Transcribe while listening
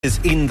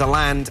in the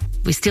land.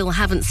 We still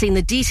haven't seen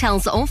the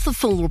details of the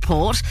full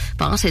report,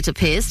 but it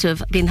appears to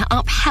have been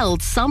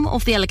upheld some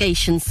of the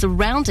allegations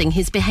surrounding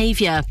his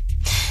behaviour.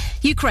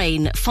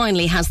 Ukraine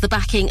finally has the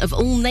backing of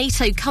all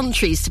NATO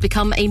countries to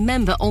become a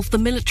member of the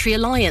military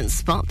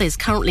alliance, but there's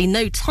currently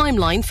no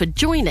timeline for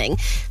joining.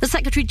 The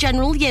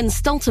Secretary-General,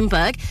 Jens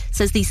Stoltenberg,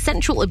 says the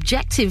central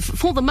objective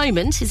for the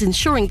moment is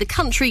ensuring the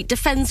country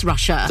defends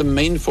Russia. The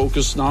main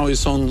focus now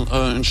is on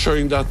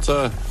ensuring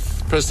that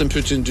President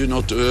Putin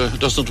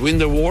does not win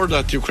the war,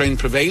 that Ukraine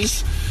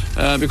prevails,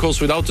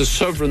 because without a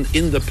sovereign,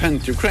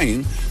 independent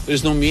Ukraine, there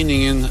is no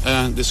meaning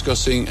in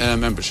discussing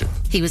membership.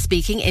 He was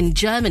speaking in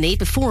Germany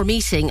before a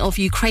meeting of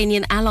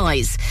Ukrainian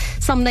allies.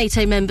 Some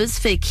NATO members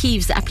fear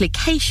Kyiv's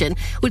application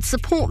would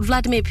support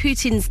Vladimir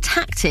Putin's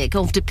tactic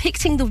of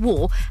depicting the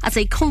war as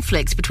a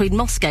conflict between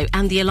Moscow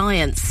and the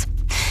alliance.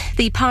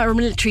 The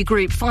paramilitary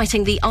group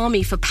fighting the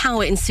army for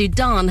power in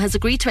Sudan has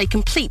agreed to a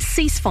complete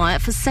ceasefire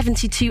for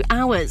 72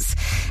 hours.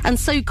 And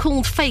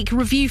so-called fake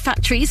review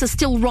factories are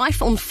still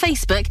rife on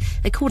Facebook,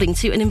 according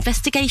to an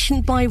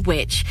investigation by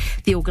Which.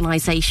 The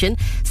organisation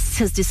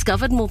has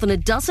discovered more than a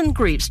dozen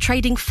groups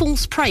trading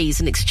false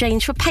praise in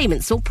exchange for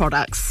payments or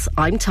products.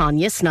 I'm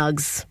Tanya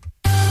Snuggs.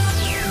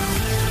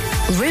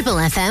 Ribble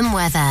FM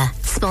weather,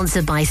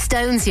 sponsored by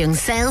Stones Young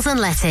Sales and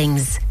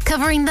Lettings,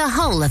 covering the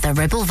whole of the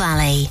Ribble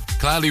Valley.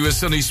 Cloudy with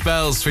sunny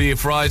spells for your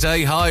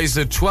Friday, highs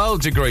at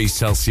 12 degrees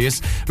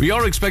Celsius. We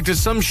are expecting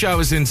some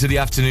showers into the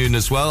afternoon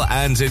as well,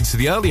 and into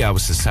the early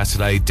hours of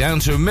Saturday, down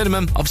to a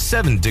minimum of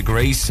 7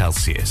 degrees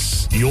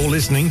Celsius. You're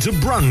listening to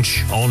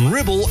Brunch on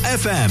Ribble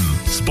FM,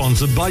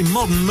 sponsored by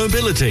Modern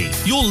Mobility,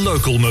 your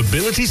local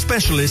mobility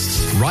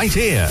specialists right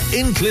here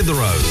in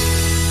Clitheroe.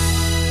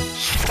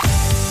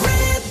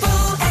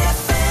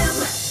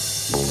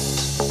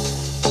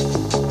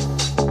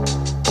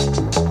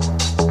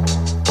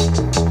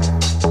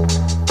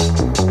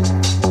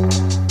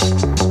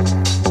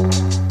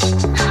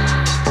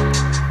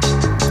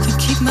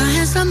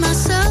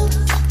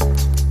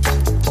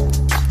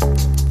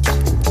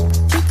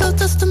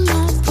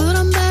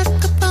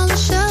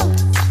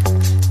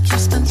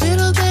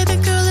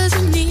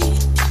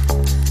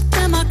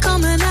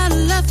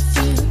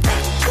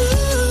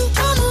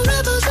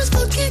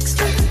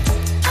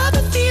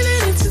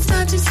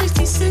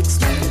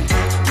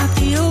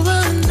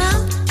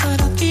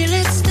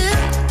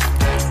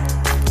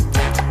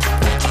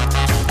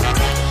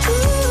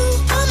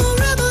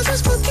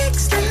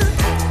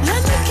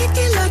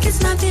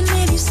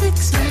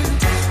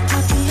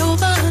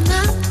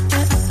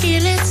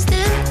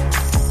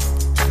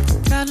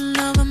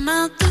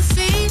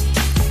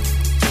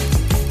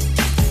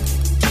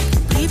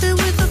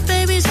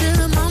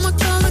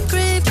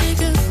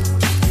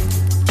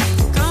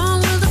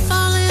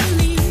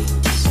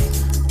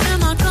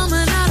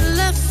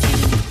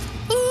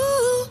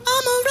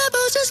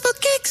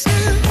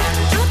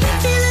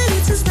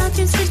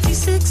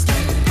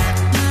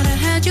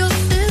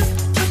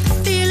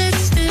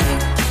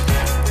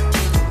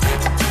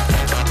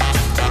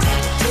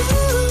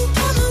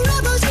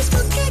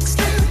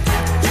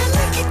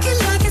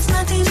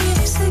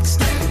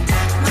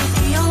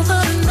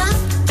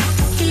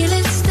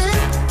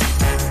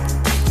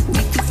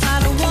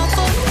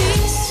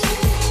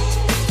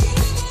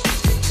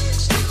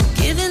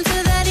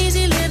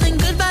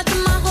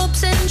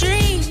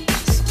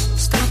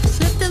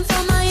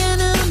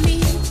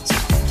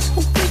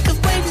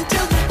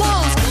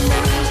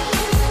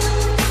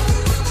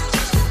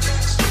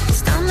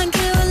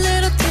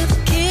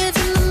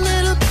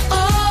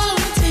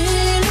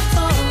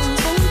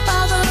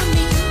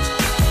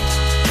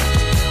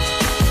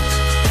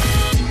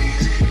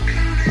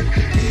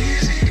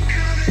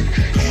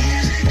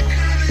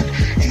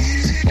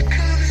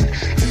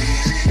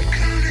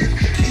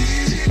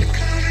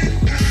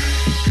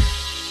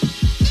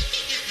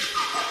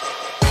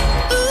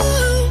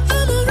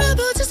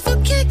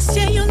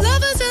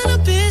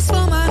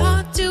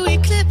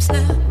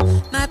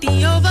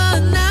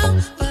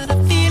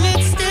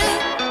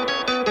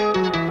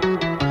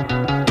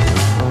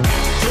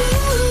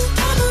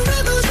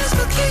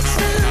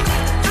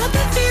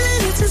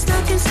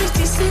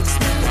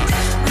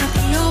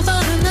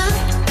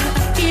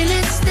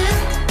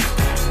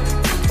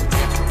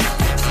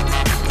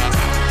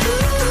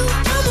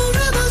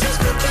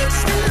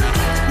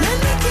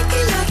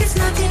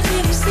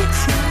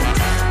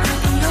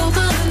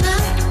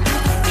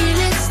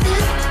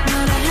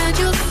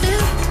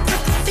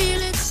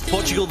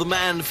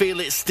 Feel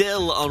It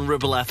Still on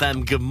Ribble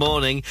FM. Good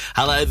morning.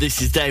 Hello,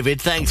 this is David.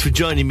 Thanks for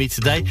joining me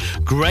today.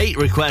 Great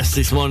request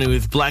this morning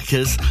with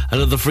Blackers.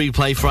 Another Free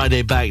Play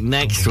Friday back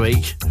next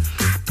week.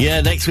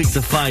 Yeah, next week's a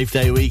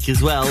 5-day week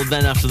as well.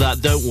 Then after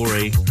that, don't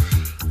worry,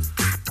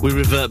 we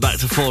revert back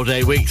to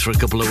 4-day weeks for a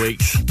couple of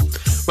weeks.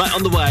 Right,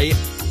 on the way,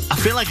 I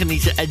feel like I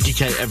need to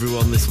educate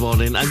everyone this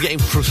morning. I'm getting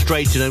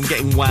frustrated. I'm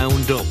getting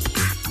wound up.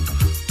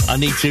 I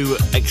need to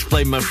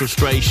explain my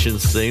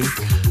frustrations soon.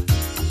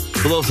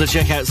 We'll also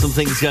check out some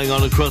things going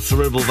on across the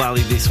Ribble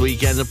Valley this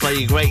weekend and play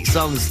you great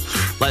songs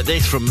like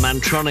this from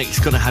Mantronic's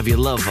Gonna Have Your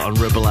Love on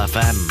Ribble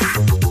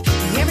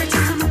FM. Every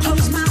time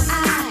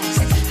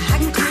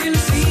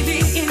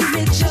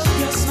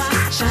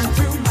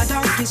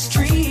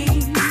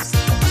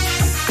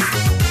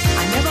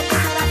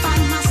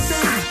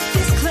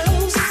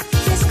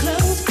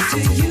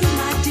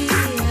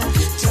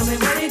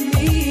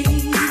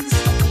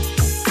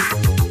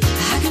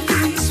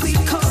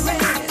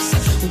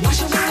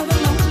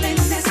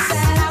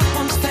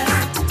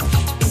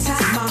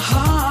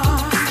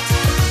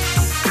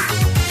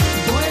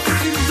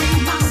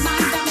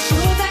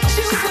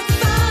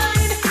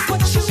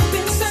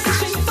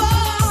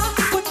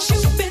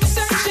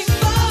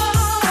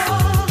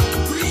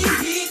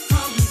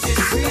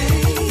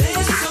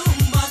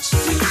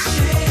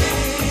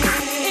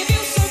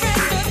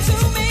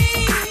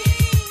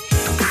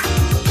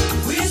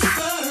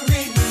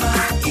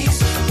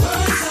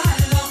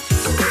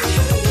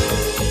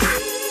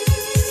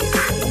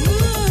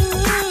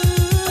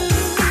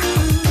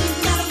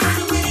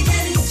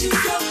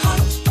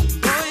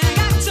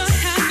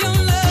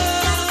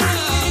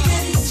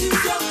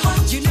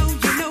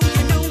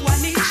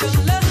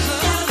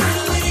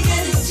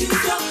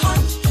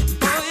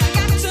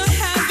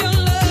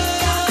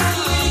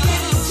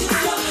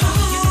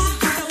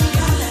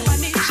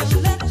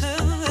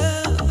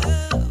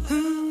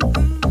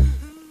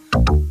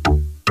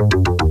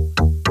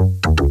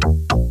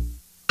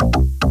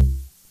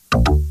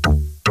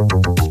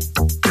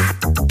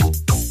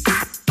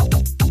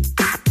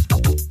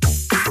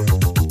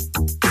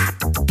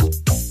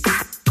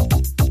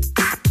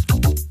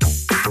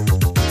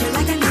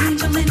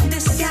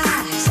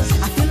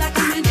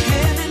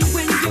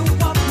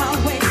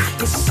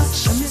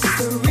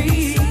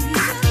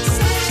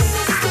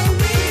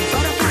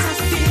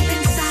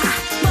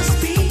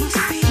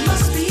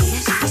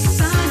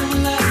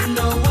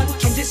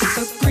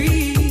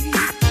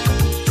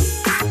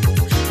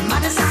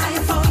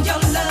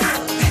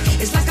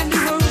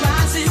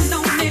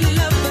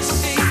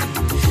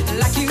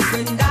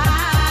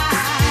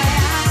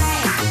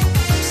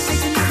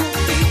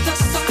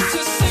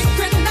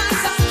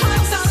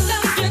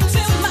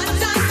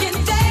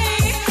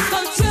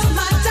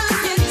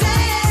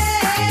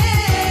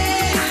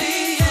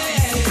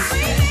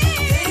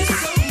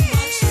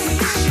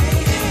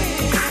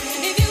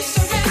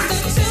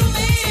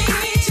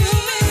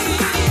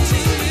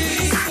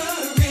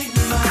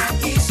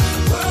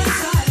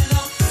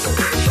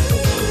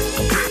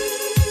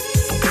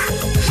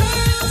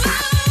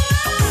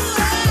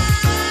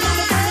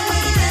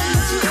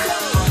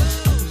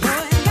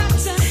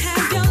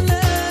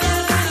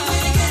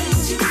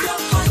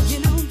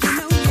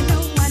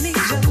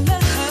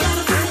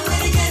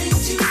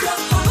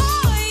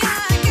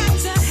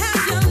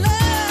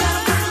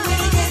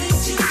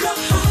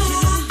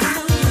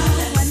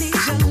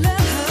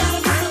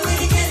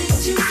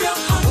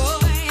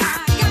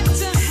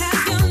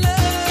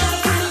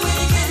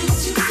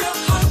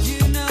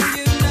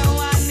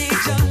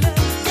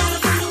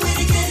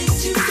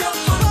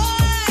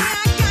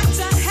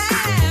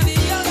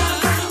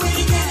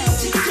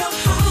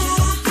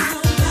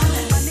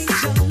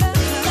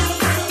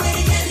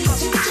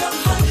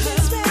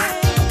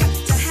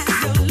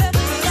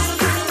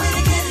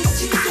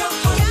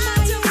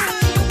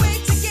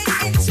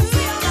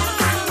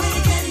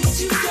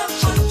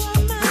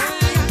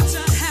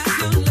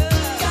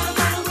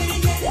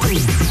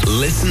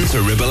Listen to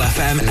Ribble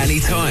FM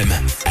anytime,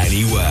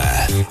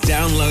 anywhere.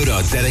 Download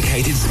our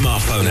dedicated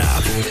smartphone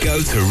app.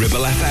 Go to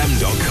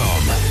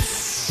ribblefm.com.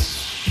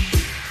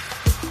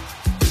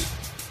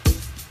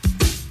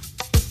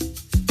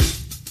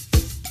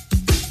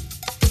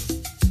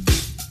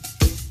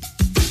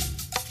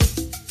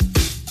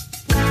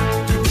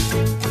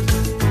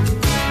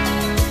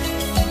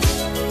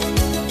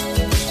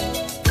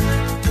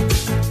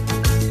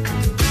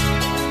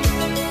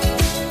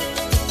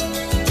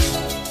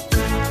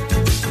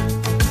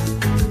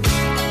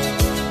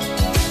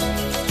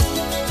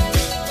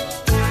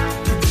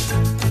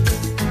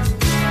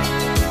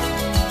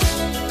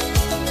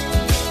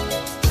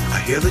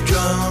 Hear the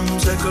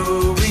drums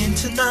echoing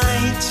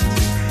tonight,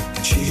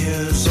 and she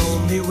hears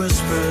only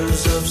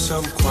whispers of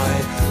some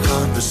quiet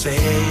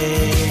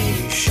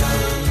conversation.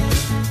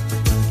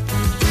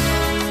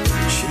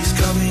 She's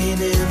coming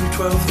in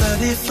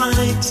 12:30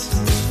 flight.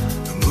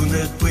 The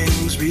moonlit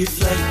wings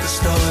reflect the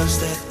stars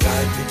that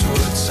guide me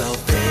towards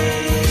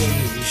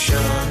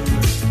salvation.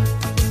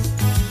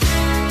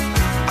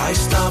 I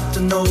stopped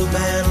an old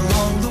man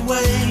along the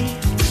way,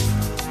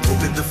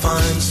 hoping to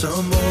find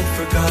some old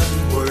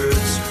forgotten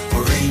words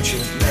or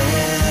ancient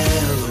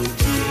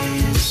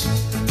melodies.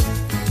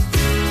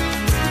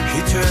 He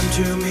turned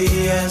to me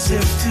as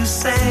if to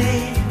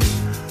say,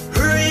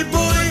 hurry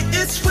boy,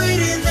 it's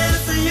waiting there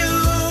for you.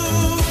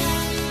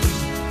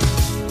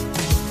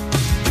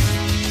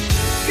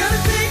 Gotta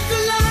take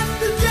a lot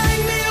to drag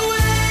me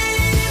away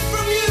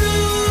from you.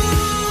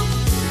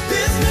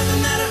 There's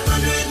nothing that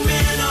 100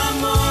 men or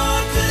more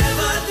could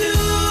ever do.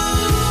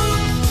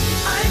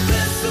 I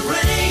bless the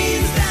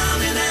rains down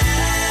in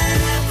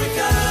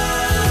Africa.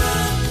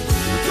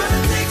 We're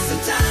gonna take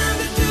some time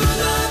to do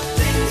the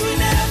things we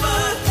never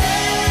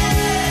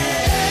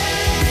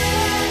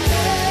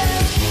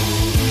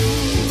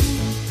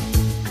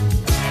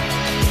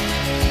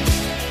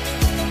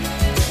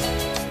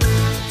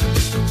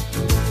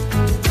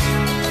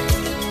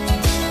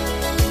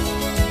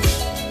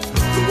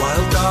The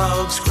wild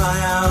dogs cry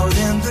out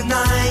in the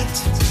night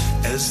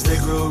as they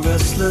grow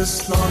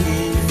restless,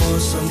 longing for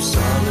some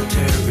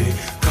solitary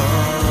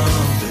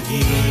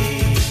company.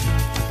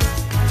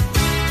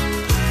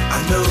 I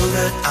know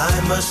that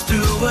I must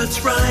do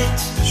what's right,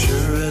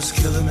 sure as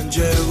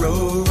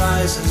Kilimanjaro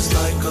rises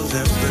like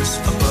Olympus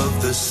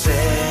above the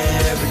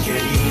Serengeti.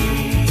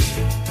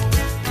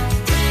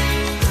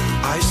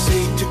 I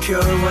seek to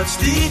cure what's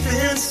deep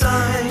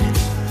inside,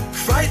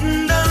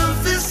 frightened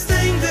of this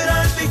thing that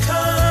I've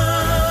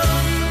become.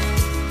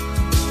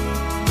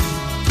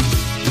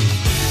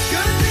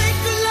 Gonna take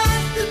a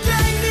lot to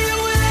drag me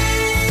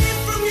away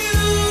from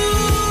you.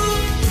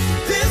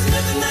 There's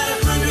nothing that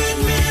 100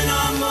 men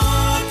or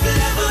more could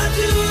ever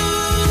do.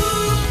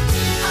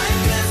 I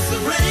bless the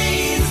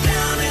rains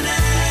down in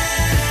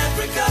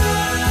Africa.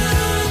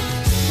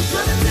 We're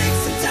gonna take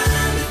some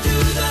time to do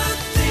the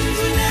things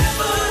we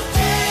never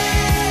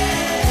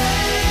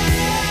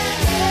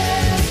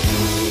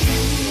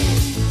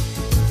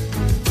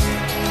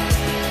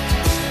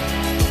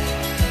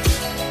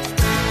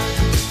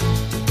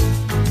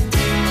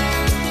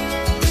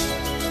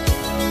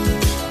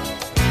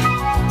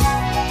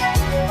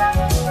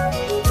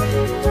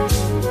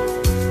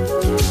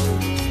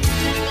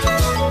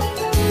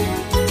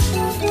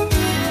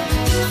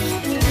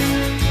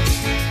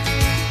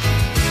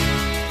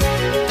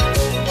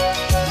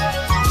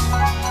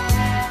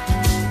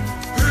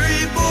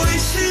Hurry, boy,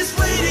 she's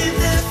waiting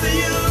there for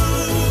you.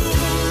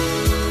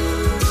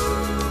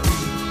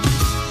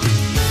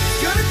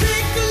 Gonna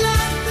take a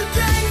lot to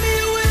drag me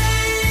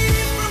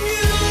away from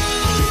you.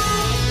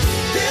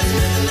 There's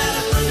nothing that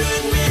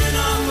 100 men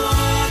or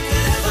more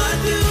could ever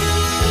do.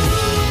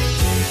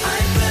 I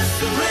bless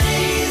the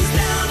rains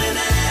down in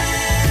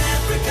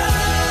Africa.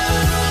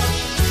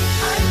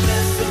 I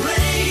bless the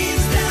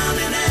rains down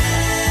in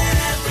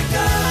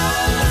Africa.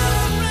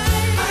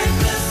 I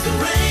bless the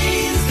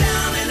rains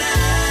down in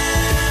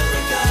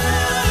Africa.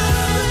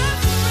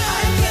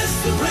 I bless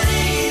the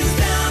rains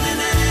down in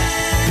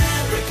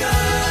Africa.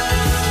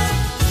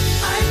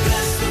 I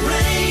bless the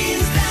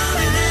rains down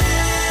in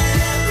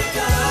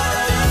Africa.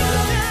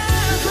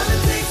 We're gonna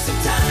take some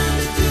time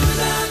to do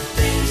the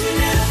things we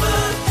never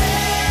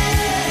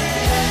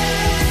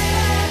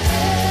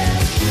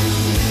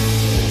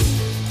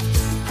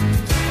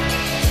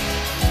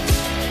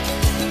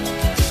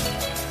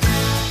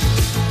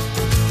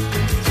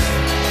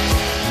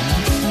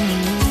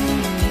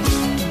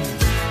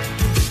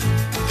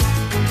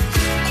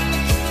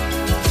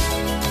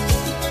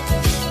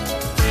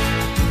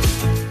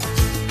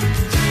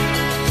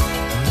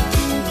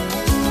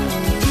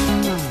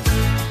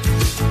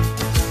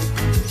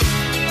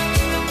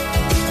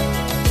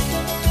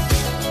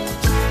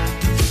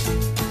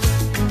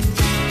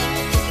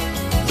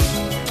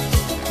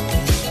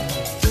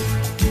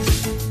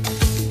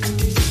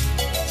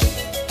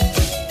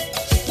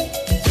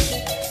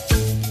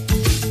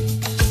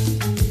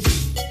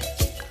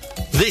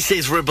This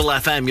is Ribble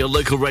FM, your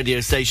local radio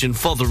station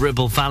for the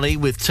Ribble Valley,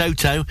 with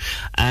Toto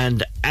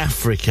and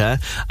Africa.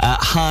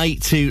 Hi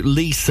to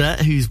Lisa,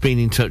 who's been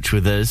in touch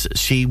with us.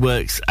 She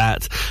works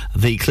at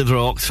the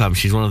Clitheroe Oxfam.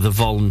 She's one of the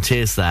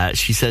volunteers there.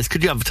 She says,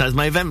 could you advertise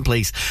my event,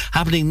 please?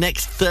 Happening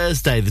next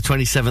Thursday, the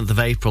 27th of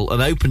April,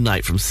 an open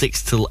night from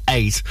 6 till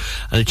 8,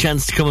 and a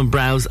chance to come and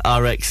browse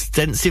our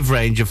extensive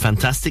range of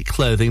fantastic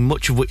clothing,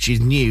 much of which is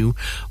new,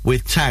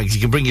 with tags.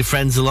 You can bring your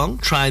friends along,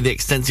 try the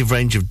extensive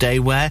range of day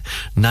wear,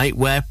 night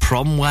wear,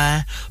 prom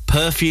wear,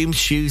 perfumes,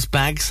 shoes,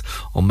 bags,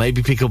 or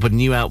maybe pick up a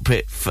new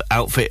outfit for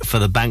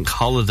the bank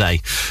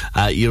holiday.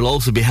 You'll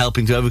also be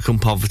helping to overcome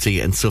poverty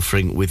and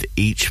suffering with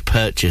each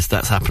purchase.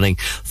 That's happening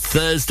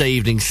Thursday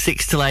evening,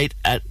 6 till 8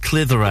 at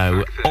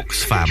Clitheroe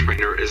Oxfam. The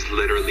trainer is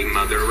literally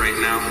mother right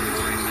now.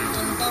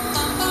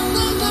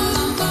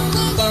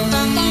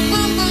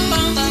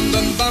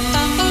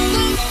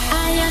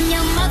 I am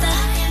your mother.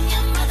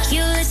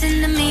 You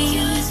listen to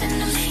me.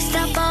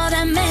 Stop all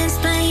that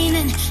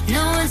mansplaining.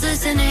 No one's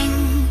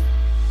listening.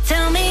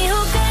 Tell me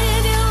who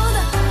gave you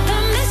the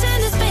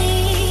permission to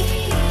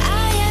speak.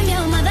 I am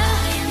your mother.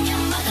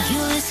 You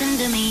listen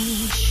to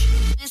me.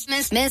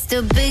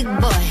 Mr. Big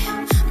Boy,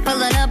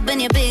 pulling up in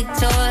your big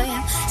toy,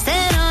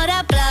 saying all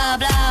that blah,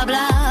 blah,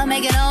 blah,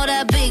 making all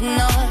that big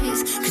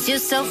noise, 'cause you're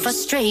so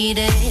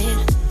frustrated,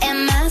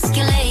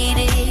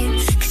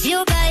 emasculated, 'cause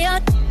you got your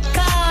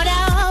called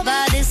out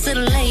by this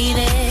little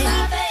lady.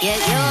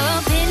 Yet your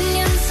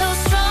opinion's so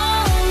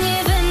strong,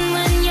 even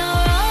when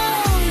you're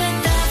wrong, but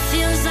that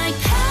feels like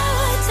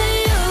power to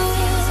you.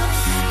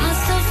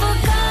 Must have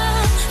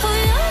forgot who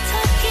you're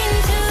talking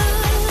to.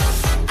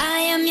 I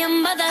am your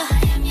mother.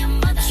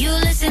 You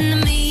listen to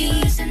me.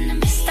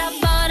 Stop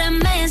all the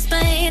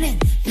mansplaining.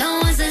 No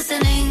one's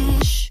listening.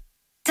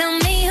 Tell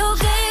me who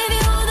gave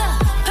you the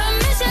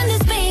permission to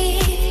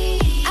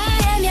speak. I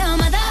am your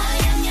mother.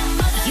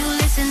 You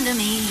listen to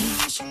me.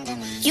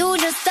 You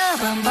just a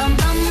bum bum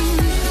bum.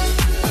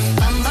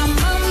 Bum bum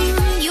bum.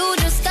 You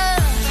just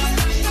a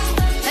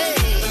hey.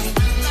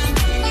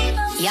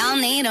 Y'all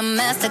need a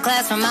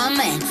masterclass from my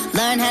man.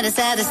 Learn how to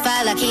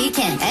satisfy like he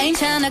can. Ain't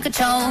trying to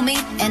control me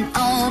and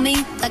own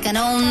me like an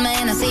old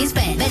man on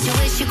C-SPAN. Bet you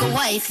wish you could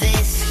wife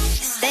this.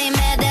 Stay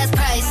mad, that's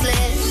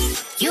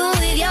priceless. You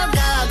with your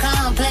God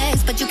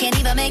complex, but you can't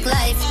even make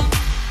life.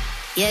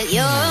 Yet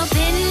your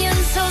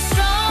opinion's so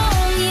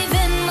strong,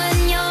 even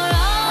when you're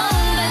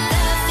wrong. But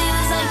that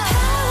feels like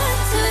power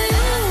to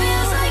you.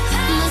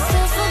 Must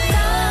have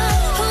forgot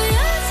who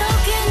you're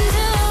talking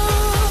to.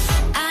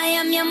 I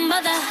am your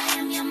mother.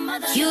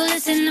 You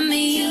listen to me.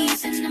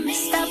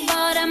 Stop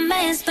all the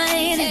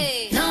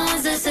mansplaining. No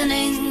one's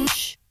listening.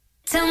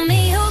 Tell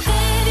me who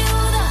gave you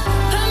the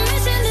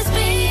permission to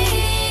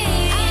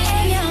speak. I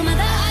am your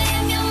mother.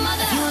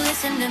 You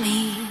listen to me.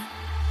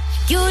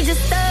 You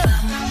just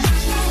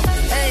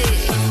hey.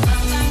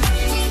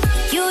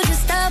 You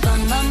just bum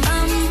bum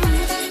bum.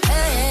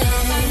 Hey.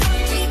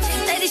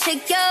 Lady,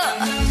 shake your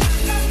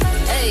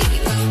hey.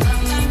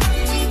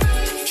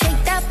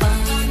 Shake that bum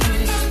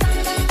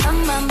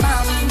bum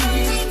bum.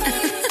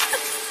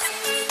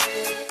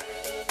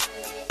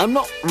 I'm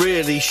not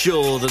really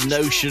sure the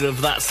notion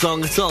of that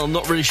song at all. I'm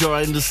not really sure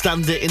I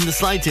understand it in the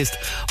slightest,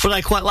 but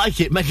I quite like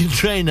it. Meghan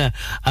Trainor,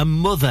 a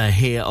mother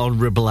here on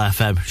Ribble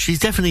FM. She's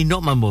definitely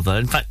not my mother.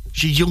 In fact,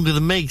 she's younger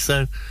than me,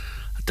 so I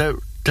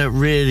don't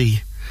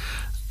really...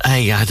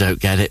 Hey, I don't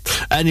get it.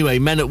 Anyway,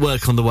 Men at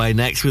Work on the way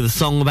next with a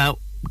song about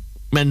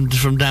men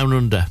from down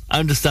under. I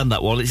understand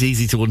that one. It's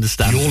easy to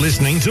understand. You're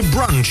listening to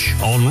Brunch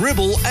on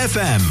Ribble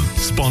FM,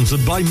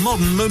 sponsored by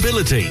Modern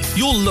Mobility,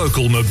 your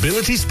local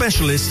mobility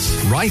specialists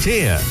right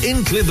here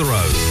in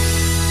Clitheroe.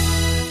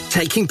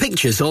 Taking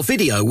pictures or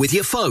video with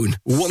your phone?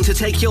 Want to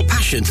take your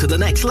passion to the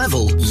next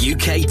level?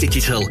 UK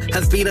Digital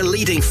have been a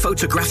leading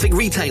photographic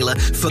retailer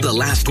for the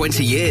last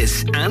 20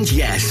 years. And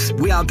yes,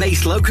 we are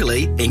based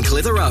locally in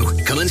Clitheroe.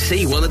 Come and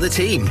see one of the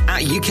team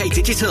at UK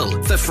Digital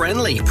for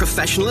friendly,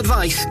 professional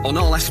advice on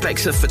all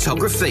aspects of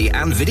photography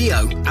and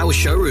video. Our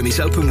showroom is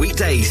open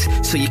weekdays,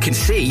 so you can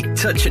see,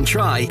 touch and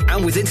try.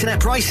 And with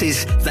internet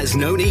prices, there's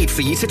no need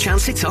for you to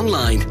chance it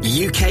online.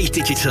 UK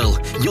Digital,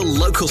 your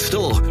local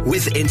store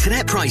with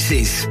internet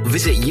prices.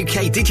 Visit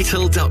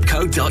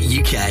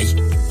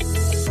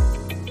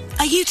ukdigital.co.uk.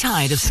 Are you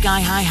tired of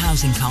sky-high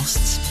housing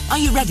costs? Are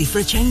you ready for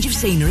a change of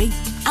scenery?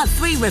 At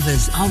Three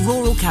Rivers, our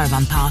rural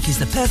caravan park is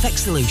the perfect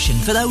solution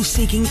for those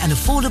seeking an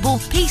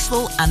affordable,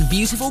 peaceful and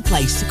beautiful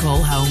place to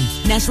call home.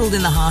 Nestled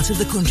in the heart of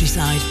the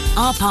countryside,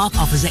 our park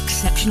offers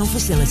exceptional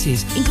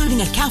facilities,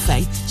 including a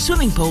cafe,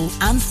 swimming pool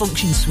and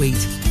function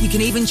suite. You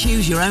can even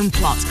choose your own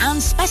plot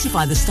and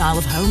specify the style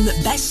of home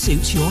that best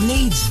suits your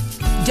needs.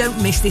 Don't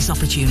miss this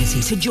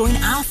opportunity to join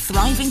our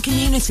thriving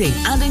community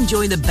and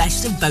enjoy the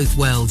best of both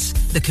worlds.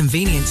 The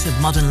convenience of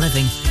modern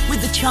living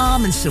with the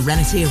charm and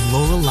serenity of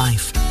rural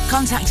life.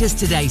 Contact us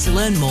today to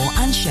learn more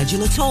and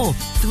schedule a tour.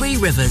 Three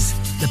Rivers,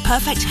 The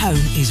perfect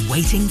home is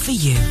waiting for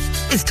you.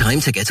 It's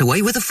time to get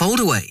away with a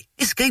foldaway.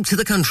 Escape to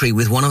the country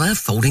with one of our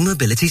folding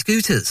mobility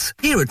scooters.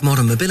 Here at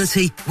Modern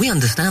Mobility, we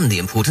understand the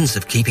importance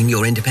of keeping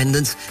your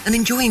independence and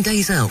enjoying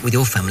days out with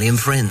your family and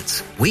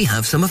friends. We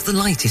have some of the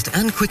lightest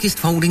and quickest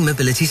folding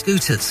mobility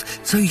scooters,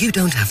 so you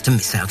don't have to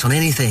miss out on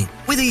anything.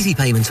 With easy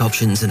payment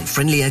options and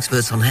friendly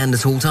experts on hand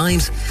at all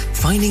times,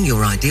 finding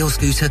your ideal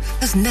scooter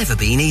has never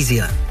been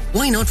easier.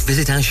 Why not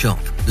visit our shop,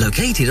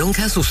 located on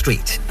Castle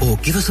Street, or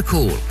give us a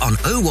call on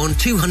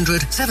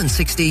 01200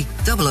 760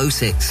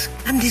 006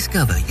 and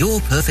discover your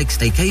perfect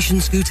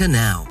staycation scooter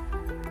now.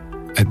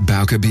 At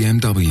Bowker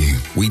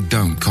BMW, we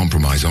don't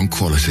compromise on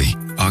quality.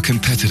 Our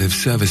competitive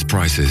service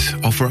prices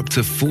offer up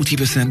to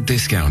 40%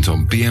 discount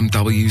on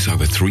BMWs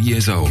over 3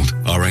 years old.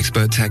 Our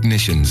expert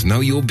technicians know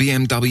your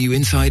BMW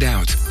inside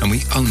out, and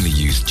we only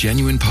use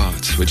genuine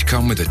parts which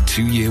come with a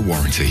 2-year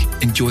warranty.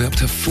 Enjoy up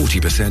to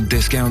 40%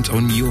 discount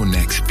on your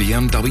next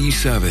BMW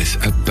service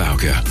at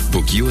Bowker.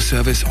 Book your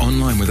service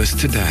online with us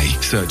today.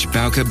 Search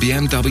Bowker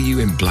BMW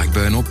in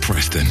Blackburn or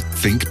Preston.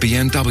 Think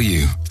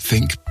BMW.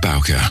 Think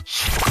Bowker.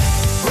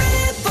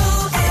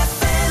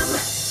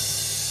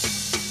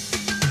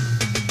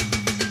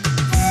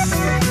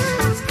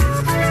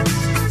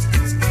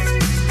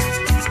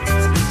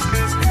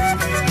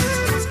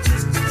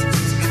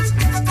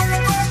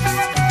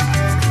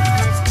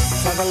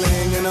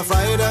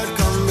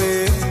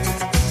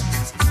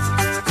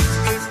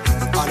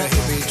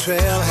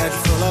 Trailhead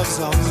full of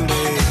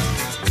zombies.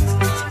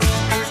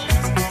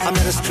 I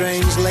met a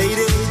strange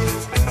lady,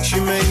 she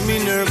made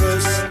me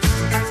nervous.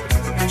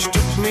 She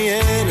took me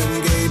in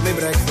and gave me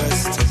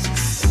breakfast.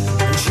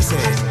 And she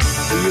said,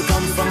 do you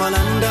come from a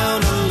land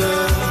down under?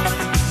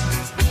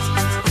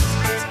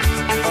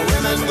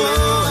 Women go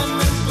and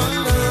men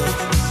wonder.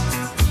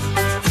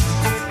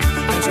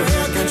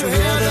 Can't you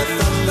hear the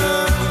thunder?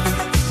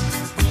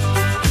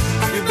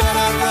 You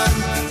better run,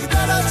 you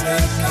better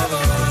take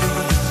cover.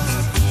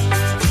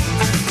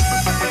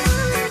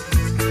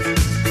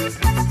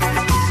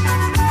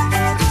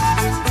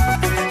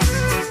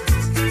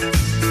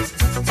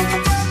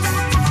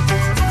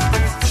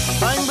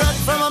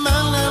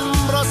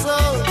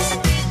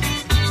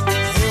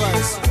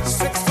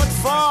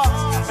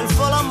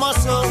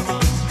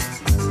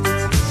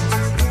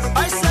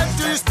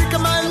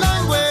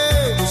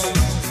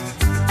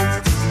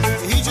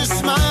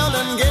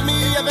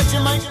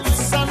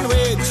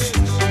 Sandwich.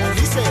 And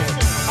he said,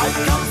 I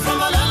come from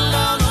a land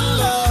down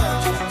under.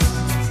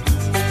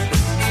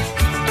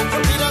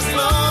 Repeat us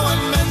slow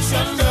and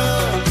mention the.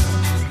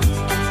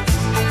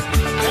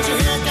 Can't you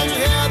hear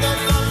the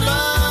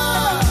thunder?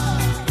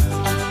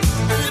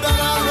 You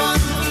better run,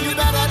 you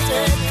better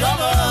take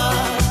cover.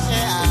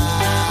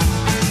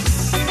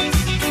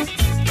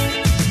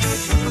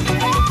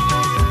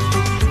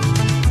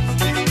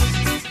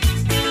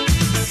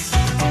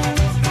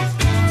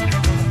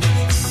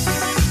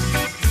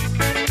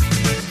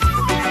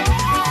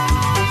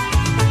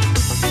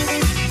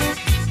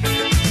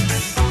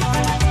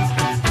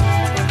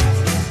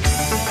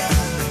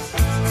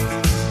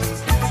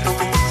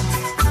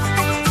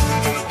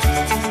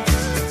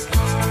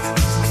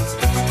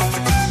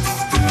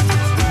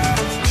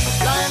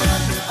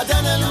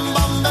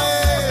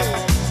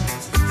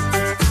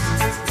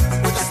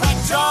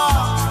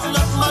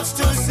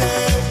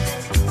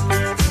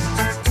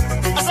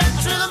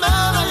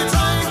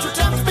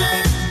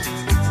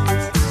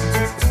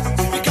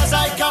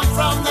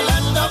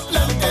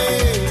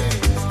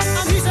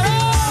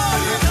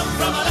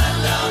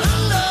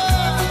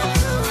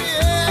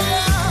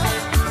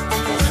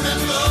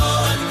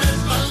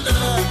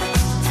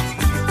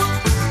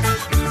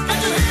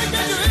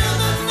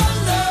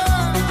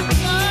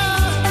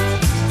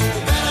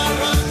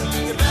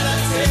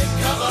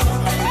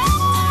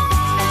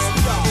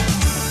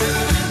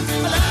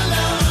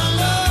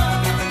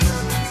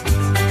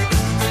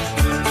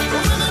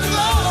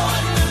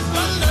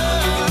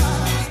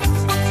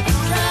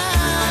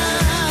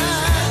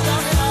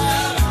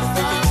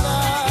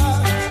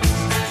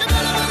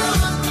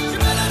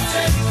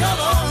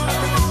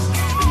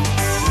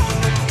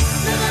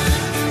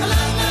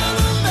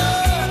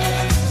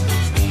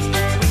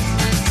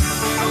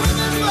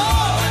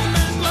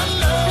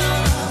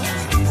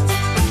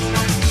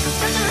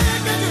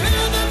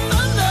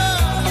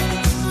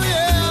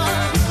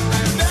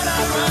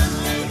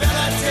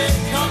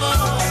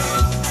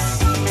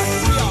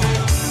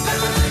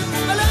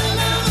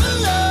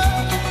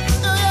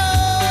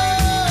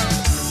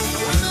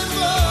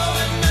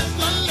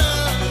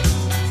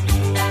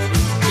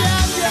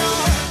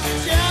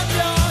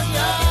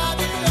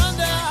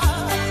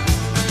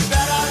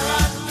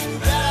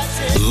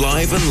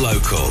 Live and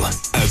local,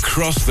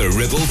 across the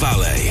Ribble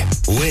Valley,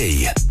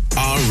 we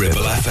are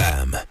Ribble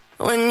FM.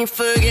 When you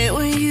forget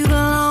where you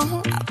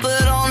belong, I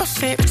put on a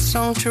favorite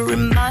song to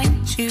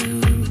remind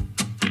you.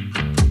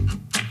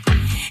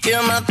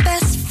 You're my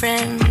best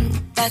friend,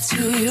 that's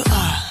who you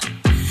are.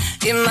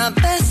 You're my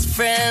best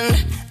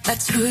friend,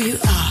 that's who you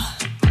are.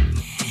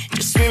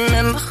 Just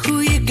remember who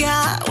you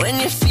got when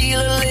you feel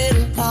a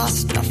little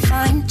lost. I'll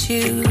find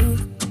you.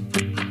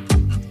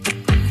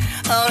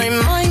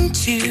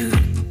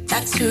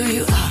 who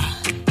you are.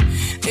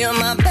 You're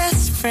my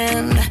best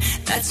friend,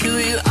 that's who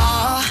you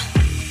are.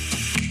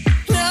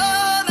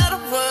 No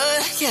matter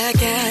what, yeah, I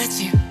got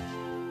you.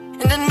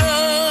 And I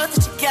know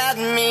that you got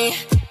me.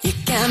 You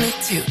got me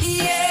too.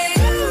 Yeah.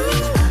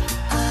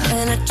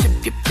 When I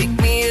trip, you pick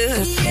me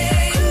up.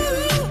 Yeah.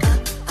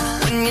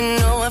 When you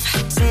know I've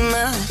had too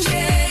much.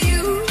 Yeah.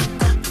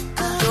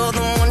 You're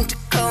the one to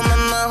call my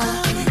mama.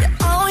 You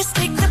always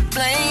take the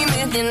blame,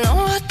 and you know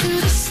I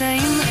do the same.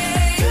 Yeah.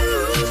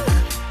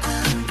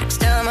 Next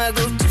time I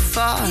go too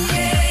far.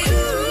 Yeah.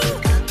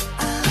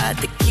 Hide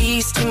the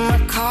keys to my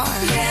car.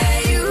 Yeah.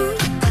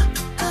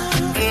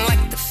 And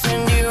like the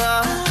friend you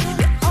are,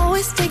 you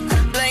always take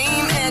the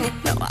blame, and you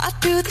know I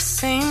do the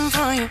same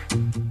for you.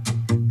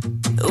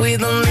 We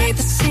don't made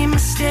the same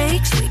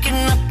mistakes,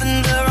 waking up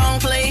in the wrong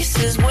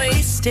places,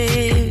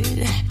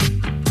 wasted.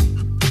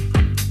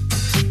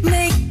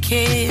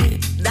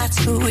 Naked, that's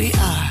who we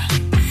are.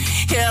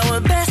 Yeah, we're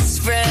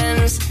best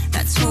friends,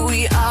 that's who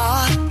we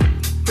are.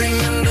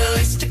 Remember,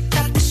 we stuck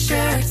out the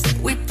shirts that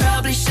we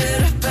probably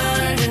should have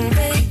burned and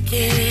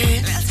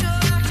vacant.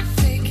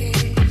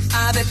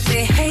 I bet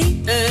they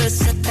hate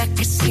us at that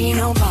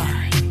casino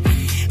bar,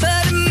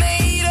 but it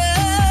made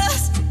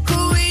us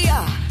who we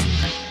are.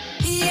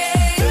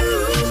 Yeah.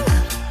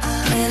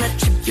 When I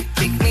trip, you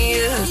pick me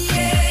up.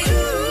 Yeah.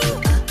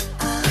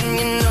 And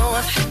you know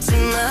I've had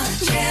too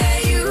much. Yeah.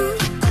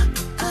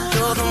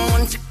 You're the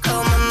one to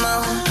call my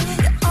mama.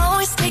 You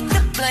always take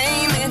the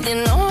blame, and you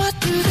know I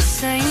do the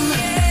same.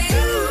 Yeah.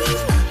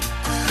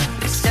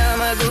 Next time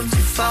I go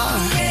too far.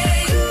 Yeah.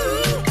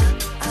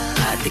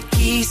 Hide the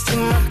keys to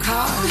my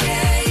car.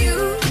 Yeah.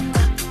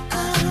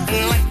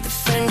 And like the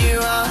friend you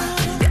are,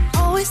 you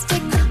always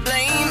take the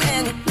blame,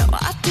 and you know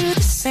I do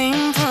the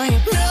same for you.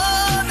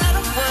 No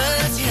matter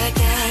what, yeah, I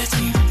got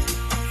you.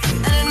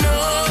 And I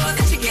know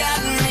that you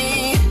got me.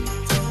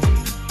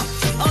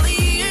 All the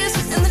years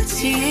and the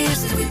tears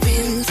that we've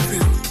been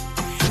through,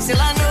 still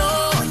I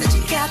know that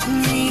you got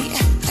me.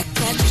 I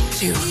got you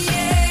too.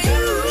 Yeah.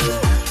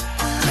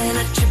 When I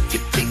trip, you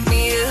pick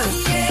me up.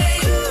 Yeah.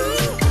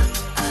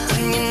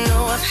 When you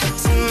know I've had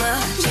too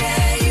much. Yeah.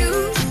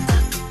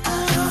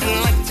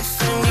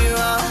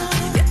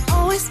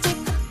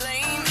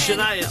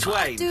 Shania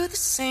Twain. Do the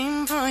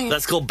same for you.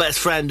 That's called Best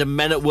Friend, and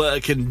Men at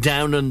Work and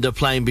Down Under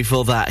playing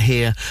before that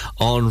here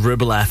on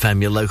Ribble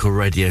FM, your local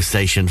radio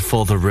station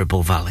for the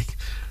Ribble Valley.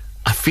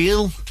 I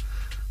feel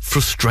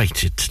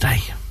frustrated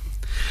today.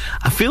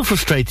 I feel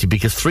frustrated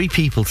because 3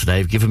 people today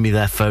have given me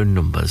their phone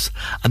numbers,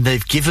 and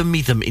they've given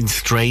me them in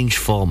strange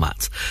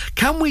formats.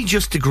 Can we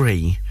just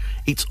agree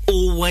it's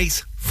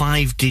always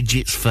 5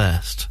 digits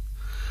first?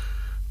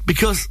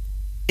 Because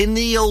in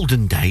the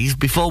olden days,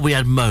 before we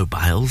had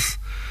mobiles,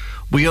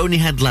 we only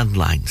had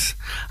landlines,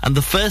 and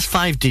the first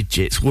 5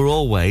 digits were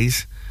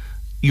always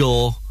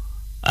your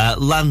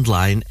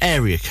landline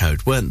area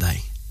code, weren't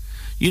they?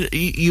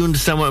 You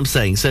understand what I'm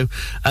saying? So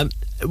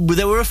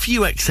there were a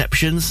few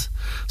exceptions.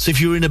 So if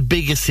you were in a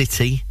bigger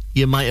city,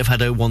 you might have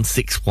had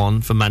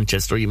 0161 for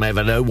Manchester, or you may have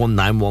had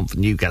 0191 for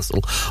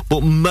Newcastle,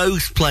 but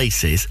most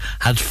places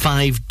had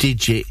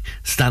 5-digit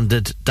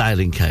standard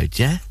dialing code,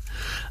 yeah?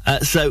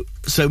 So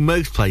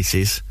most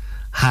places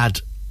had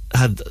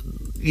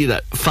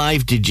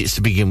 5 digits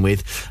to begin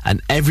with,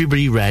 and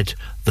everybody read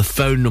the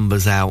phone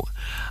numbers out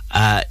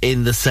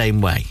in the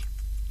same way.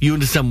 You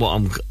understand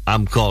what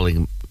I'm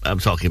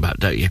talking about,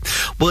 don't you?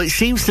 Well, it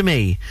seems to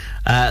me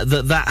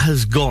that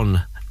has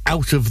gone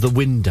out of the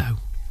window.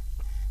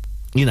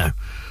 You know,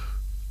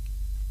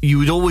 you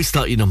would always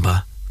start your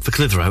number for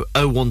Clitheroe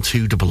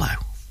 01200,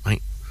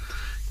 right?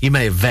 You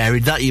may have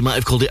varied that. You might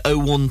have called it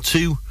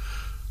 012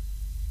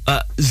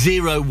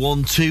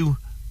 012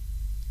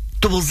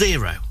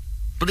 00.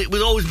 But it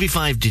would always be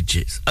 5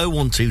 digits,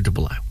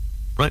 01200,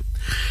 right?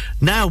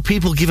 Now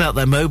people give out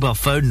their mobile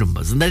phone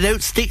numbers, and they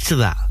don't stick to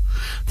that.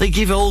 They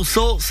give all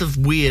sorts of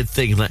weird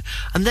things,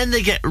 and then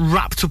they get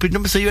wrapped up in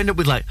numbers, so you end up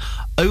with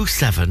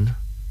 07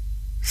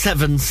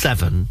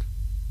 77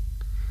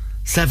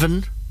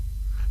 7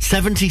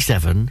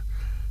 77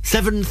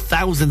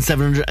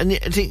 7,700, and you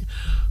think,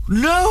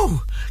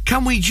 no,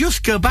 can we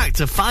just go back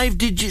to 5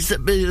 digits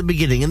at the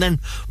beginning, and then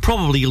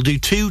probably you'll do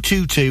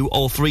 222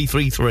 or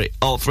 333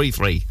 or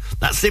 33.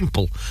 That's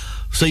simple.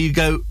 So you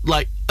go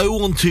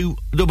 01200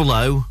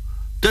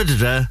 da da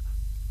da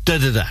da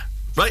da da.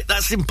 Right?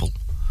 That's simple.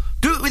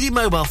 Do it with your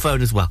mobile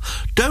phone as well.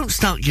 Don't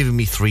start giving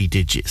me 3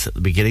 digits at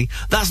the beginning.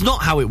 That's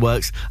not how it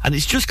works, and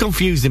it's just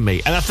confusing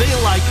me. And I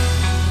feel like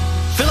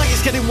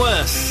it's getting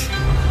worse.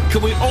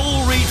 Can we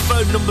all read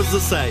phone numbers the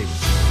same?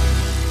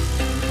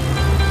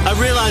 I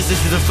realise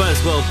this is a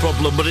first world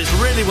problem, but it's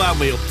really wound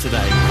me up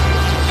today.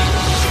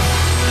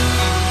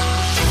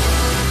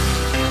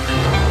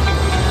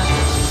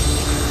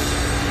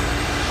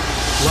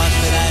 What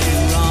did I do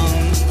wrong?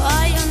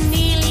 Oh, you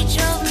nearly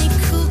drove me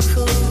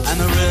cuckoo.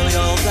 Am I really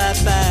all that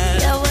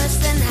bad? You're worse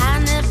than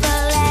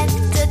Hannibal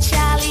Lecter,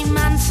 Charlie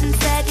Manson,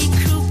 Freddy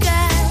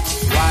Krueger.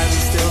 Why are we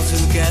still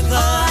together?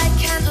 Oh, I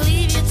can't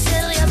leave you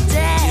till you're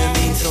dead. You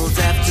mean till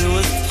death do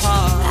us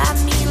part? I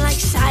mean like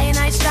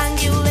cyanide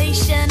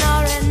strangulation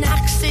or an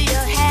accident.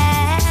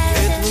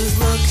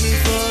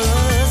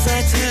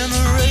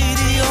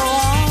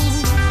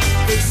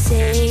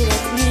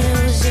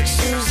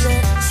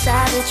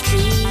 village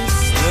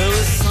breeze. There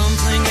was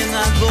something in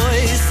that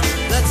voice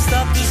that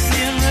stopped us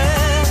seeing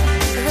red.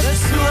 The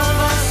two of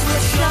us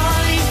would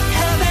surely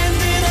have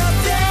ended up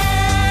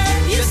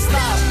dead. You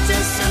stopped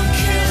us from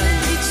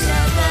killing each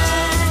other.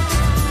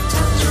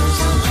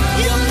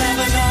 You'll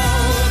never know,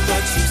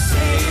 but you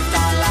saved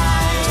our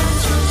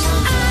lives.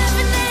 I've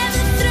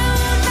never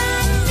thrown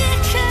my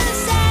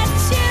knickers at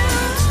you.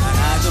 And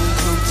I don't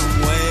come from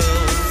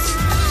Wales.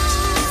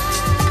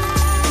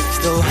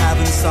 Still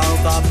haven't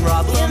solved our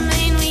problem. You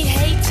mean we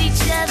hate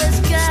each other's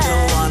guts?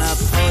 Still wanna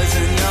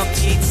poison your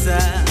pizza.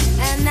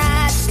 And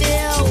I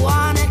still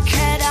wanna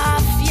cut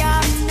off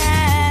your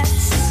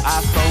nuts. I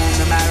phoned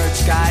the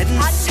marriage guidance.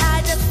 I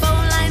tied the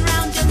phone line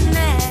round your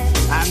neck.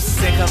 I'm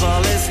sick of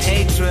all this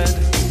hatred.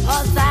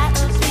 Oh,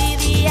 that'll be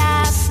the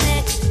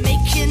arsenic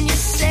making you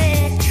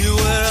sick. You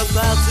were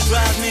about to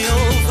drive me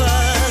over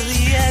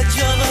the edge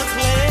of a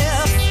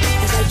cliff.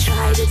 As I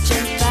tried to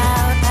jump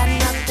out and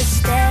knock the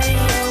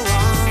stereo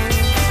on.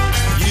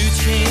 You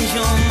changed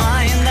your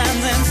mind and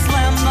then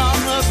slammed on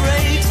the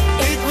brakes.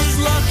 It was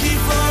lucky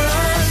for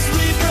us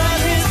we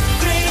brought his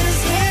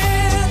greatest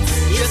hits.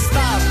 You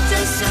stopped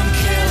us from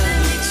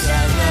killing each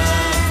other.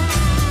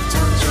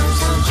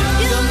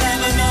 You'll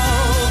never know,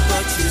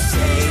 but you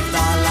saved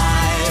our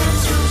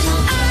lives.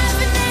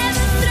 I've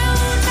never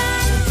thrown my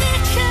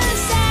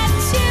knickers at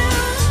you.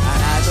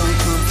 And I don't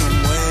come from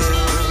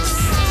Wales.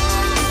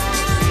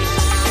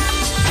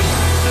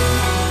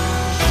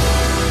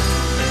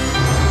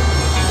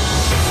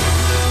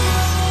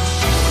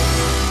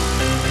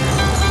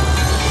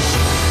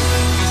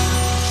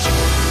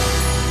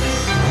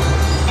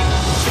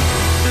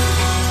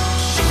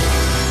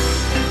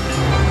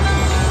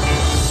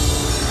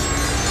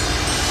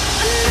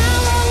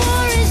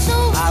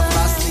 I've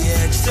lost the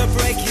edge to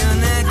break your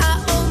neck. I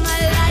owe my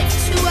life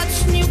to what's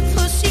new,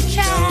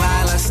 pussycat.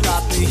 Delilah,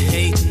 stop me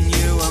hating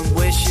you and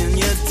wishing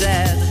you're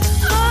dead.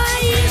 Oh, I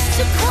used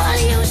to call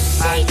you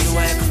Satan. And you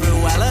were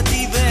Cruella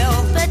de Vil.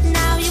 But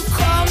now you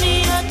call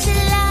me your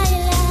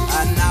Delilah.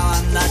 And now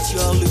I'm not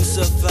your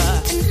Lucifer.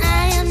 And I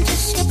am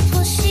just your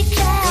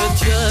pussycat. But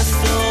just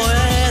a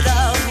word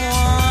of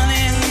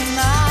warning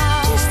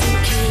now. Just in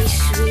case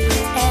we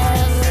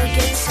ever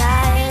get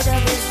tired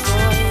of his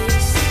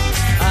voice.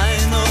 I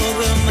know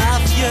the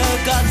Mafia,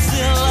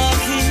 Godzilla,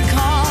 King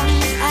Kong.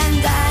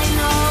 And I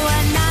know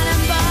an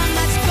atom bomb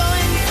that's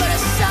going for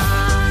a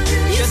song.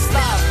 You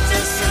stopped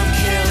us from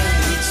killing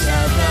each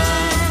other.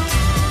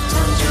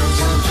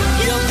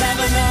 You'll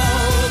never know,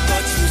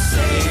 but you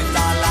saved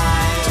our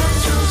lives.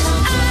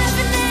 I've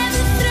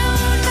never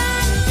thrown my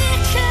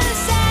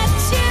knickers at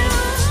you.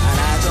 And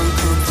I don't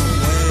come from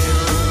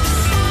Wales.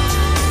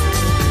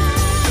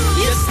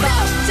 You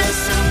stopped us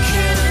from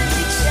killing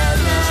each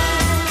other.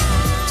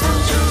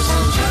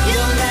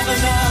 You'll never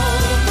know,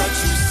 but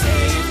you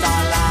saved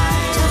our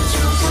lives.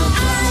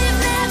 I've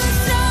never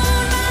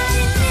thrown my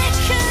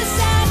knickers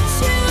at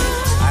you.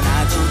 And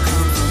I don't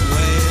come from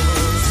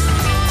Wales.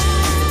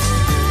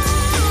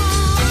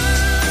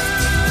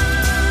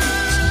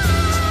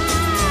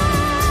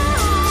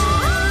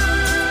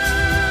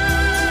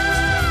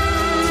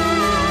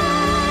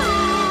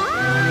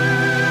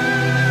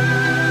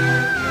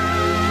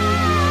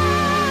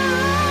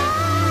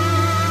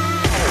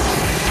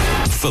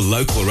 For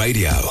local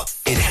radio,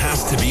 it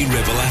has to be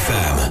Ribble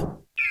FM.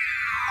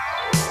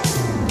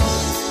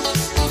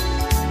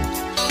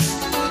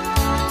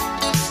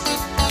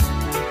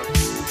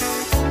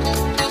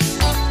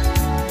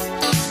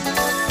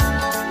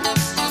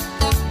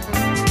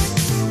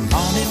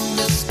 Morning,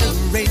 Mr.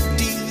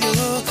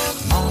 Radio.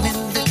 Morning,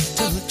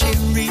 little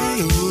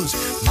Cheerios.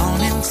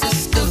 Morning,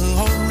 Sister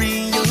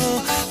Oreo.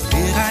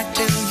 Did I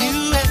tell you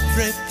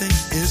everything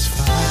is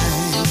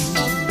fine?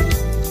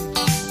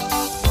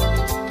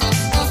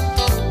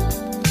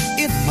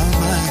 In my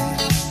mind.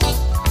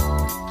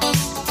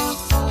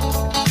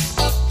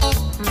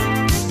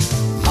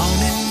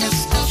 Morning,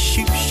 Mr.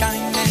 Shoe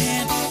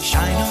Shining.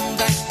 Shining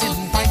bright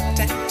and white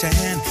and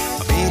tan.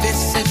 My baby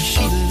said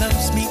she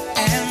loves me,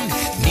 and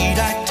need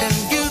I tell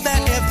you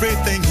that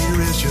everything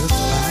here is just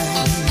fine?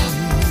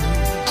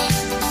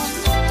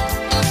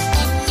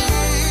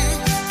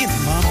 In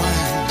my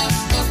mind.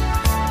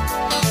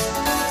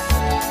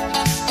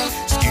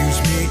 Excuse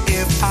me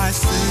if I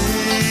say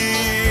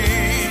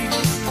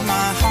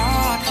my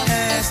heart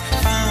has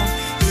found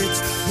its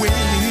wings.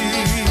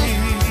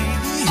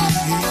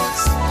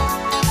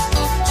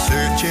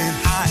 Searching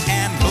high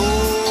and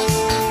low,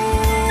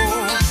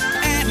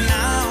 and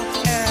now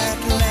at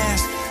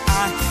last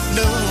I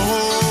know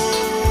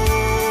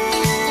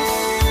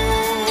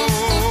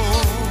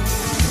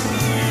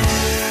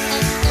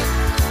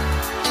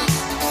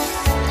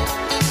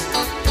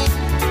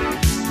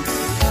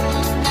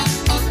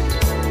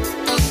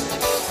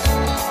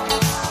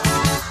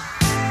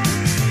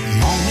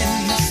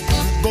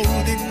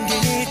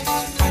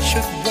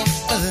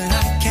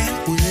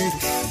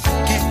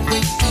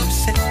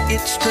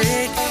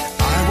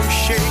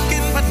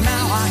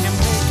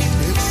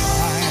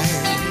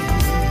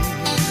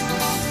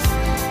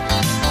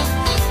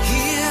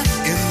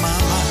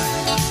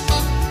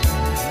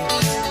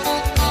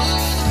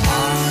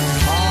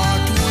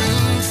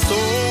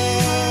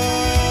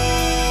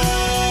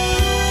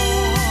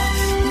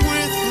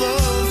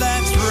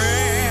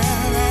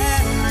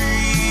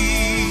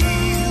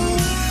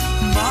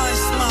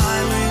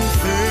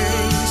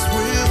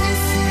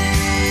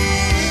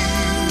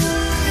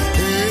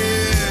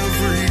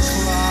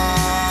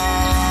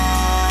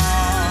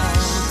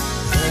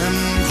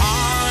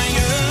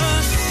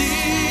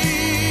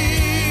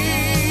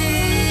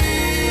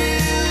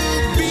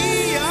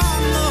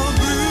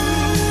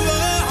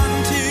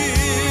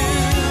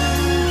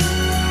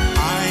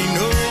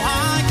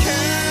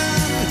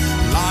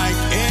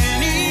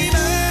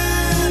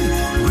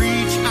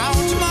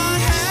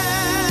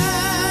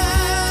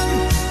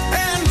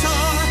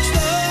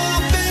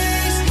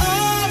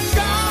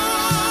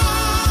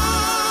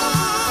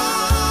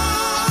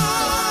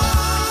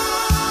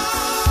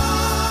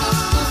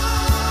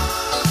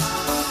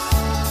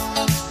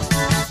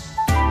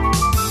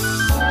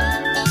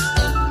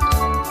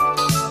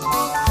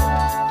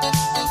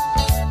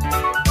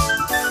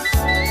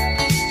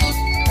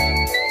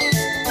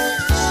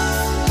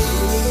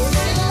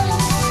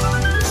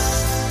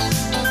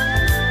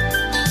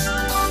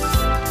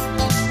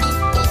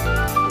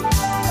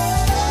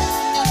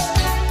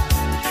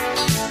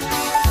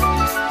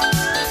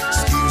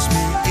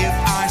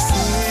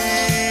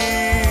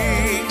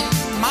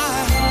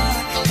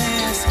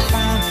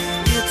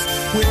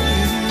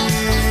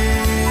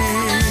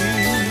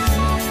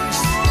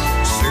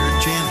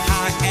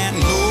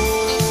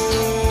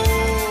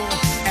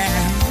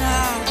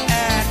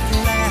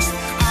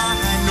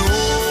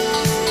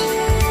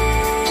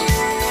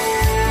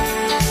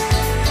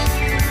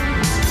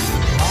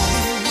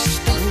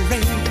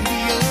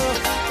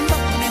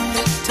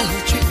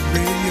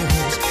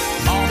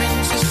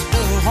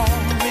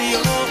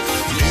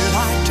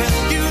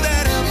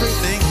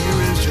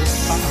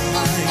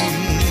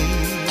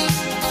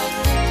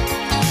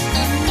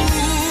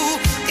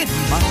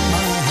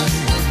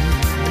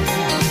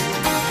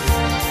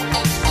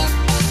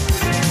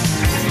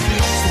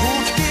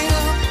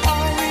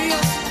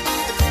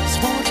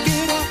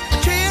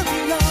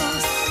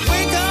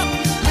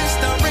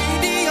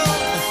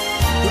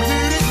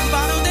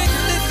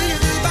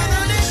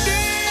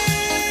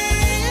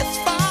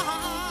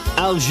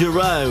Al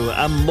Jarreau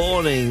and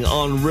Morning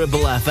on Ribble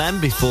FM.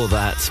 Before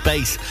that,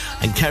 Space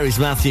and Kerry's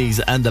Matthews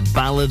and the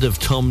Ballad of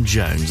Tom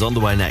Jones. On the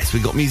way next,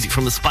 we got music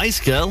from the Spice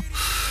Girl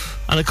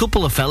and a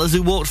couple of fellas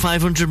who walked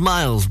 500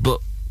 miles, but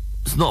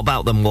it's not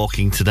about them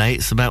walking today,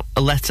 it's about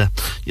a letter.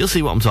 You'll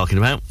see what I'm talking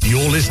about.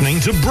 You're listening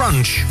to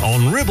Brunch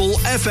on Ribble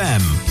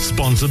FM,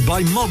 sponsored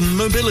by Modern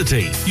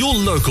Mobility, your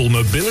local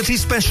mobility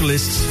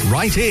specialists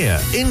right here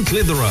in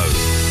Clitheroe.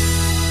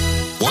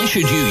 Why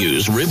should you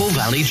use Ribble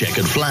Valley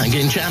Checkered Flag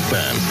in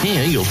Chatburn?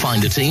 Here you'll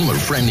find a team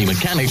of friendly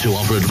mechanics who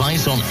offer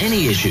advice on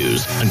any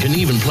issues and can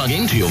even plug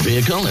into your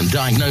vehicle and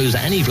diagnose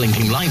any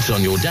blinking lights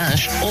on your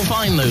dash or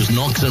find those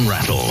knocks and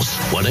rattles.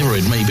 Whatever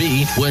it may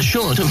be, we're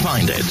sure to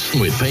find it.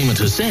 With Payment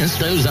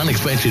Assist, those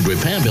unexpected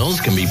repair bills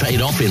can be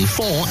paid off in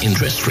 4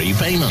 interest-free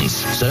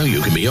payments, so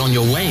you can be on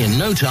your way in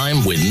no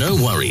time with no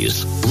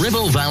worries.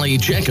 Ribble Valley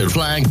Checkered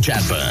Flag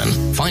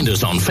Chatburn. Find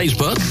us on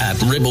Facebook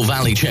at Ribble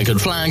Valley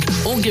Checkered Flag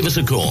or give us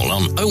a call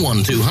on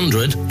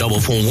 01200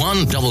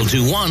 441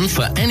 221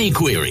 for any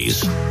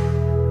queries.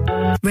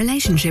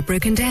 Relationship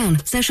broken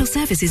down. Social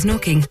services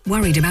knocking.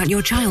 Worried about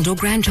your child or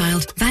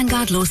grandchild.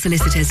 Vanguard Law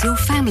Solicitors, your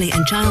family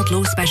and child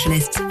law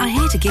specialists, are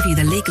here to give you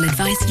the legal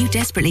advice you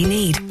desperately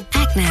need.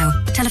 Act now.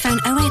 Telephone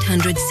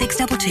 0800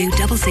 622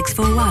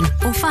 6641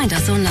 or find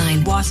us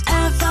online.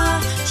 Whatever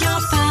your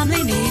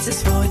family needs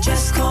us for,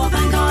 just call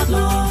Vanguard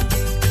Law.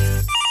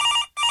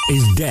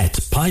 Is debt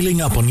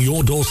piling up on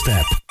your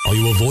doorstep? Are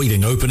you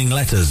avoiding opening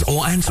letters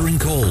or answering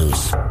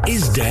calls?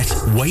 Is debt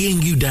weighing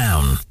you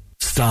down?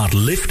 Start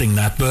lifting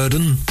that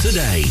burden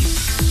today.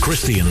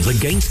 Christians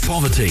Against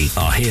Poverty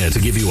are here to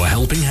give you a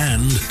helping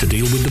hand to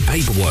deal with the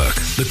paperwork,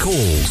 the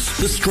calls,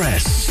 the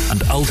stress,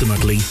 and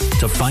ultimately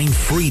to find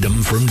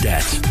freedom from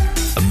debt.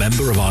 A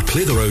member of our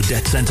Clitheroe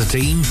Debt Centre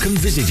team can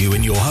visit you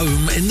in your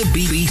home in the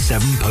BB7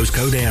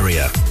 postcode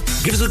area.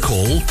 Give us a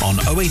call on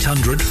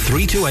 0800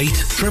 328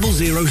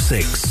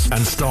 0006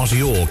 and start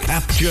your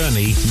CAP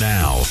journey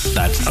now.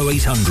 That's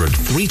 0800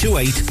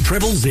 328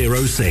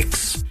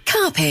 0006.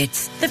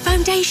 Carpets, the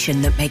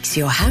foundation that makes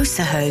your house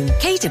a home.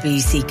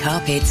 KWC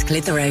Carpets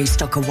Clitheroe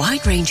stock a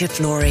wide range of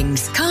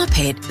floorings,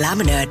 carpet,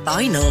 laminate,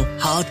 vinyl,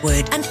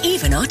 hardwood, and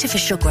even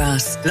artificial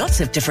grass.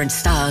 Lots of different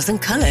styles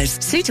and colours,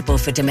 suitable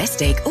for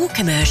domestic or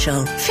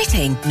commercial.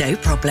 Fitting, no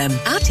problem.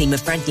 Our team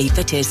of friendly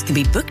fitters can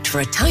be booked for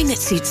a time that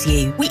suits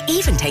you. We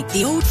even take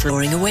the old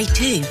flooring away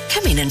too.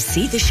 Come in and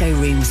see the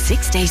showroom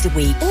 6 days a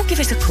week or give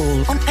us a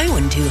call on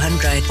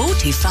 01200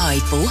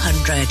 425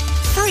 400.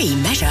 Free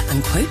measure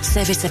and quote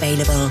service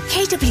available.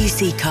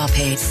 KWC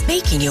Carpets,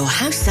 making your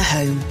house a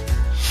home.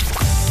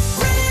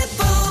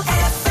 Ribble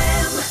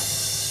FM.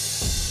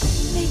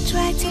 They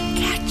tried to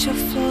catch a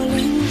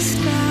falling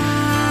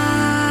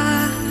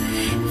star,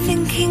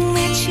 thinking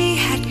that she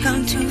had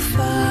gone too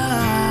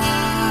far.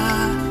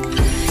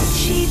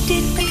 She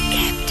did but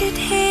kept it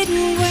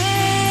hidden well,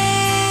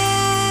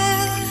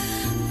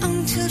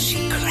 until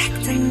she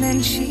cracked and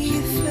then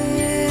she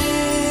fell.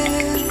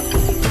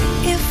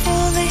 If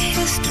all the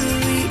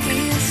history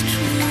is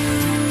true,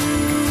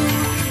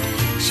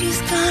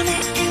 she's gonna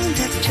end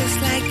up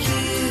just like you.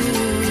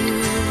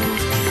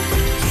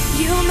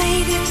 You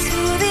made it to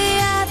the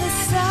other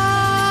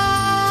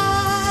side,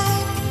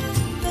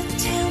 but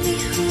tell me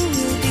who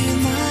will be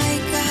my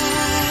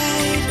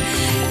guide.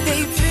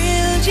 They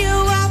build you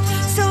up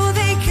so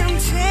they can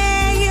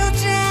tear you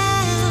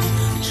down.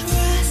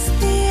 Trust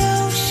the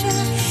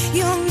ocean,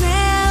 you'll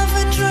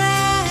never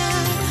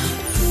drown.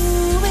 Who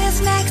is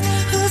next?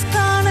 Who's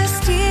gonna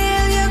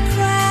steal your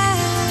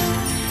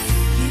crown?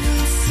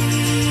 You'll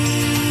see.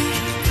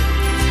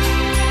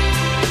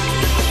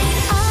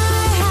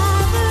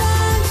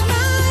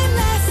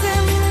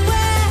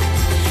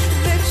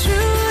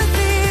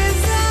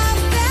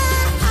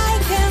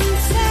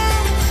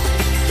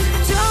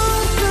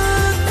 Don't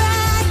look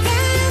back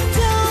and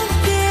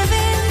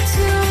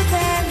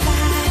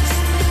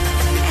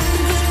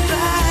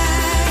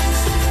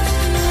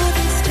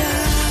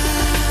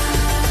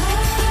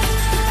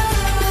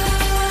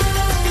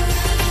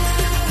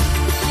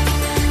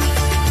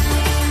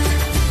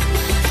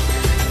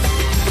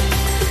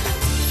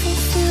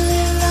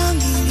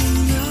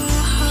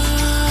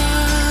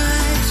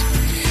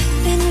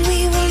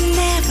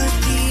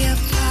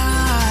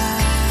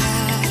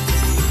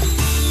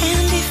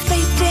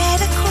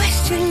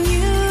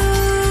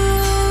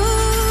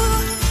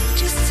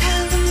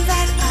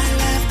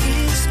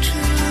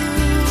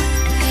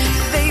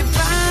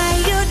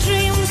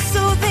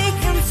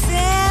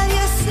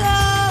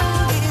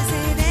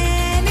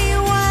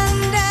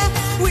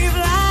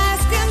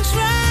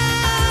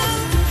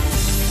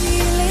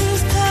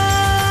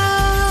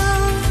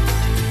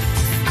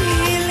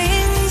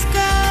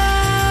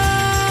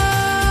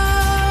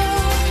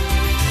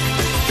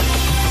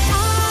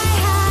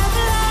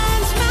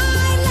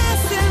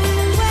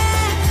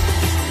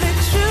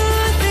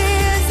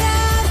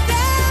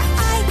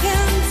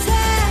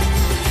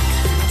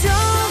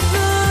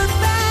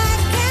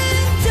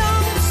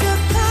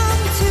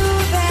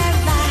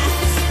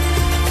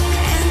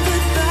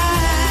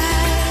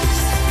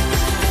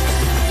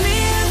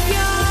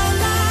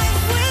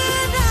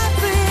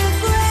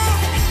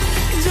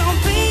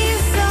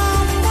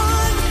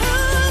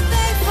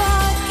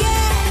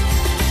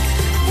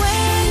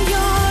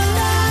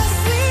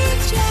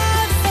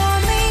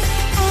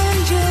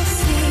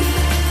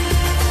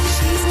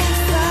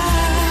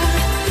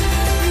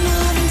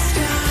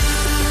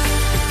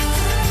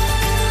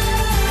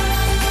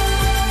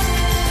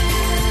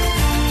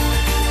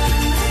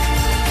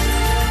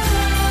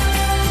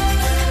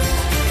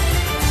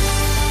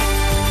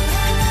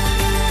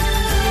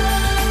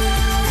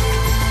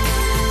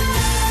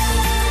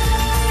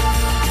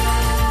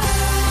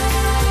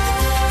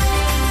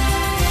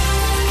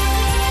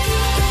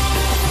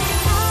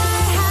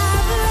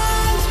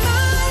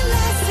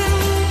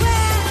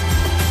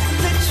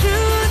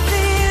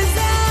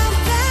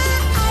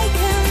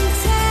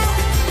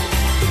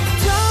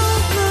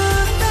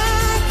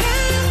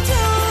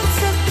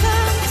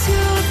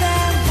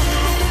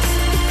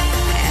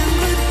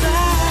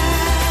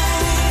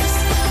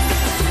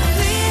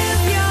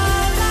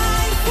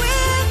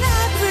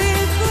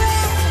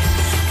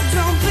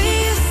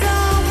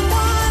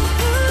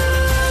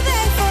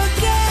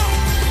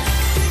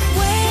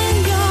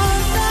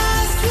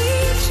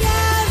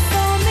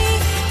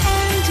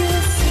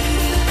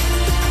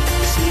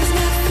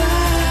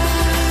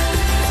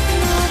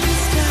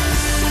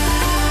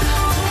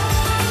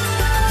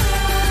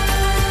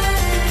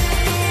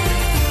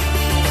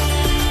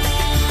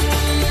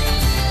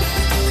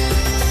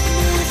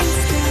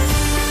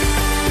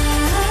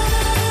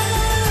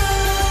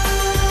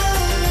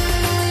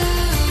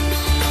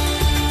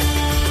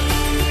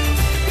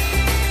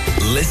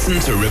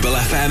Listen to Ribble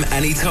FM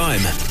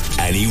anytime,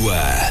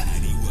 anywhere.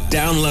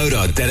 Download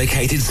our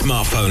dedicated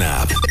smartphone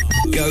app.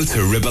 Go to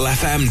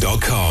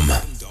ribblefm.com.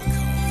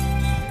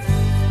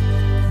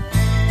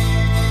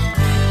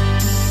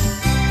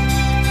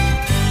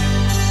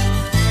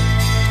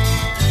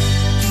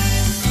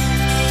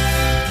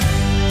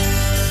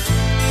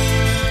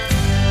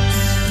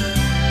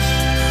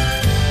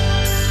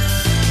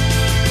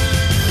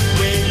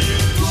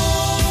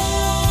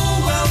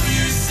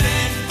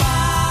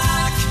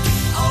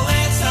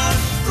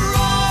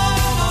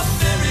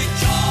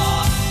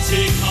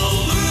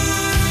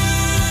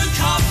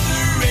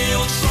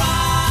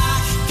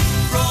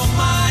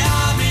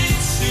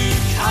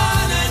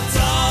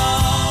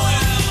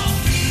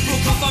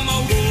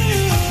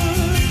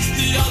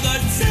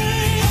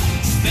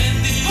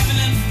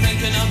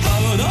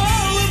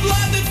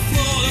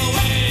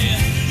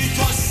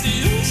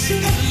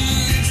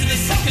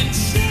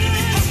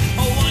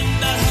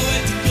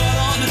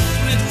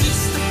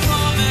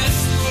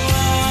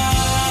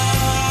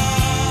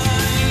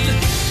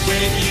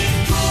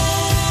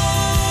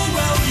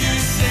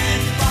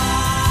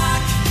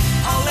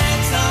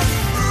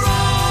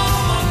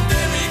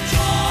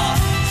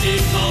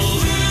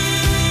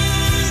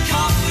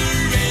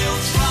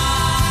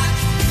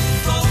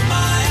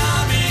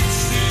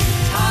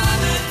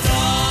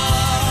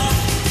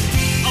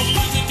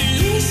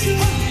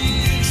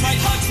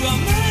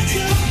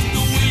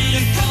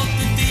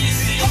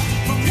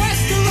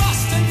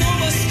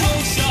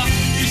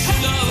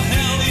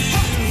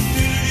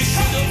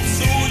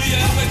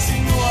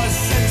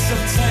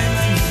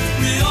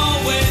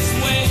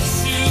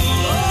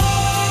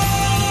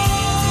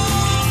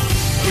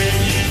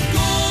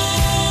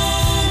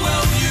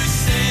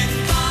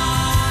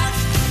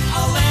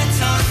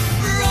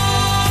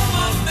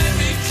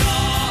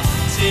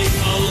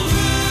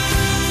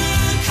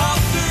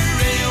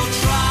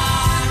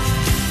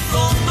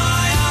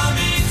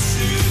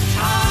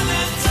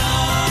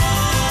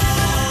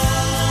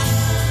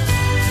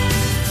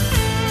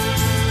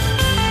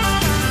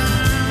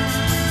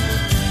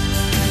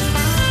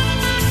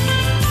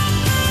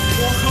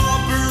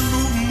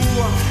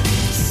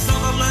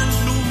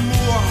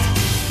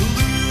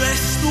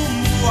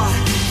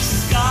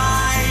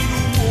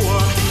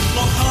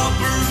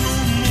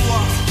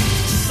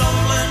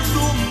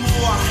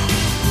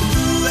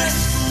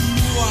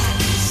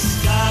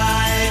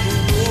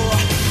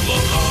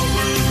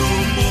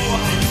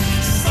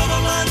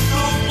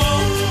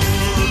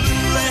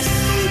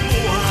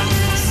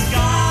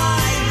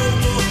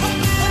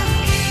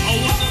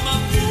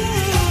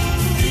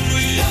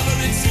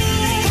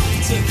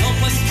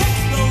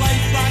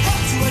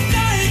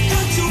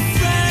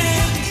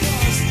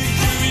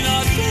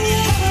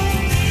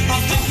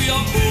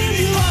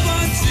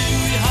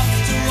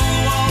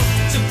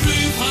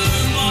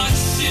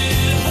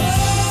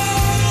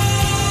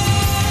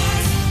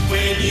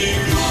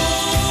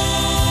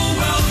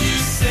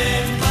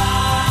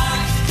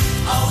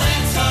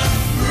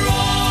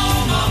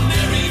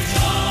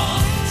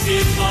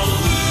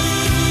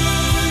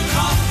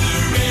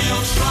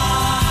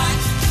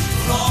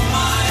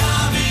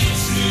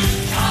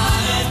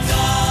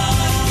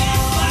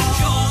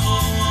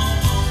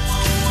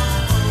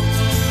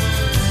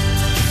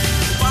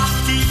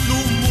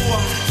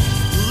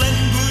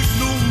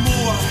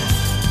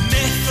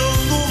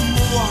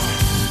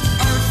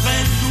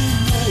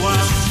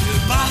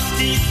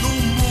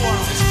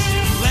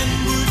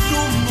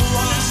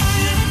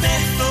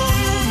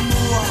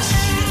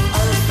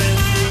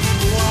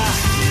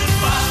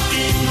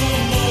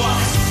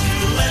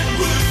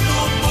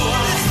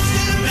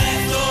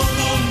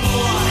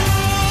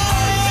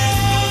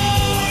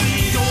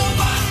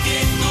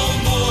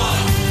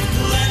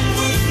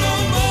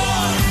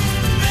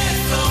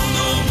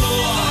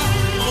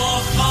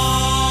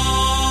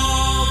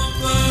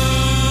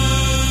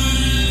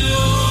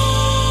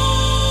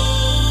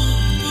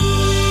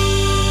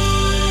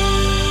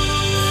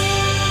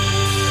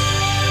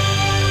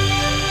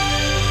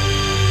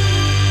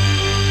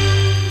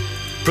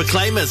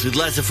 Proclaimers with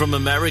Letter from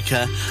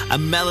America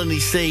and Melanie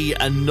C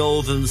and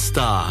Northern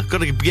Star. I've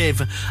got to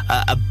give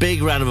a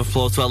big round of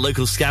applause to our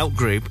local scout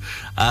group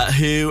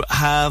who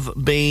have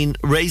been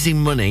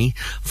raising money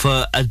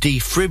for a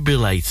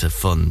defibrillator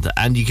fund,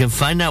 and you can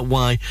find out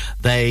why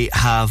they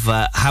have,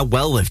 how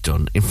well they've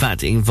done. In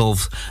fact, it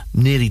involves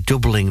nearly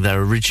doubling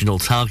their original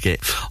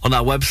target on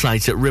our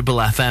website at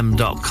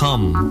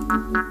ribblefm.com.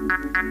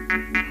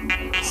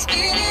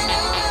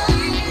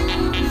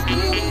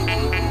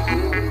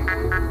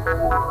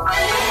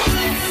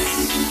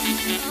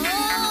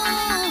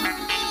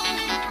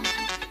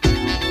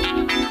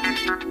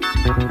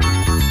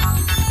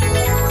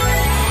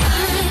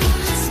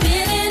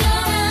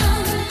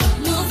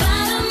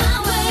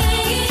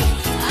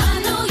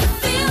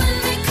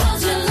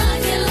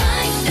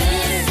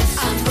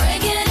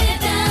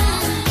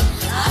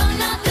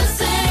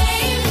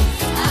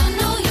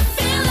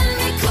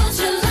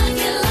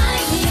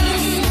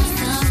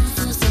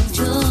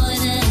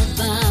 Jordan.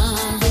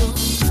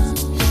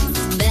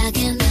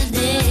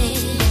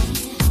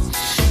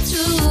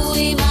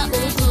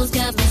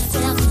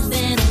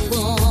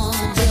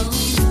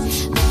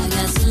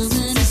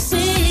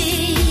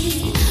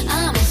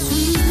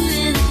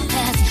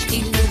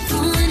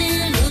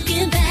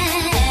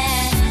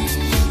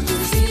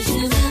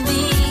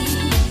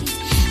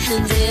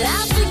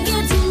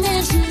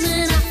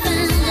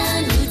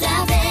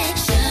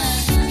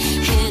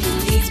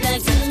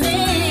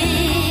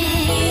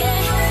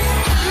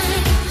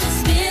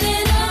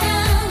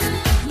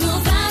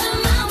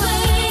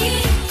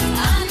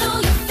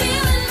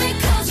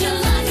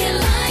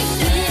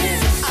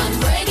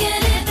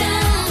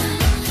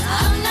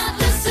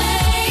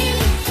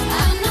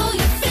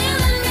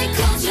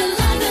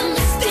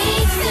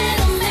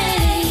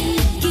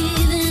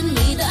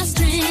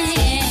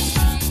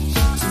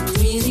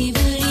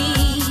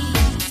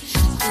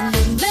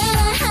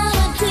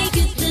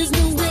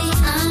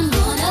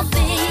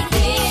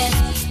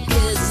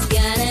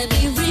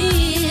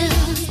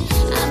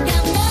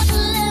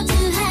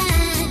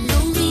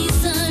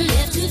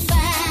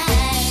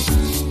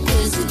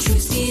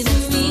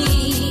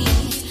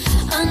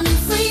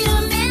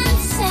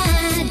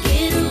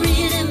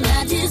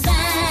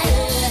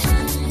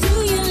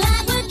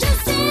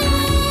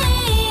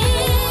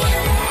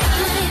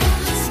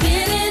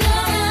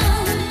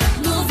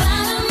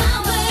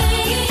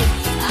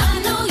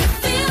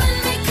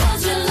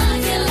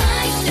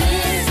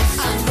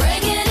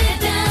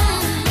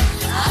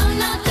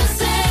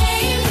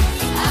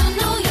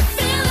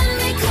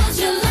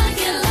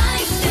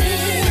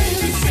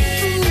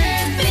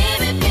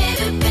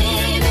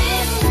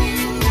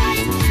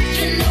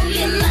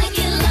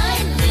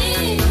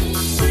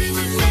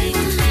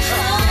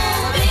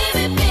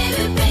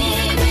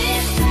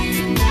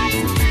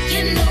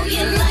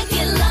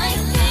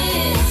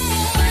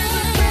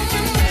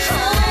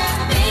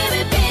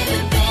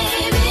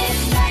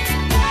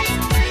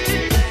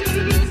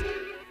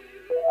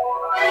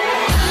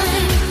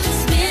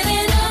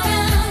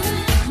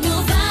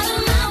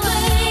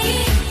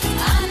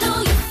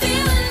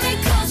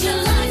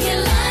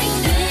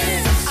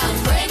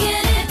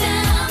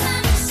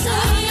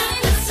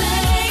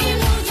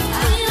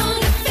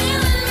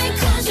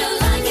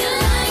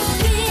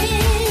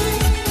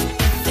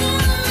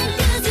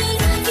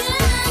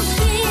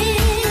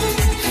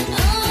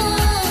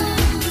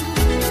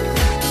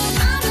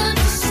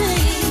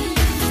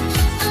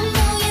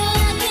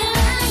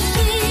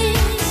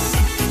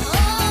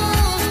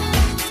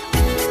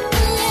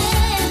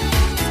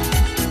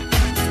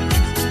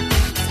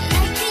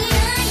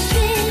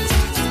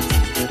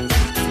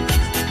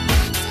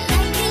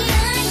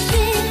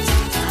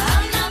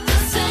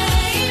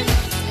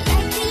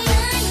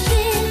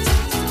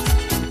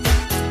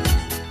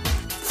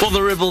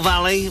 Ribble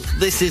Valley.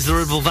 This is the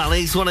Ribble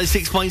Valley's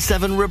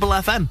 106.7 Ribble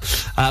FM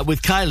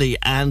with Kylie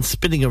and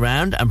Spinning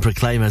Around and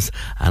Proclaimers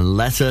and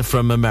Letter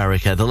from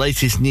America. The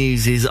latest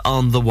news is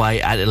on the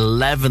way at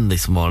 11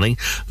 this morning.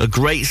 A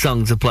great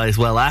song to play as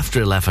well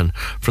after 11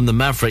 from the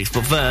Mavericks.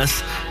 But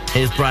first,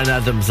 here's Bryan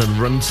Adams and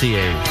Run to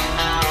You.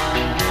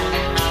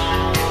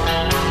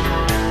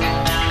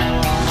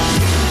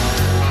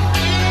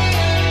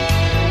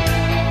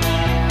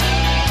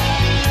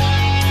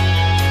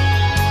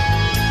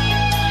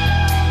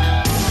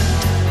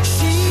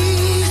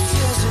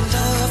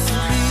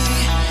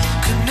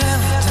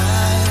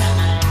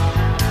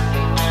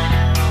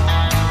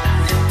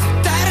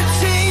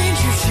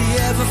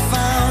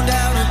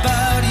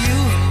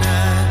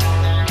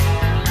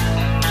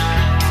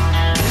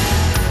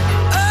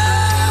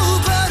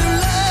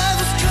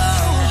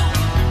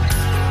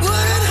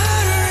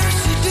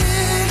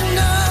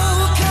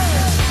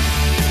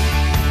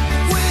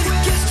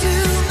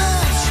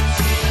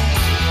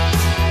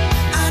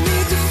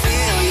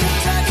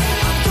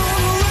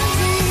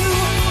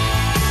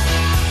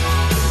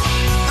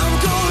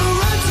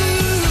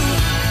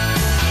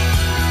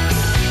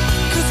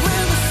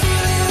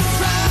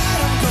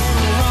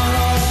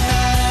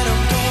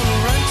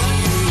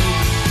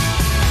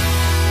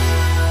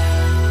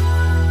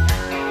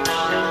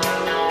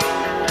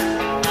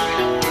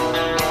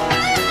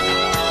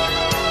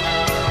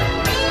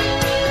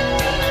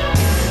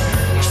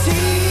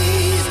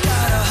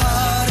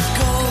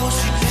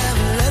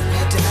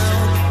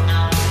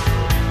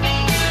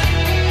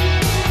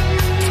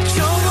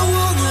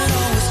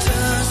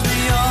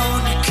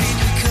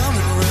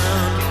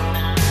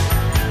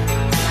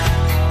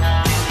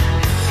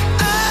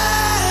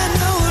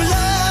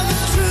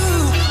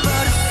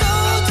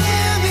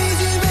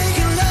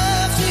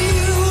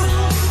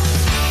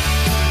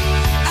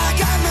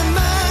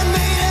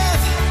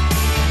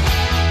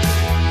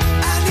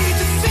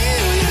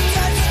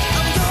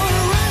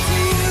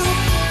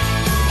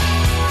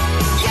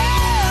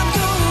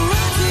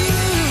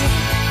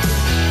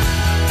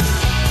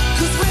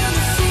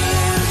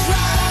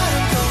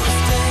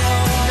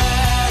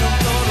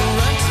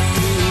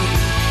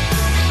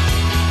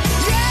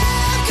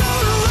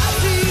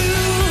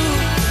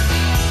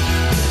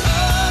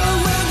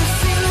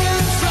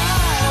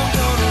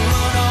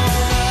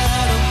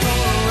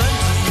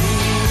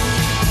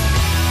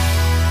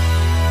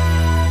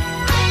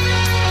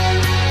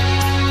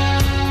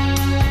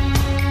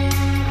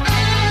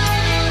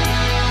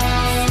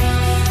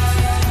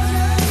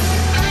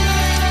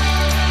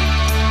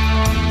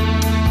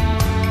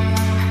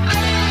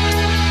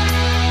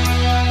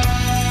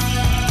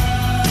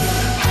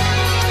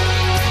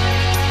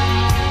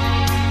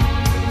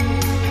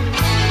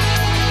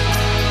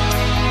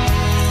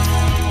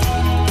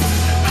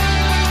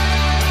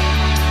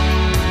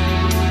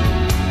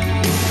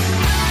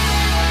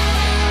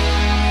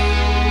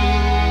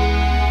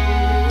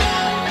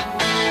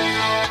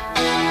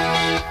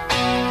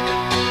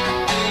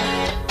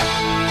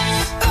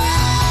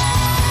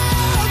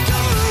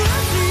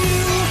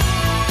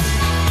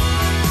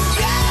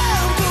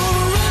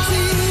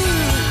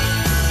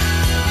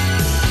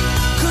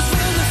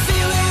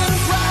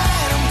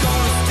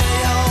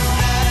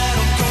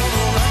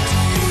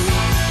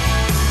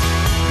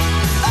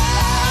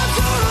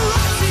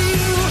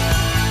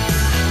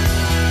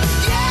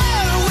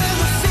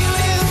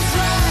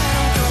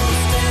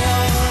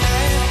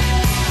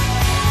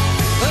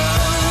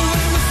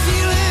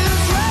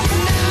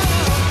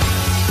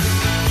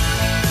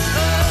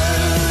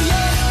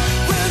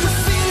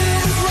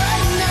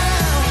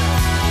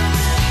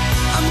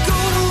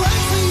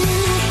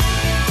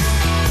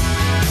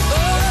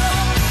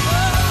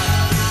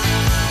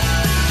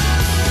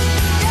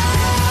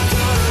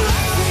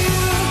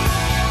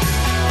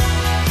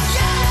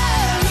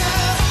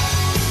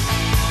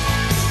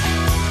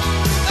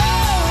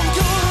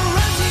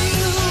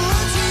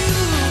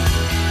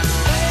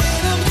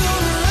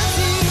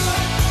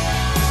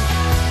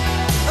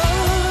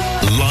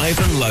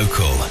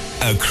 Local,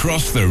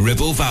 across the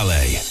Ribble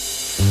Valley.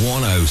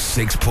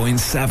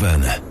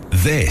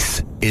 106.7.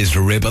 This is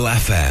Ribble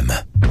FM.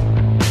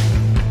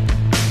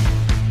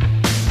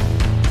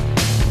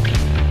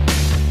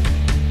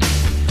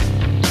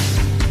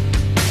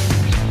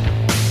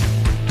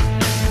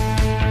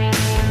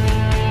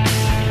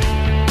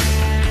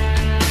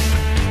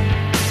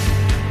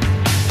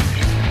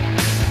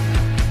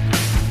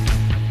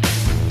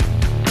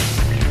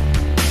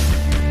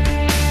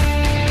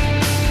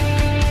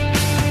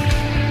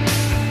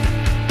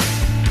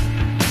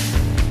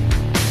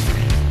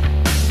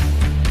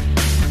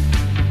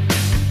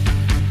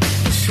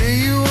 Say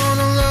you wanna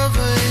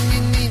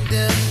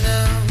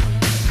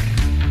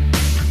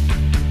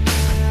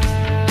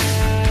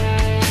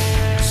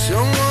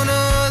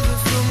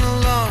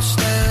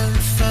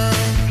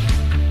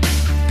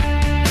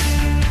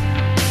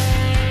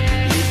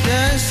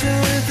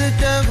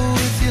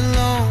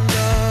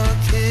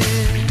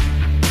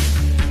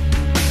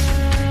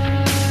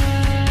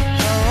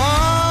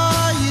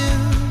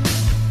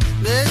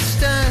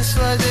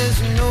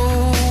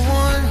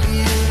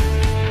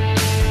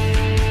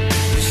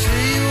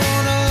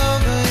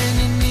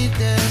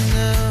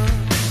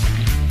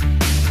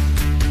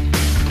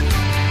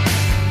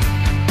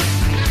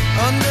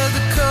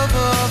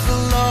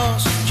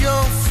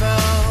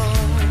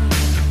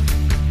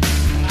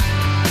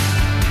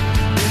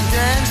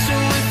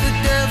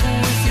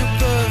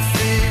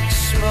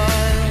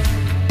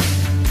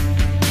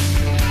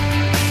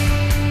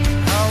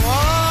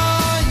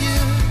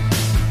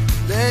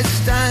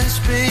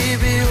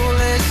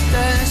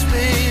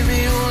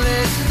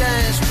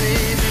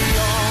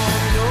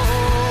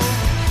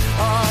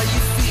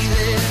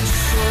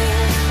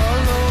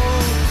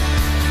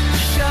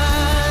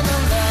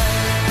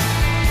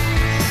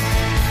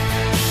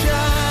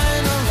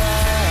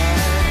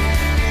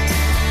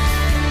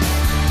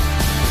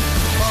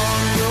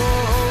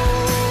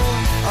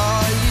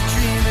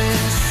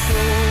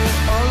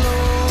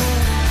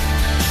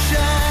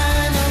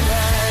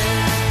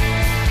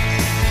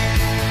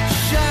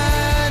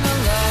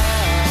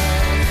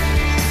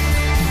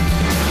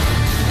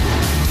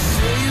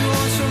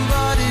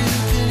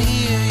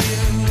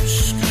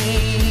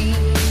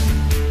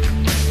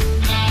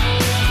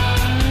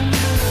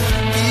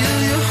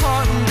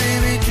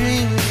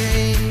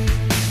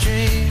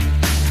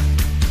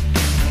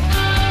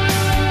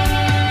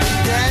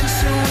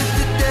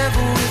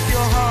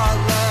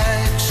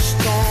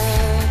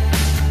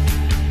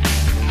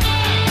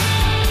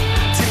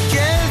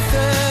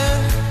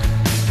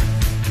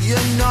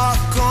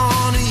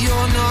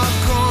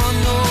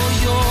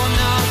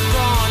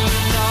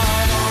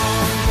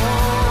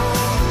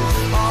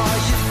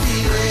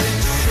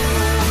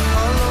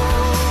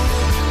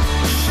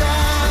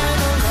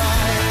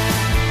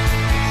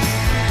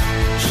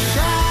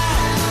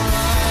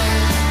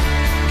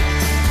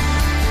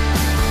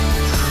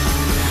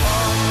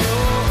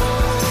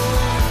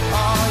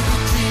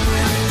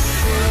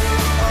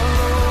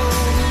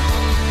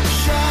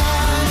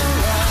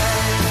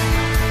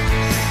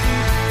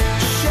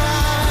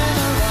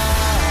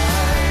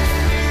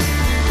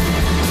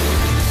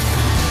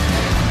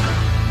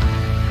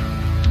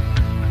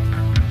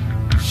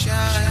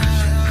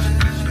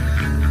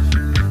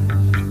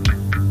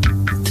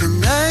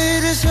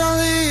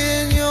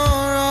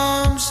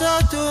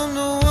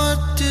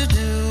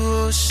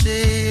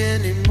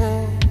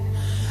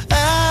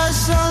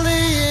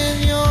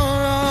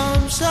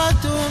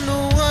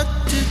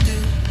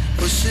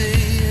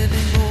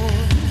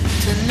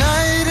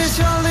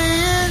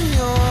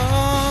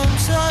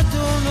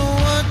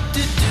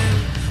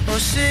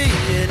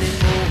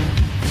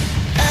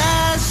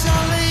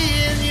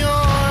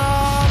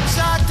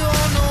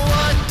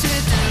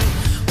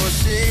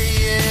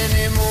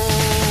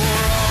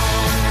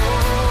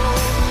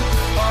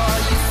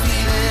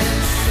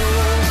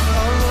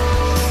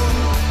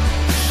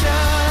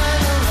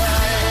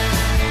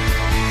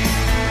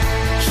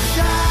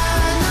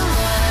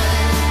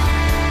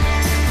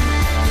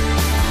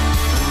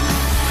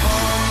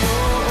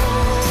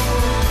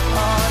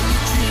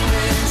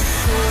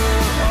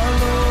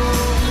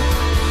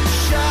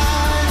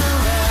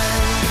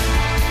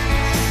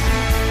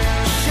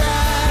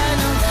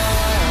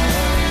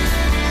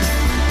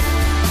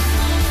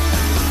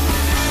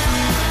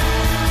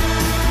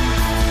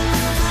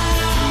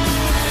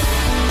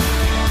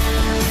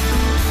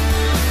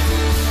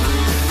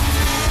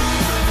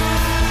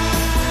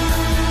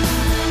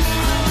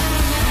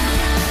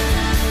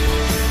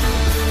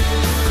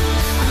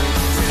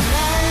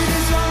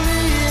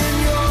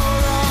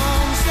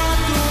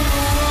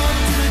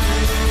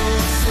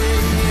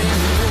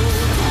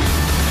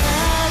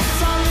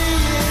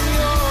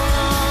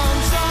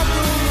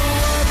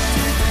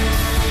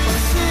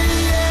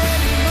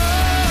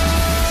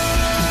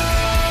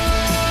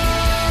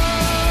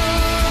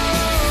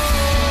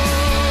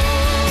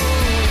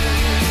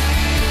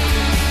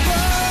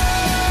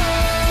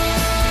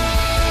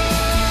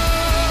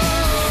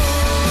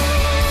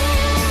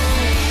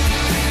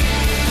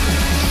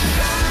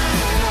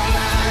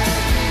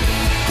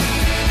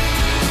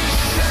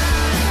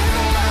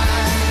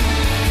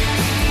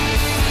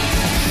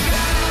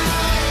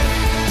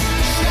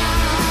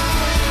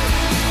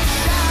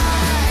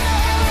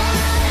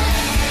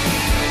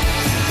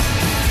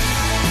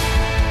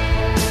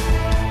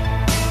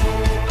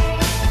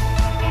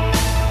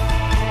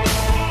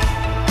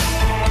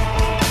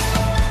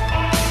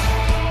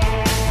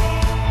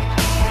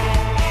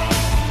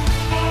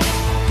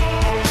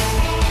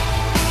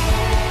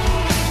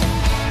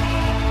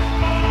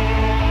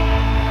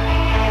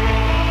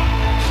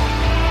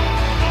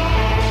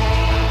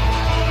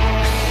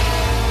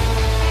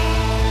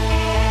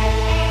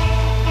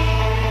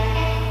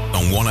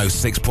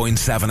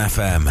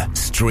FM,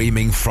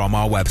 streaming from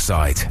our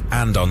website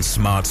and on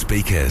smart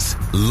speakers.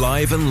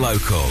 Live and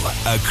local,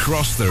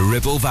 across the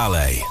Ribble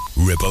Valley.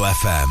 Ribble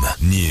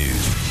FM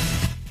News.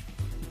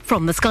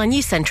 From the Sky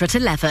News Centre at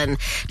 11.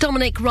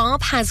 Dominic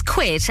Raab has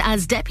quit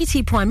as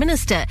Deputy Prime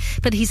Minister,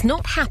 but he's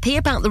not happy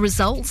about the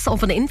results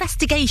of an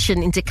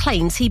investigation into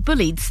claims he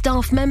bullied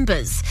staff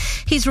members.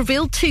 He's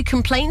revealed 2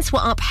 complaints were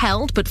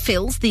upheld, but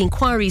feels the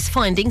inquiry's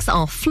findings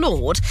are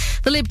flawed.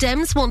 The Lib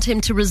Dems want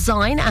him to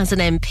resign as an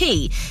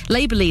MP.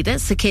 Labour leader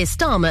Sir Keir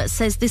Starmer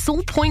says this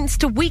all points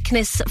to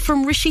weakness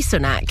from Rishi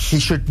Sunak.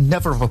 He should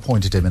never have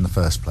appointed him in the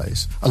first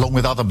place, along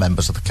with other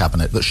members of the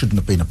Cabinet that shouldn't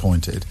have been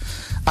appointed.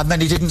 And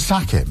then he didn't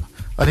sack him.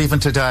 And even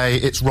today,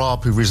 it's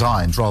Raab who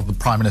resigns rather than the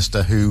Prime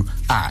Minister who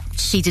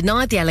acts. He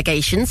denied the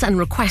allegations and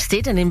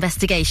requested an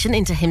investigation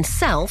into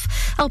himself.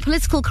 Our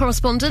political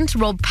correspondent,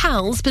 Rob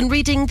Powell's been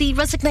reading the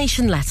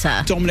resignation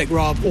letter. Dominic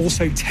Raab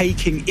also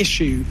taking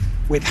issue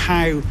with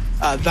how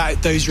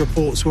those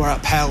reports were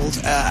upheld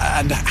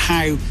and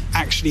how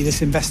actually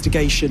this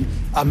investigation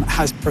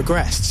has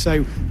progressed.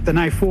 So the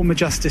now former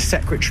Justice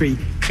Secretary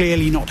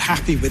clearly not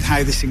happy with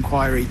how this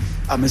inquiry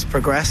has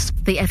progressed.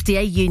 The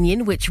FDA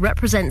union, which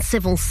represents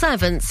civil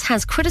servants,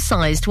 has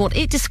criticised what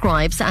it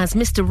describes as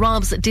Mr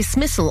Raab's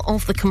dismissal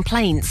of the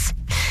complaints.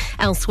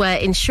 Elsewhere,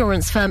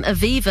 insurance firm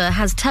Aviva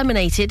has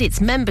terminated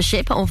its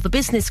membership of the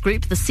business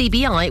group, the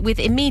CBI, with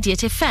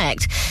immediate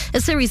effect.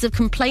 A series of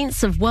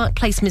complaints of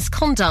workplace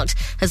misconduct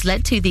has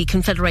led to the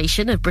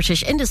Confederation of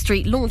British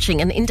Industry launching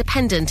an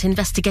independent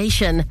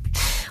investigation.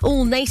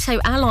 All NATO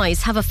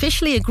allies have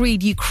officially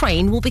agreed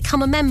Ukraine will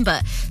become a member.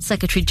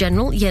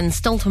 Secretary-General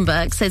Jens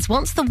Stoltenberg says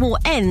once the war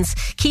ends,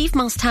 Kyiv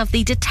must have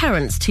the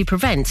deterrence to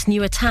prevent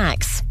new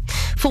attacks.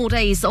 4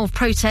 days of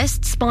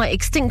protests by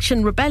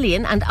Extinction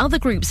Rebellion and other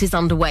groups is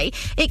underway.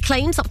 It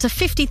claims up to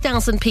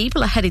 50,000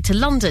 people are headed to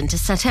London to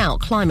set out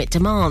climate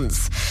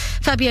demands.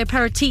 Fabio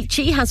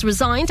Paratici has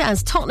resigned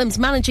as Tottenham's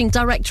managing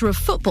director of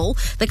football.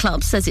 The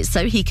club says it's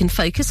so he can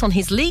focus on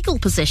his legal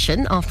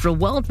position after a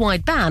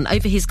worldwide ban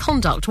over his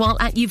conduct while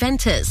at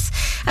Juventus.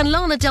 And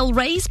Lana Del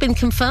Rey's been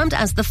confirmed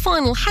as the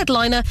final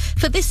headliner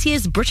for this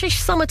year's British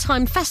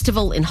Summertime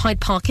Festival in Hyde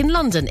Park in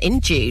London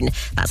in June.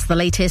 That's the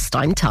latest.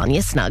 I'm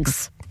Tanya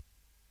Snuggs.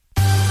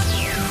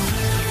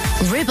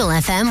 Ribble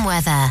FM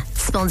weather,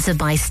 sponsored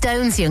by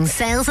Stones Young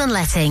Sales and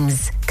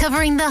Lettings,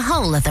 covering the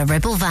whole of the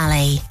Ribble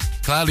Valley.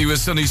 Cloudy with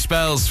sunny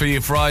spells for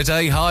your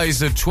Friday.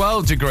 Highs of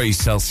 12 degrees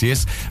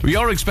Celsius. We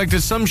are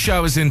expected some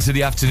showers into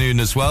the afternoon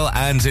as well,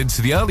 and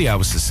into the early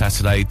hours of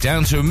Saturday,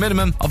 down to a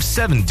minimum of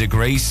 7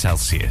 degrees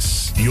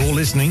Celsius. You're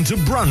listening to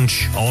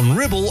Brunch on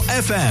Ribble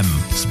FM,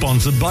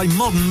 sponsored by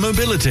Modern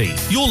Mobility,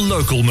 your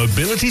local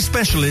mobility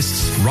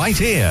specialists right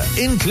here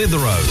in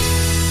Clitheroe.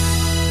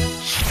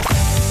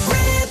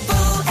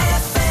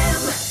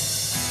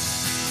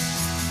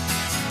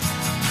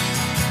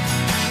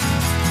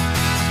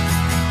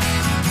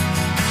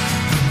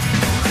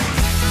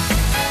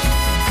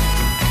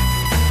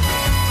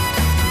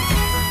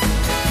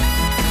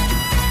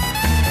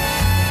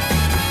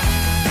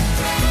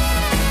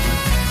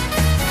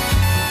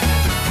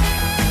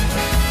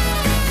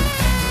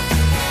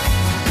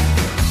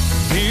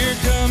 Here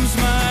comes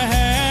my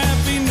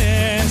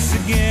happiness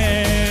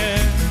again.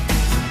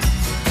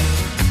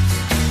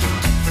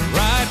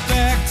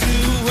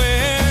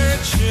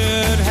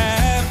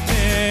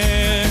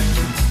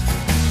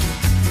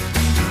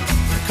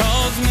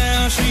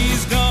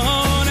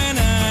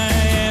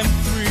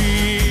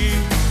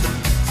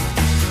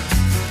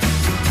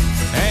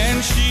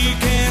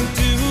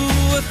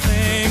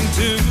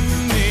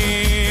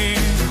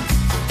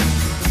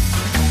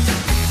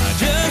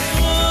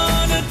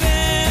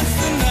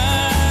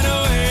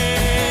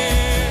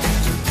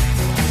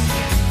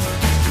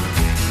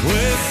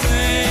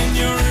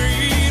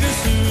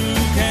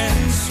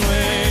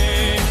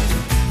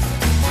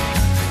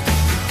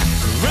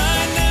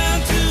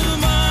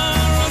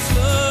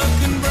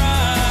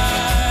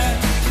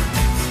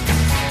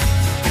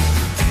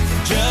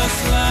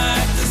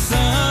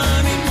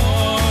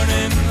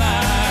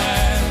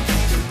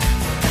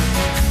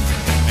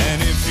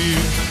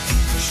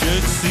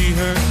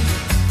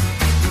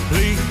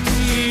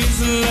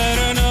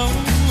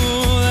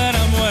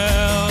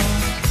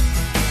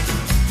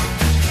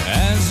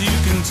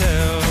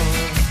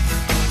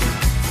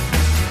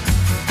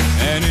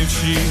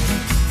 she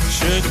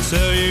should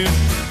tell you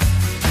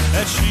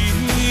that she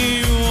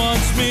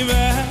wants me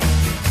back,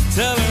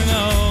 tell her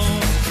no,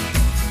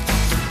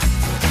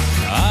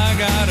 I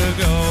gotta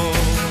go.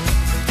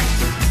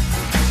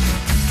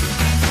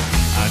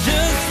 I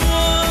just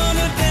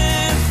wanna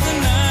dance the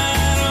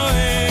night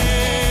away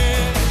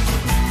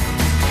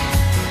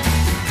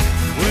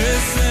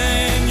with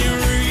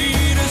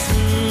senoritas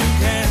who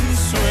can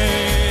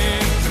sway.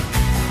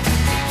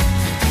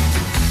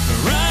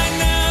 Right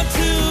now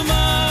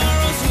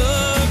tomorrow's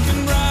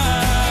looking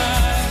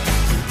bright,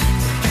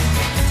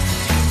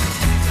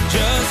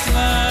 just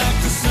like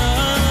the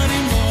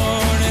sunny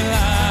morning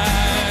light.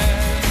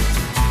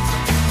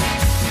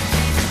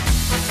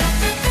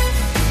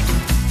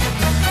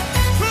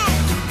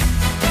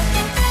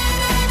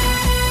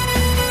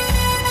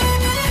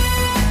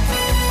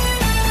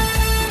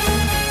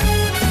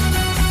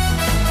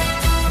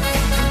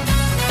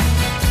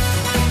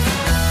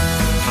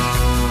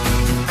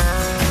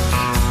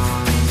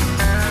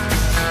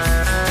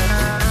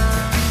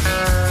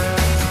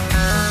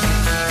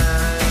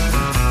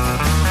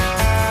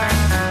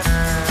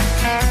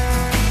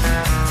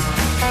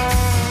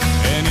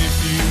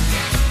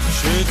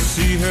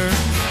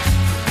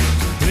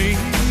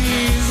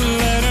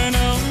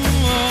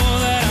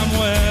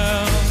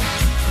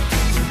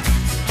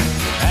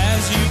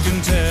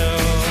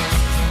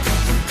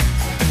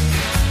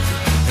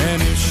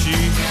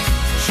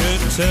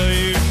 tell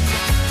you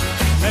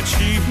that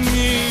she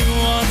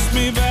wants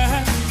me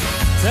back.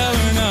 Tell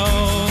her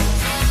no,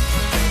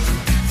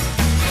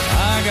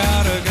 I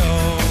gotta go.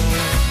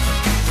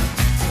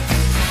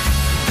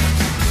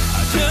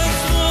 I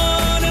just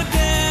wanna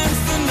dance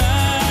the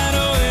night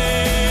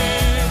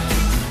away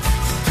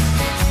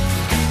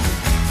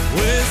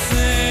with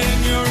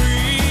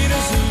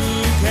senoritas who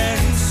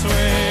can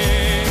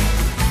sway.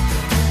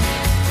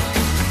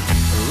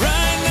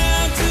 Right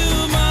now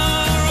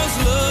tomorrow's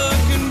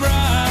looking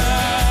bright,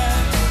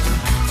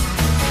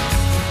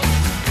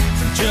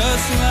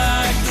 just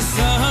like the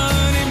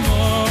sunny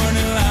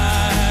morning light.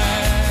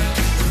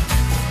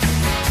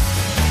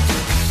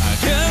 I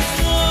just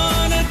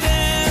wanna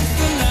dance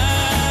the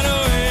night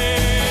away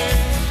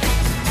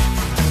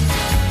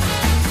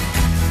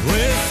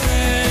with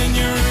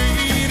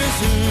senoritas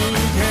who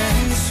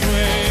can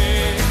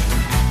sway.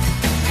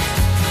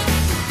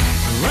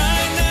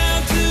 Right now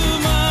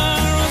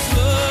tomorrow's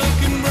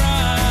looking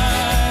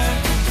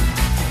bright,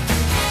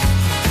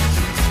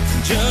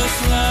 just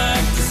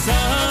like the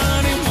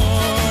sunny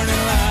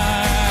morning light.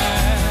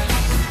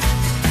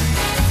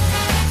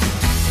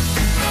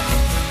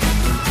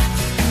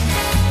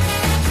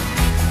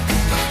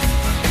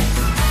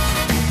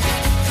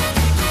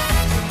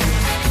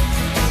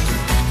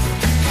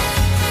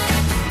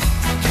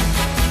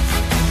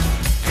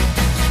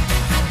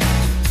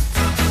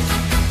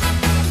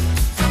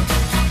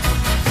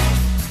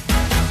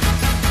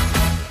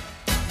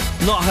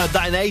 Not heard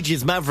that in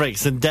ages.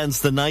 Mavericks and Dance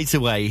the Night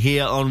Away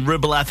here on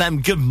Ribble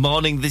FM. Good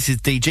morning, this is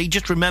DG.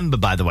 Just remember,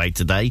 by the way,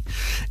 today,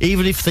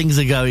 even if things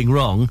are going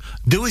wrong,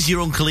 do as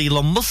your Uncle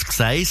Elon Musk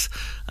says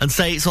and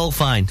say it's all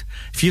fine.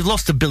 If you've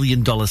lost $1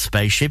 billion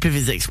spaceship, if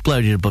it's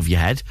exploded above your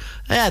head,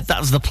 yeah, that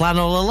was the plan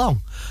all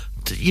along.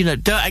 You know,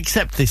 don't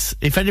accept this.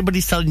 If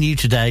anybody's telling you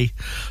today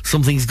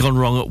something's gone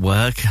wrong at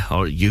work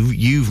or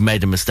you've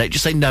made a mistake,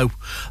 just say no.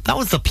 That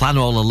was the plan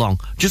all along,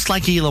 just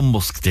like Elon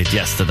Musk did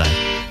yesterday.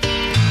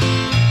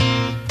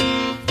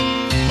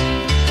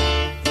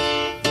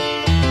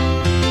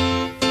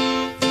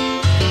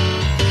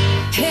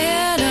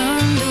 Head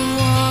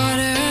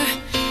underwater,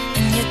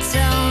 and you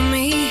tell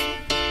me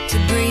to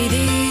breathe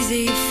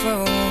easy for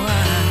a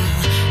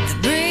while. The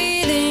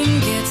breathing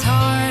gets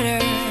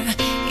harder,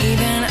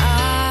 even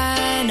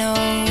I know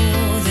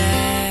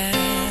that.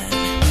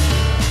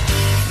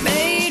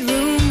 Made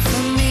room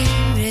for me,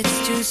 but it's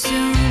too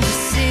soon to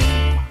see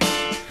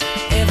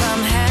if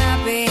I'm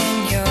happy in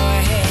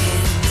your head.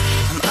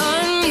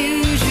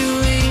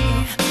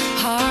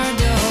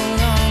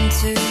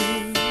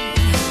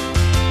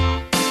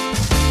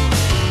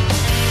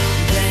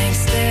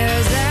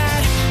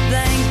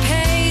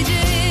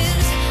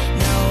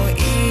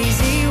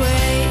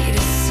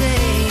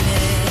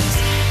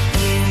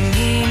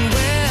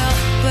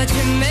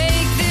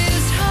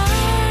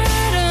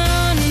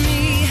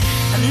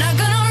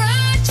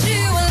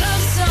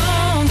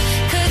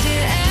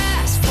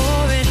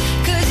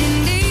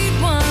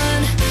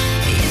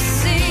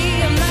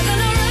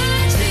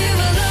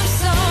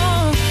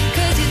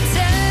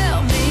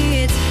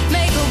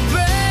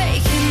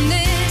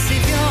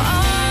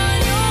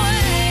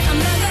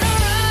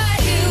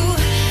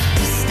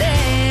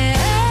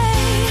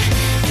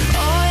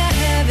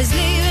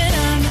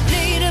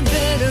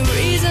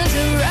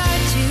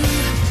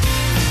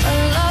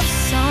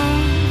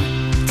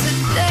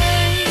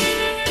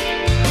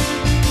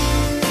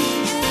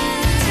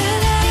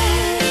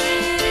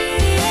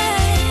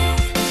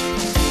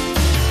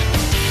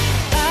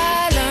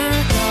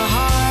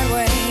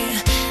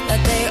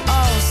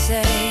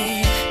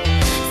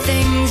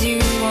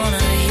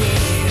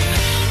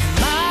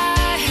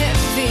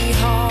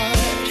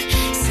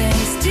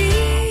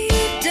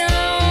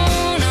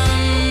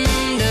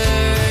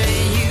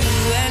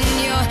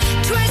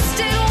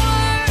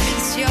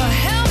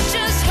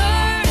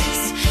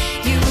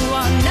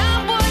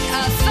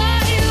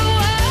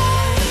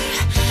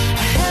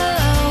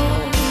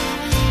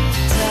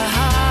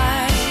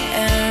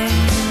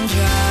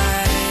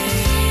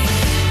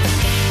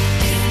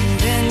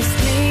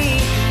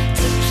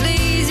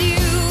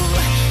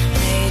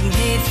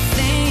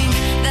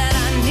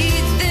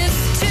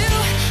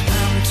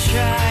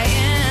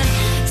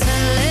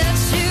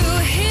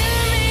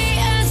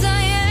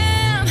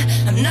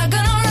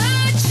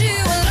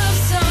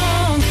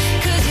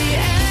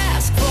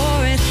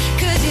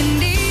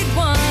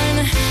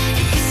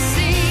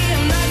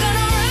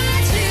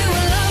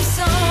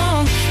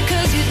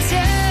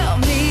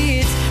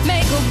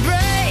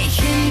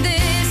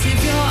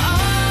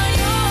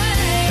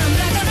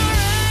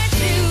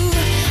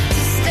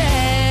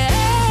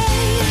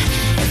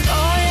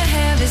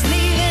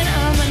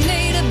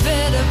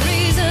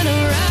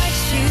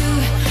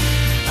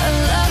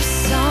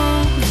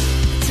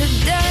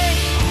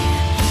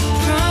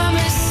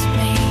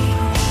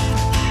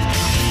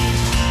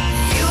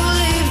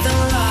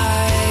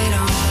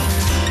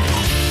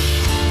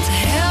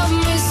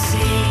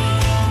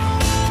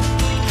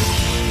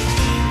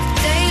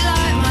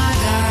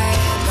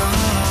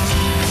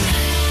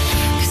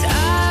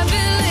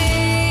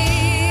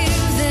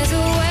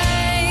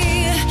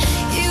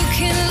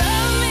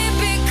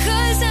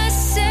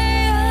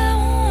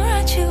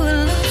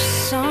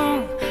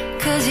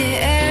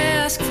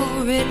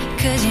 it,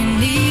 'cause you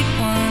need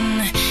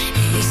one.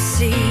 You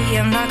see,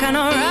 I'm not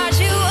gonna write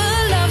you a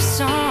love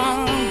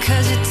song,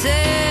 'cause you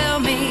tell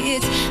me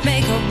it's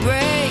make or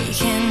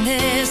break in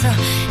this.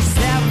 Is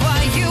that why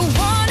you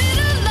wanted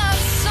a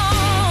love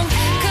song?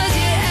 'Cause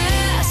you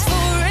asked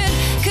for it,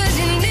 'cause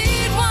you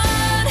need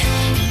one.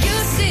 You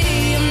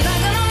see, I'm not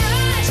gonna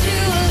write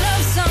you a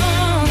love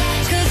song,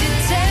 'cause you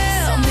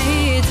tell me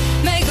it's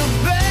make or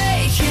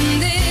break in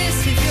this.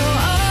 If you're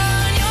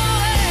on your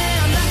way,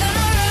 I'm not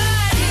gonna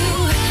write you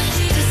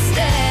to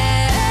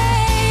stay.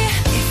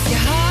 If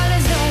your heart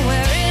is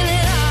nowhere in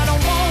it, I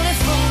don't want it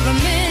for a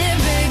minute,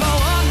 babe. I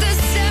walk the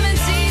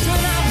 70s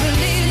when I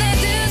believe that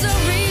there's a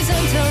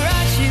reason to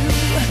write you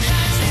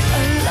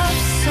a love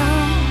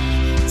song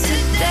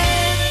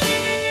today.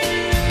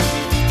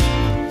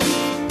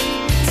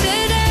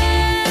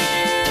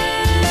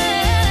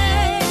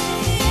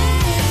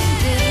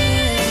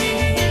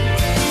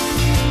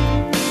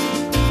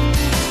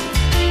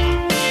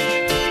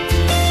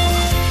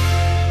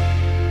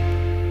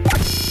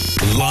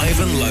 Live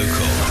and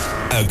local,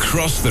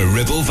 across the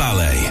Ribble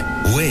Valley,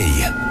 we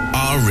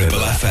are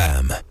Ribble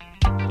FM.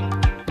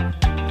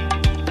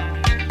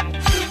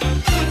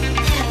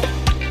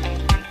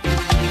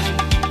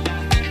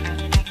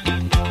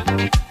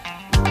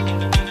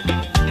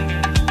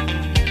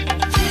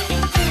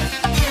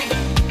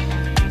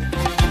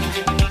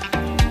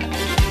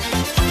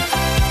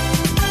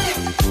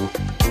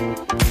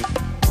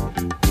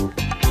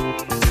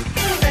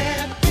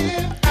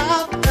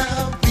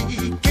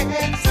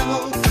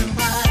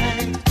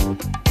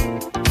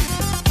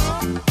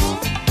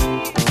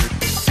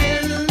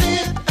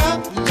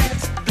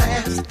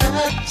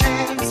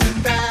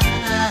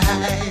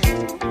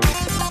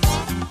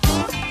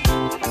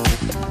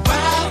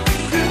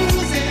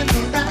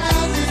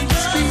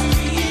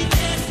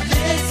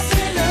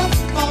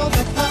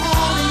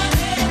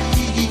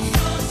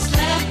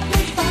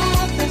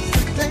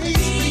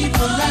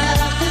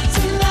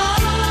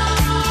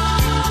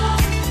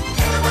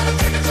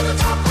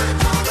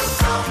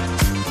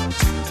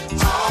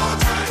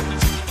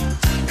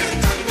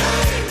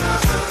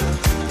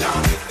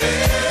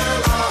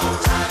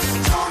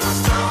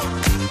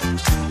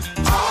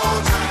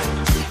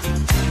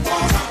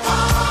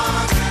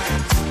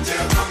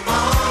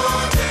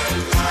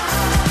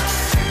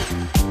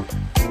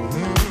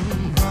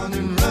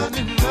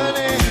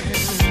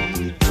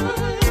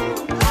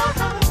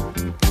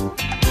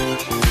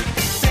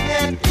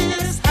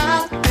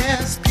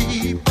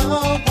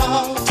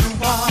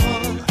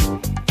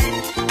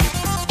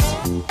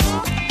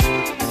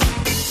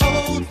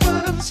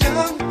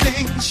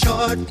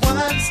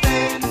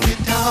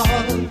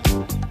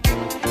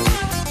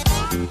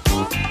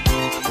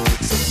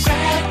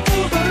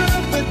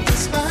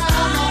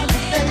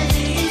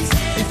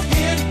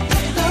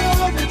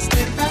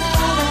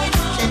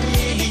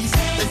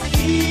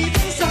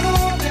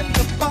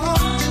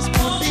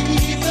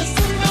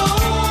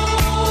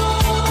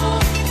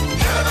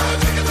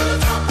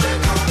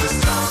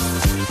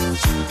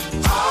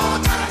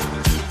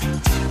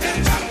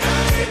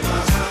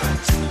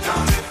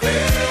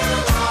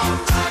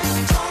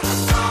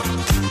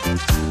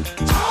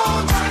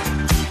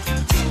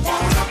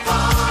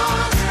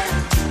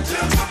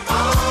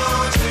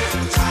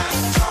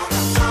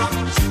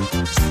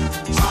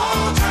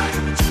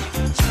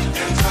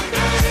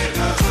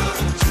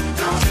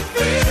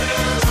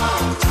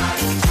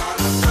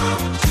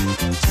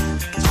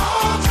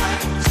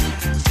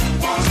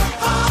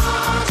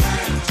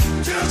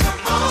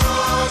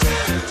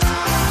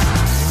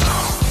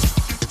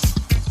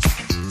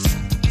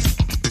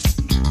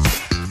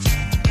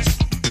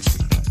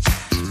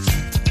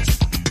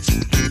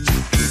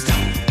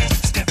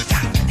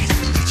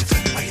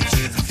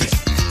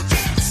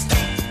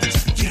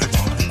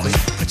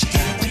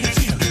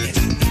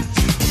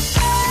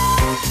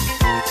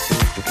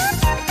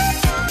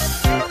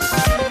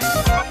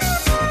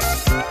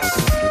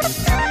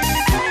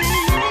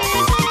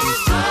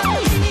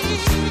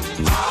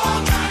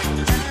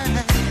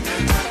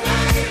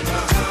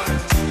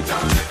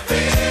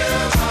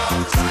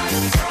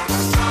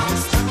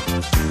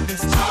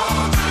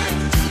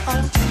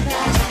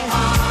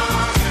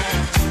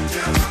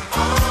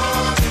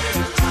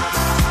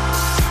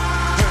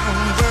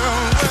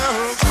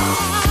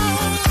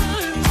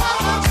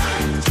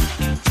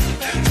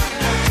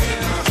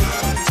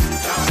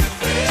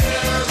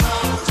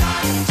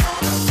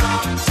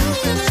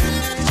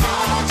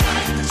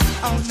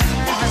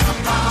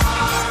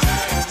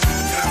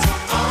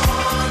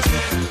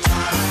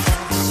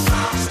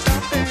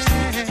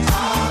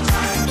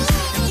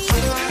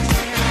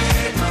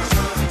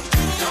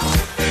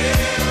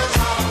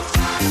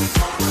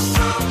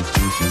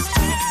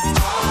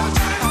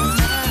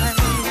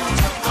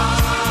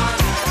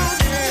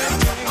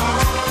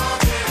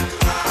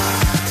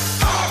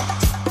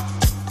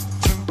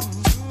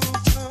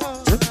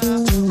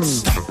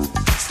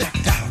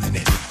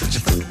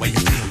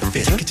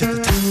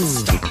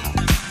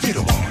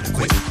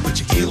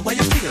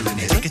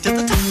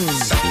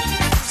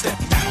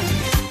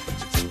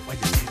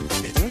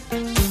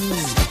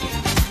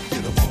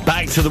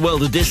 to the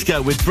world of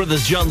disco with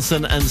Brothers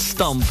Johnson and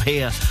Stomp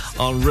here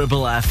on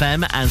Ribble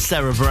FM, and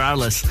Sarah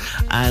Bareilles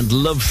and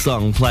Love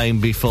Song playing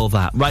before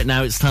that. Right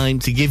now it's time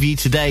to give you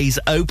today's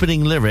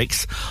opening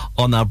lyrics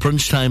on our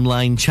Brunch Time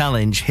Line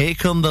challenge. Here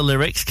come the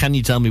lyrics. Can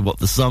you tell me what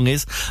the song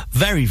is?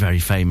 Very, very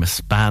famous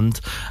band.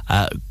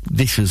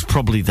 This was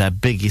probably their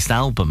biggest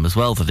album as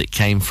well that it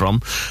came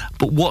from.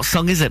 But what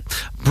song is it?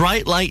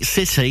 Bright Light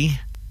City,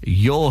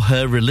 You're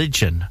Her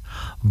Religion.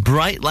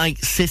 Bright Light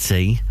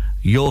City,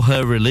 You're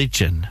Her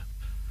Religion.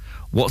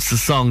 What's the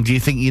song? Do you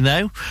think you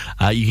know?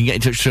 You can get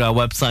in touch through our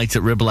website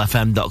at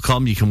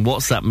ribblefm.com. You can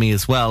WhatsApp me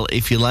as well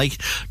if you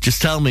like.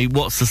 Just tell me,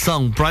 what's the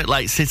song? Bright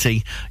Light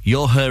City,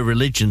 You're Her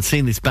Religion.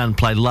 Seen this band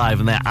play live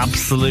and they're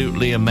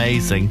absolutely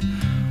amazing.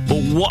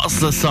 But what's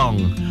the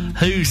song?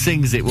 Who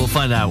sings it? We'll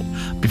find out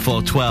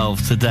before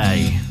 12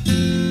 today.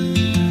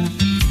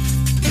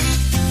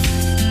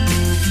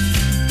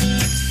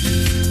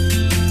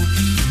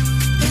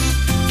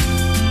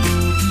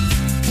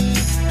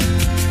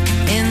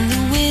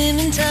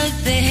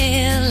 Their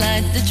hair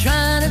like they're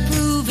trying to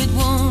prove it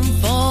won't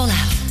fall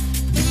out.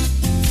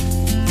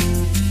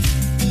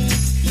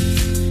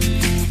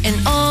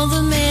 And all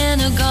the men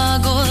are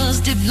gargoyles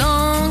dipped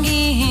long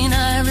in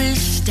Irish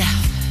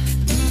stout.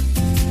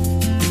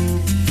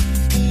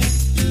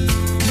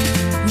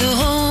 The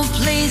whole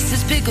place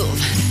is pickled.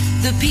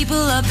 The people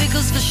are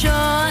pickles for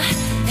sure.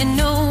 And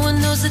no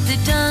one knows that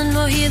they've done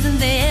more here than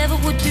they ever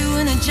would do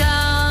in a job.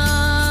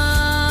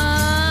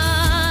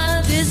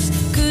 This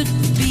could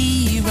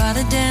be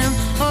Rotterdam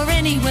or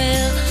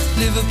anywhere,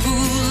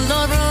 Liverpool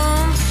or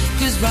Rome,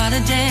 'cause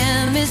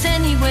Rotterdam is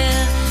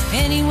anywhere,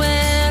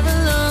 anywhere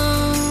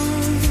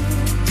alone,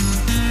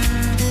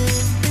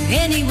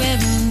 anywhere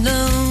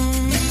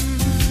alone.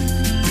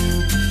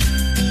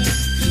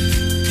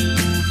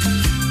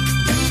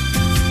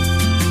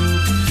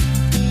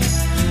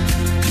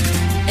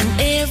 And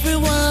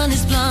everyone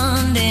is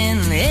blonde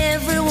and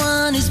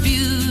everyone is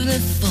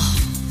beautiful.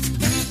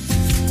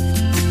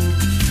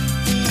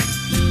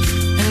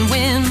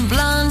 When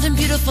blonde and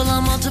beautiful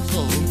are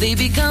multiple, they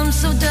become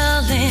so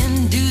dull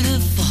and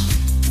dutiful.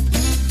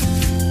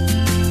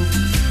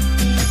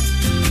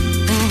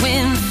 And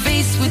when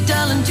faced with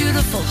dull and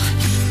dutiful,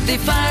 they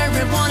fire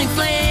red warning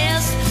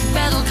flares,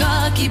 battle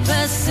cocky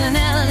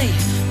personality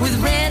with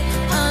red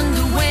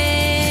underwear.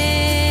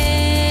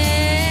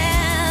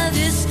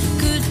 This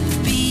could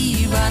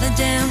be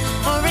Rotterdam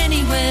or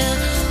anywhere,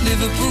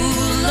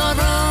 Liverpool or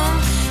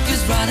Rome,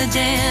 'cause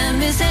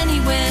Rotterdam is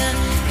anywhere,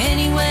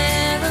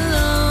 anywhere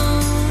alone.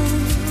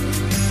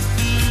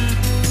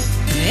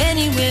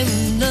 Anywhere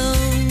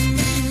alone.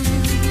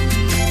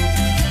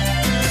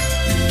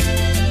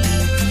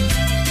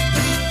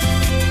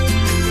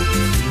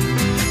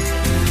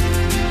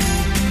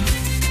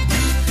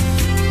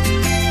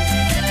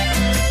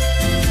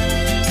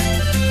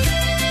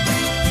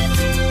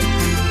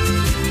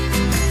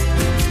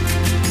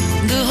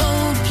 The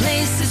whole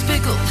place is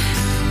pickled.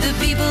 The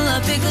people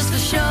are pickles for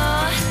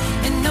sure.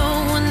 And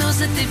no one knows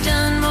that they've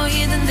done more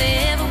here than they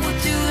ever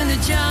would do in a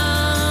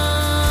job.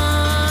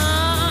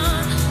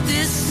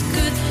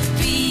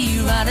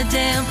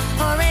 Rotterdam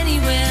or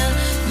anywhere,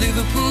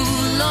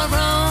 Liverpool or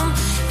Rome,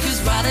 'cause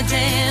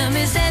Rotterdam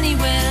is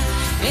anywhere,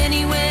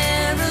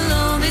 anywhere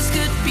alone. This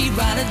could be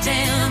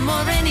Rotterdam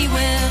or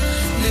anywhere,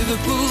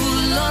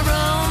 Liverpool or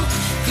Rome,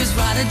 'cause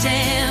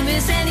Rotterdam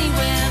is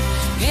anywhere,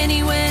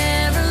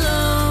 anywhere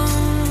alone,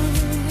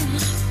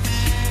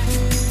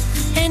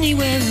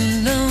 anywhere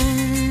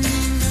alone,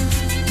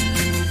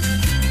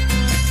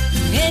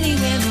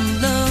 anywhere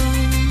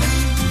alone,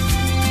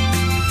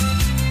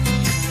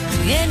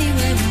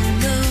 anywhere alone.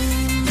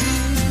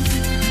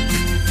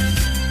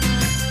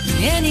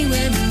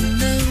 Anywhere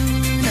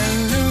alone,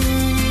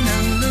 alone,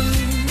 alone.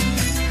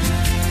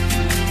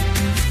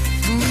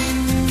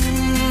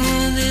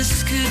 Ooh, this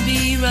could be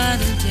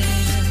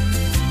Rotterdam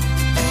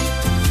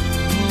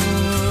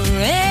or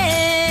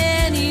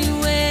anywhere.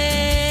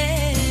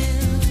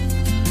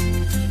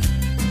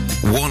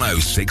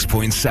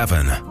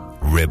 106.7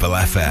 Ribble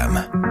FM.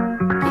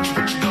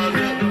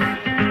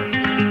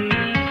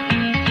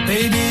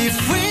 Baby, if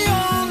we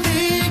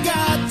only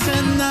got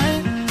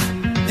tonight,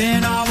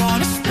 then I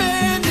wanna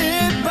spend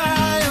it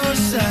by your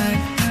side.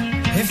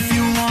 If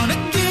you wanna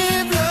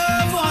give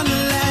love one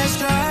last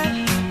try,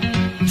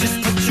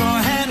 just put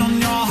your hand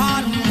on your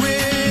heart and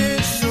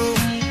whistle.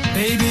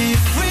 Baby,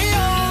 if we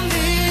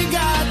only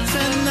got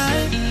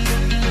tonight,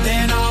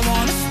 then I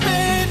wanna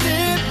spend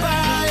it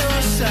by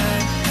your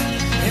side.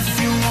 If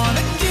you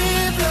wanna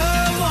give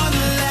love one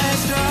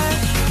last try,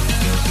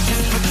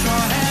 just put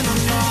your hand on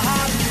your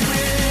heart and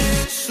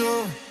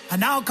whistle, and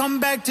I'll come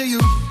back to you.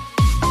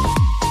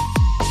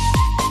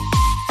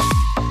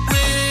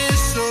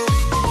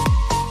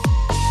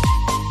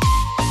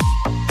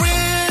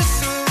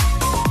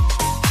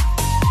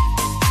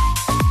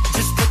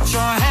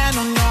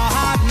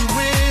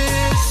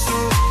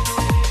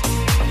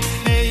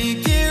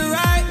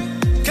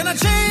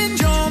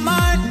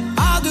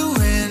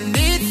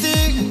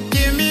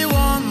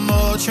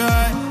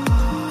 Try.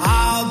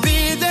 I'll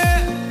be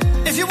there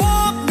if you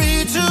want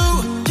me to.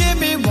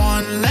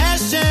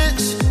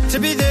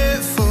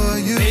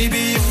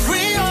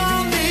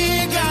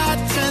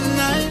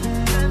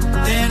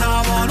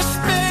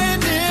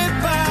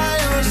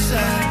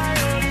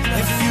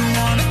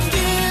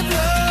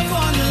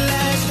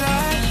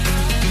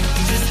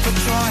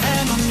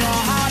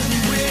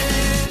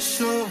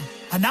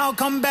 and I'll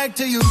come back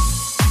to you.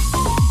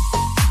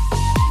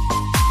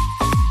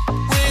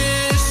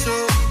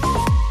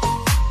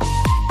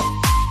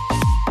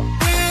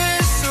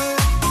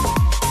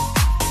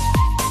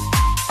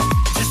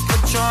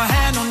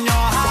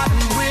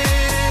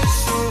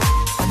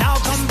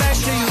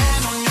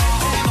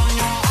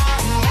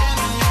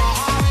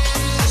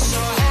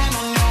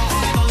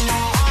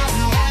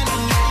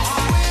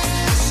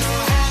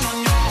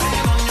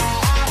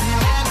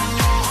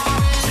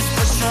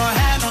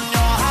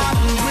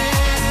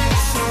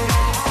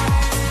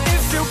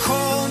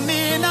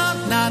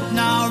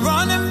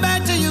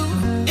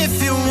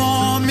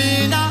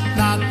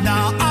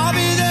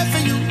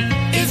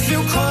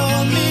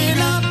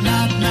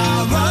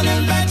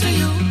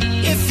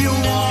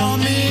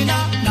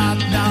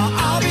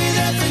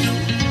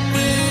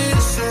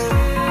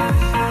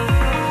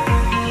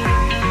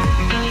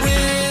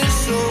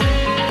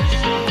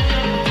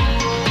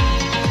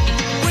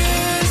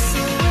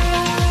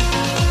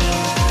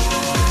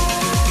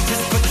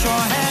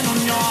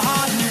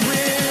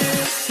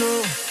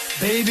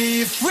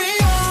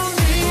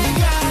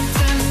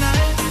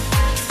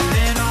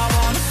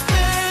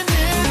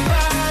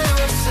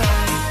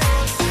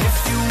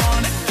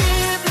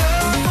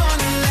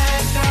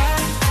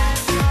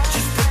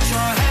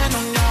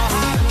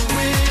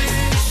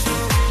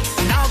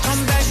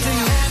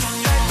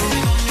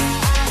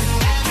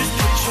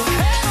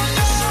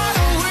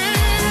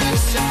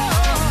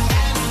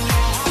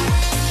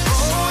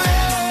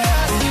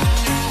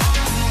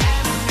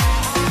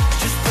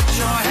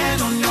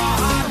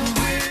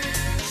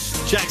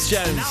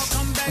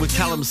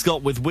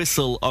 Scott with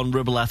Whistle on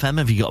Ribble FM.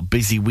 Have you got a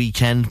busy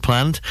weekend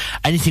planned?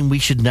 Anything we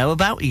should know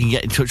about? You can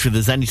get in touch with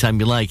us anytime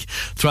you like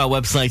through our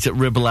website at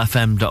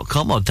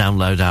ribblefm.com or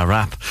download our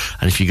app.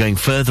 And if you're going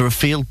further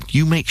afield,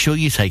 you make sure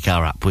you take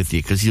our app with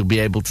you because you'll be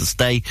able to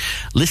stay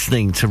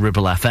listening to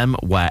Ribble FM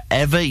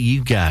wherever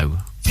you go.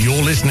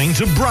 You're listening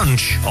to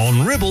Brunch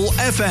on Ribble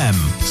FM,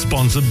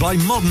 sponsored by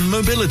Modern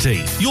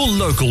Mobility, your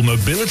local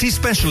mobility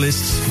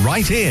specialists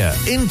right here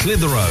in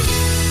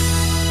Clitheroe.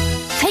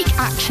 Take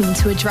action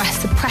to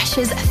address the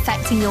pressures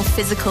affecting your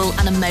physical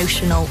and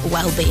emotional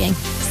well-being.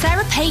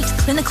 Sarah Pate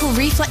Clinical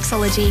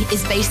Reflexology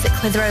is based at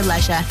Clitheroe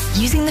Leisure.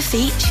 Using the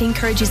feet, she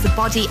encourages the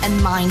body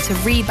and mind to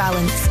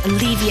rebalance,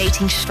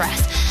 alleviating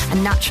stress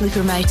and naturally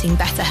promoting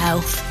better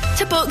health.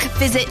 To book,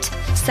 visit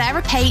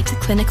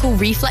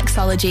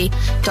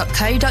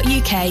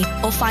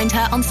sarahpateclinicalreflexology.co.uk or find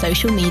her on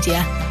social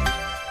media.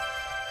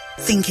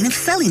 Thinking of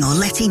selling or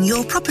letting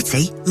your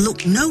property?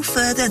 Look no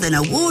further than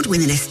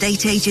award-winning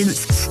estate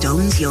agents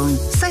Stones Young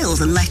Sales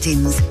and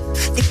Lettings.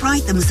 They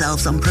pride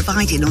themselves on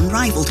providing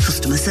unrivaled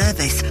customer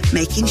service,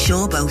 making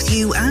sure both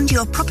you and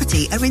your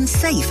property are in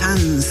safe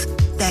hands.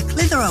 Their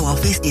Clitheroe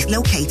office is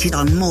located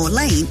on Moor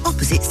Lane,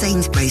 opposite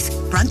Sainsbury's.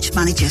 Branch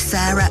manager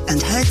Sarah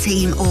and her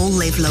team all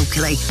live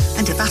locally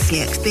and are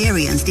vastly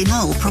experienced in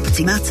all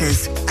property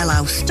matters.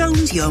 Allow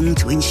Stones Young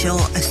to ensure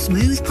a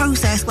smooth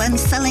process when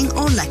selling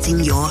or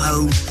letting your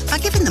home by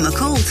giving them a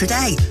call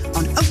today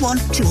on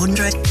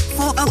 01200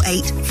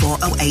 408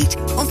 408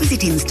 or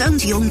visiting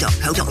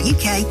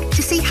stonesyoung.co.uk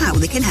to see how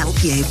they can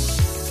help you.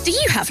 Do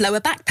you have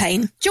lower back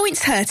pain,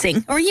 joints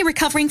hurting, or are you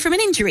recovering from an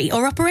injury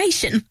or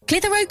operation?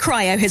 Clitheroe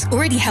Cryo has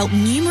already helped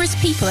numerous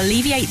people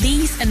alleviate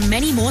these and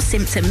many more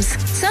symptoms.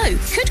 So,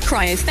 could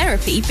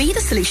cryotherapy be the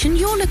solution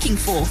you're looking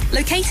for?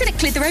 Located at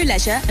Clitheroe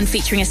Leisure and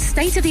featuring a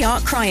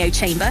state-of-the-art cryo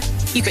chamber,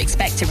 you can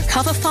expect to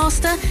recover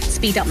faster,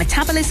 speed up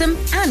metabolism,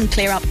 and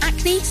clear up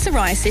acne,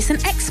 psoriasis,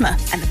 and eczema.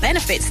 And the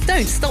benefits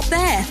don't stop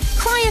there.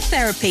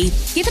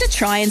 Cryotherapy. Give it a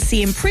try and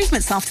see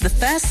improvements after the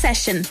first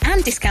session,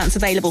 and discounts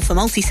available for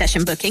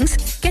multi-session bookings.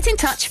 Get in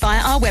touch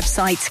via our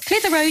website,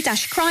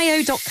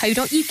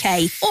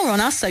 clitheroe-cryo.co.uk, or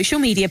on our social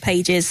media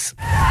pages.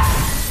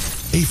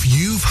 If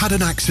you've had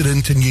an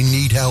accident and you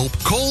need help,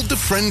 call the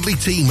friendly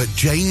team at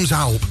James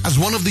Alp as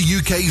one of the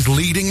UK's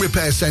leading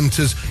repair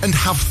centres and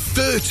have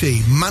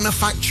 30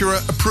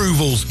 manufacturer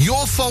approvals.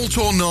 Your fault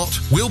or not,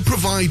 we'll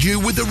provide you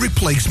with a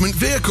replacement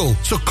vehicle.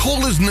 So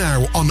call us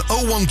now on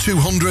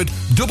 01200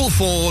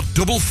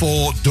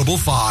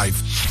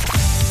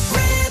 444455.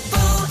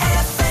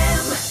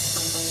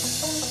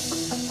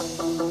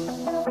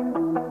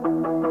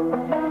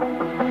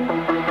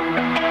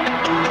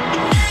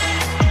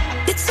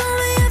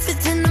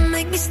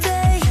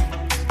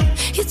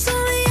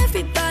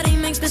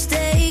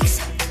 Mistakes,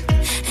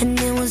 and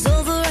it was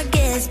over, I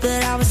guess.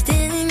 But I was still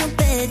in your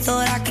bed,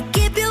 thought I could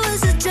keep you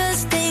as a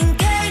just in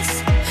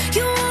case.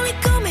 You only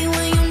call me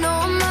when you know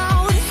I'm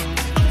out,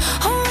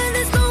 or when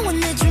there's no one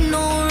that you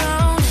know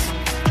around.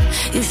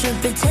 You should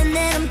pretend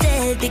that I'm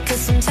dead,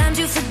 because sometimes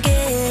you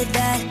forget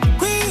that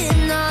we're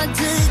not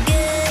together.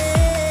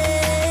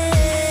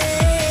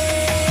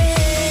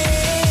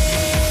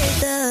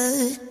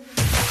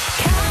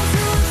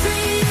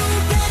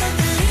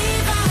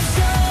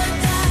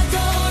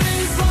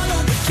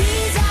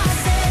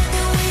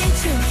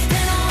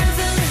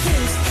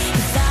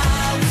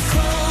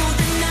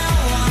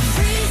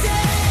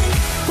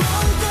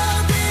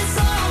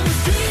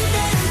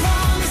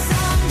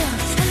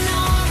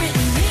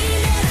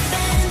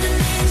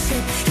 Abandoned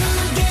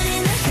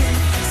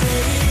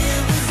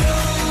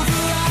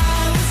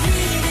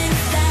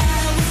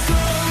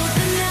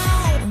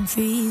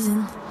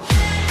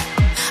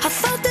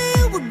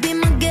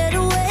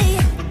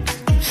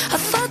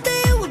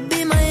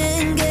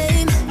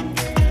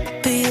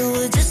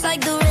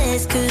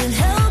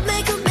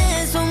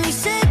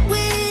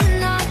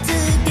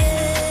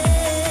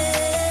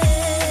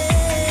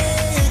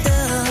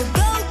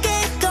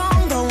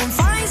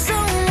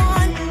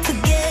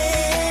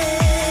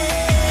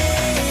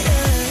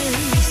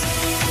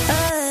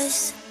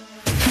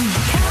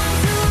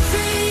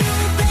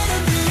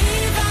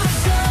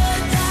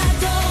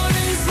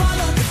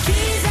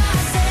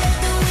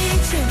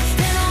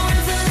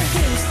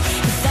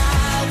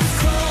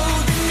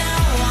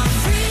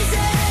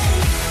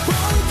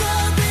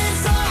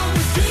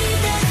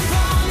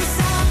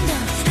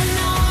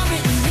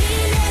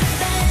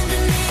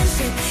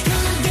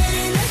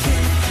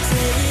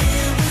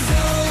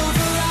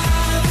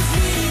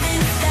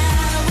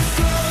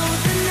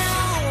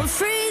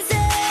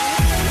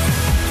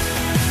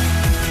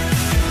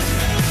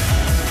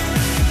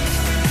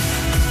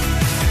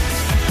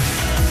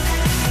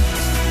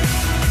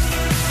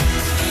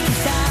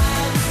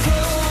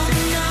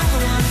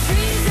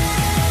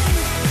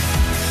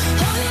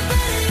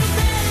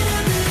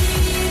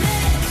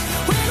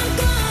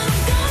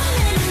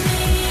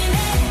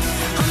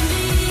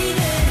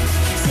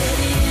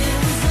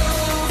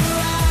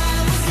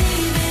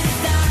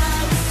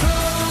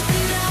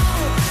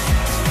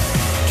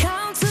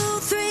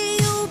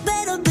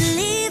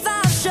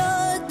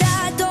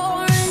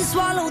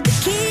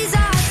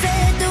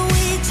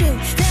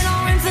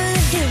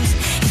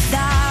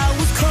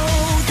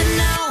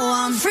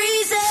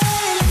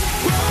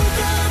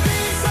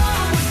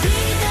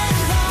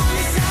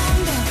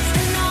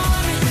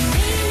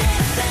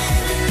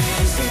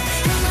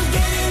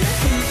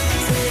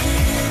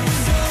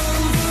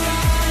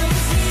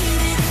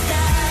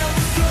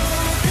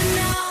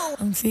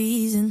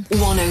reason.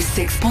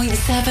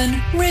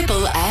 106.7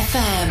 Ribble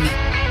FM.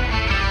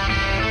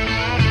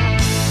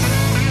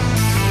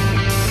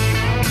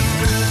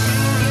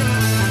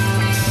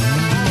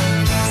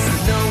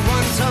 No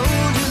one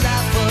told you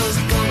life was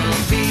gonna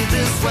be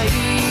this way.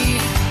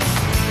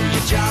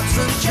 Your job's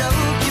a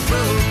joke, you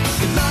broke.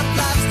 Your love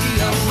life's the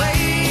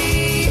away.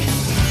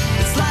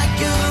 It's like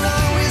you're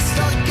always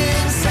stuck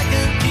in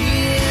second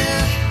gear.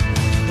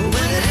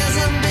 When it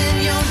hasn't been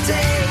your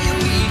day, your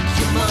week,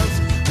 your month,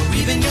 or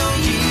even your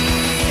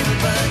year.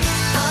 But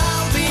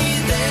I'll be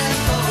there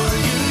for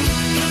you.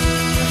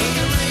 When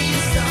the rain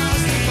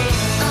starts to fall,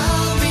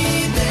 I'll be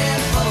there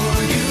for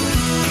you.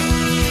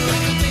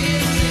 Like I've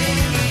been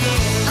there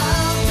before.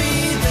 I'll be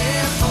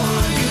there for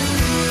you.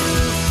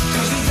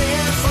 'Cause you're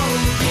there for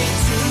me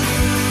too.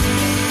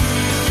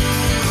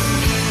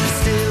 You're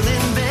still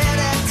in bed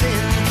at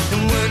 10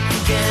 and work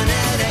again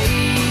at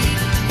 8.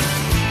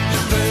 You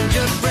burned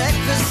your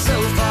breakfast so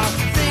far,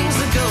 things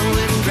are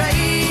going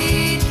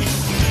great.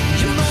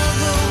 Your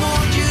mother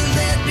warned you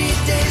there'd be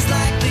days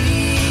like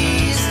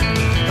these,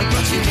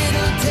 but she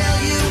didn't tell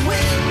you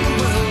when the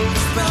world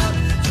was brought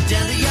you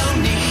down to your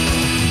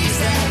knees.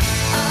 That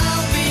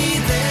I'll be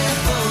there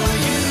for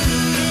you.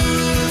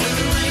 When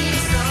the rain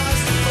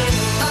starts to fall,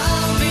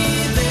 I'll be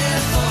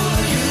there for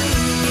you.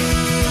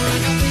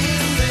 Like I've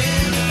been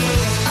there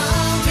before,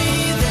 I'll be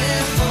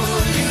there for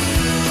you.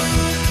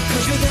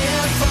 'Cause you're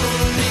there for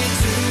me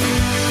too.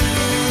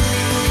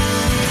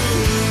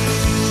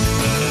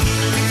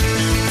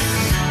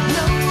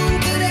 No one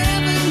could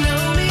ever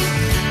know me,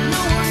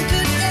 no one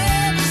could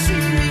ever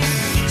see me.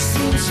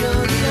 Seems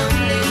you're the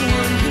only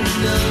one who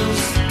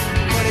knows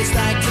what it's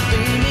like to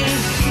be me.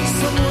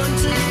 Someone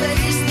to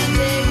face the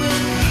day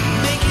with,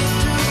 make it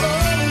through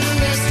all the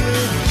rest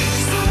with.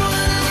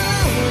 Someone I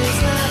always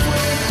laugh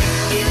with,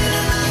 even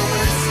at my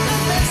worst, my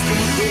best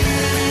with you.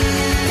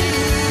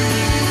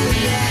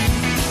 Yeah.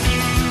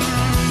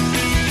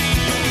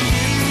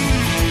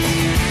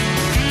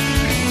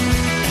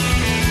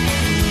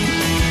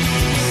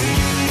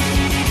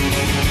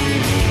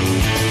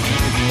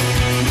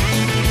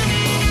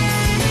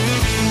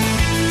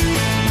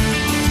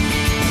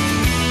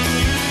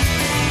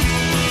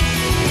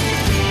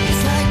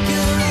 It's like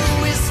you're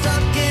always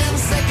stuck in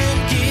second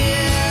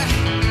gear.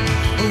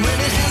 When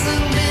it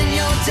hasn't been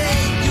your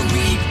day, your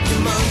week,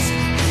 your month,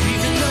 or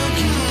even your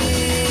year.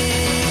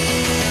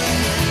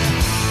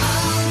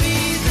 I'll be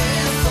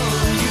there for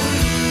you.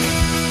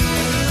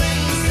 When the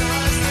rain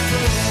starts to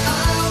fall,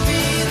 I'll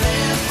be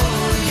there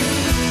for you.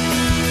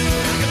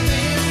 Like I've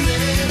been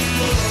there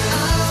before,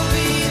 I'll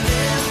be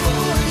there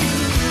for you.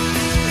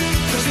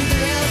 'Cause you're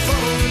there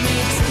for me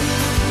too.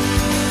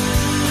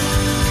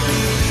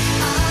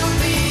 I'll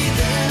be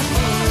there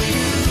for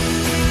you.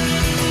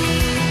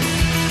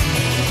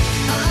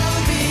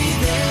 I'll be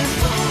there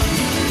for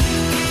you.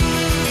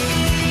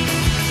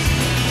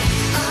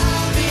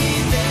 I'll be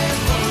there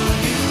for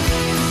you.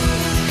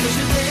 'Cause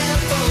you're there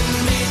for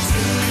me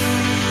too.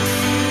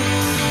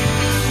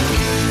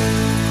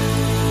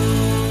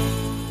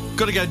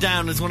 Got to go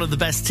down as one of the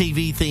best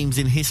TV themes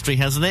in history,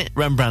 hasn't it?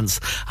 Rembrandt's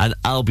and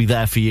I'll Be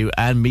There For You,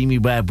 and Mimi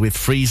Webb with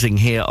Freezing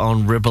here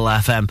on Ribble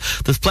FM.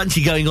 There's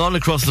plenty going on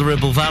across the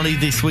Ribble Valley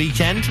this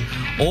weekend.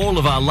 All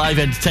of our live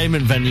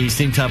entertainment venues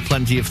seem to have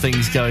plenty of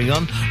things going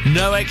on.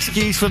 No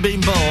excuse for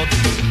being bored.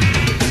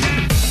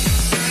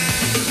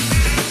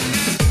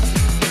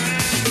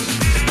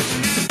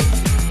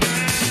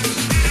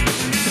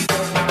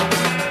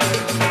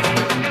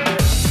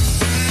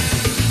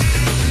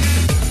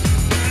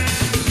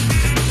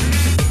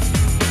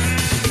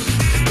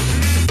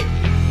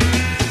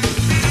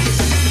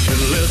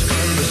 little less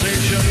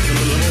conversation, a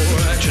little more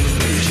action,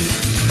 please.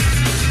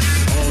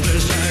 All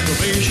this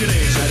aggravation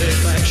ain't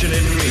satisfaction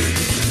in me.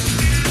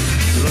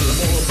 A little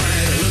more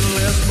fight, a little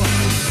less fun.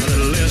 A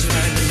little less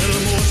fight, a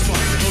little more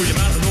spark. Oh,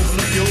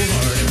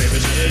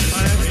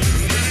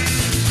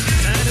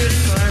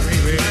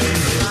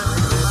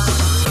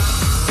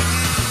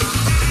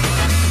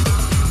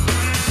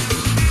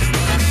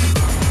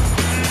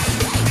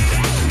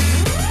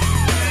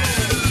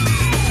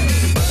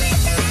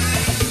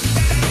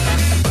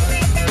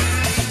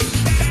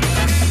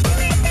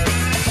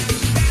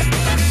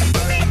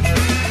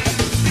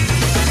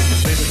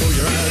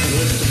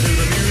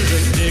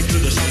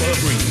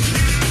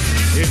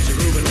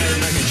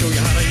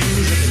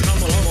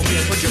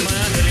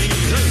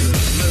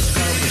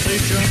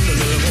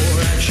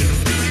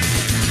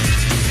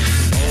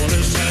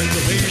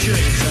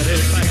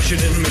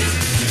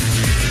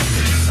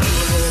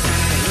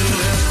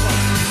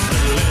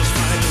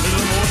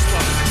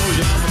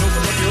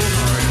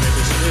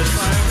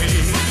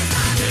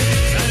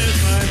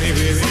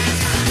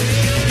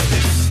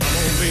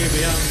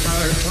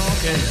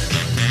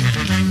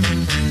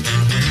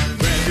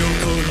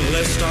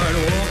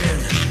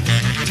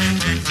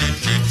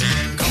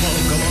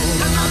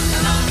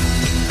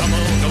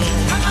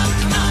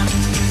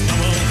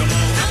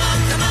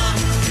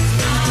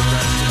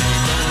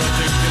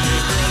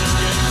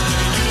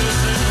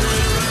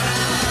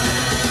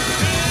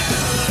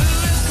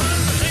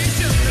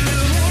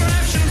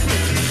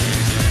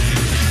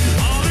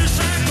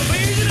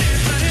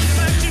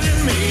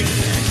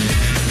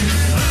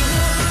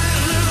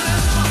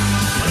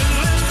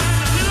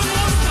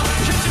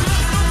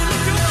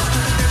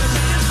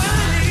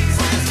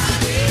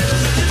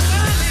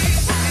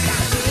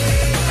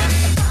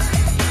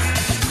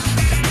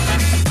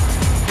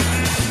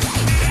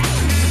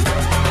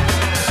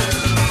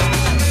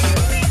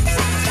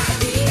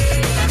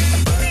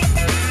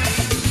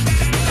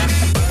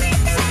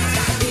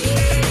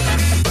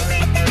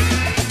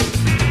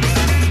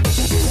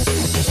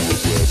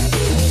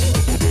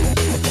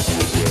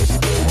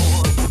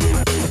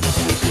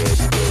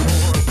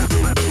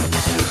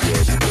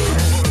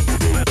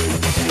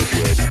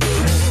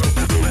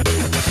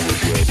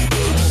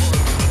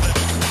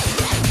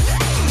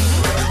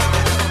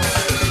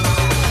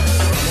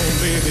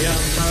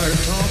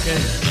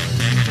 rocking.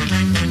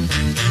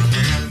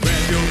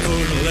 Grab your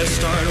coat and let's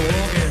start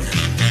walking.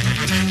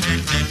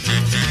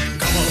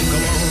 Come on,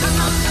 come on.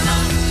 Come on, come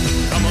on.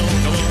 Come on,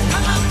 come on.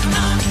 Come on, come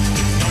on.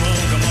 Come on,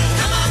 come on.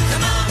 Come on,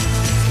 come on.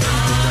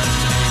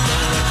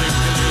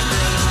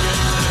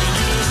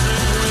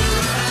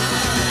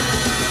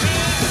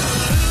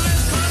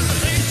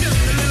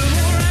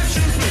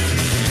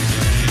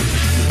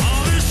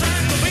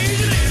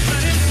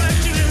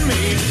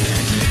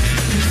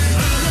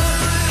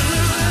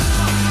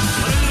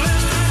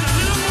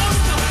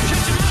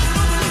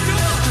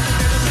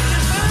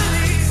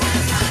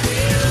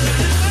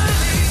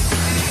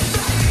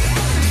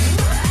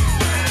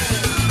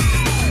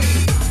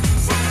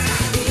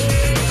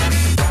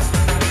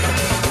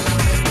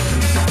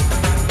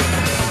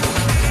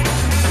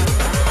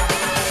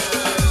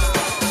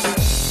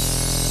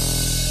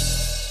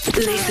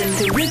 Listen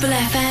to Ribble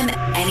FM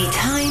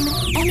anytime,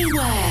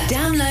 anywhere.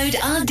 Download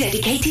our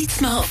dedicated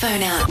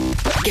smartphone app.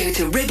 Go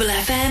to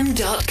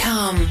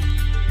ribblefm.com.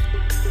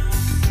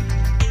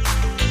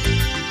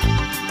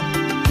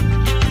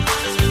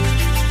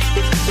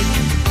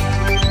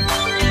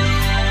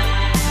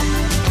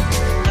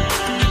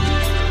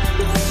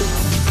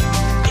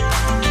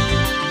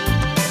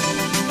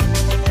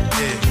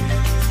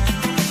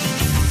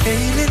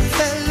 Hey, little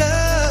fella,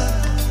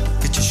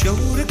 get your show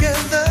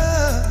together.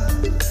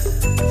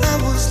 I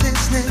was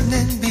listening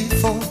in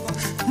before,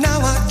 now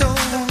I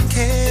don't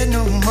care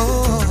no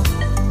more.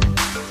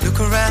 Look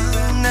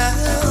around now,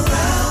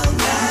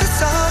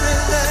 sorry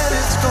that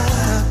it's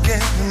gonna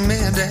get me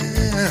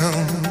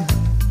down.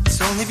 It's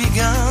only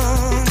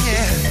begun,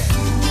 yeah.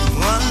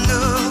 One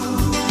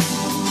look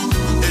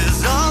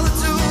is all it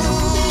took.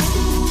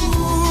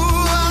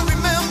 I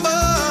remember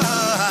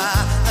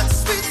that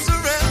sweet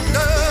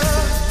surrender.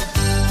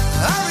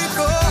 I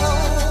recall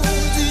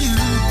to you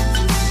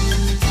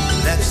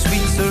that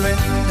sweet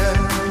surrender.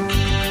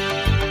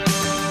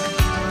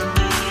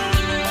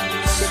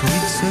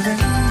 Sweet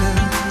surrender.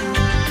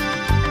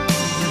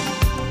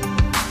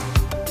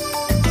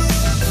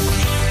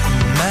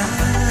 My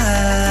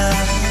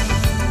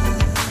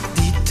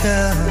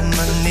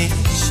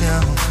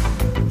determination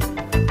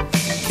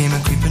came a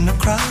creeping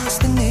across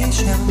the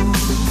nation.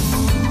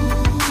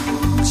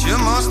 But you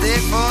must stay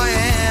for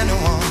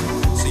anyone,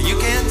 so you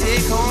can't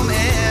take home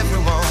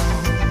everyone.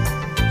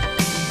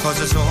 'Cause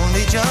it's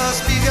only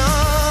just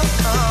begun.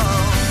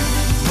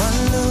 One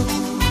look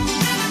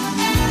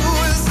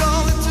is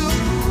all it took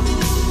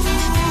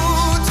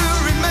to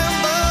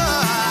remember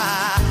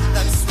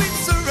that sweet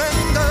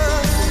surrender.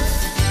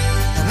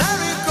 And I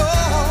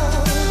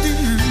recall to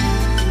you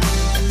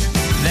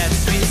that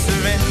sweet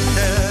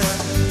surrender.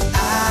 I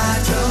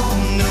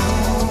don't know,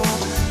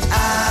 I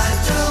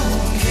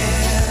don't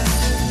care,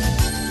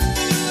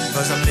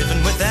 'cause I'm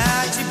living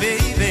without you,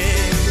 baby.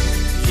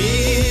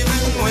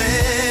 Even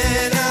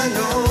when I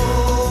know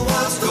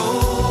what's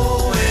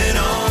going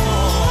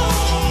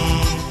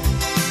on.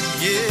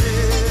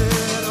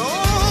 Yeah, it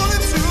only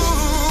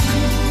took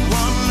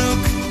one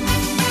look,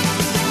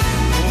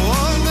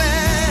 one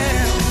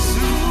glance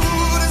to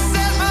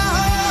set my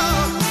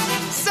heart,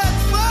 set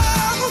my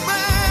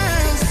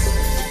romance.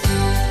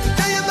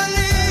 Do you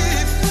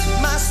believe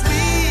my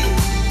sweet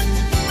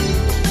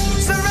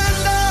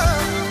surrender?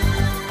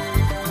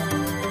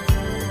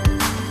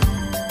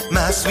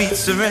 My sweet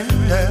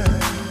surrender.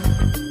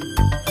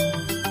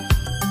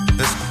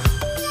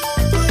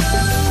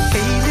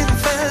 Hey, little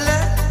fella,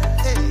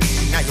 hey,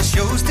 now your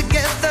show's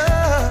together.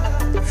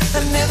 I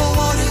never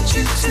wanted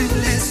you to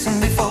listen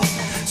before,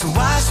 so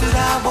why should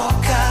I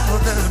walk out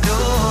the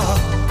door?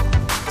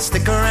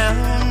 Stick around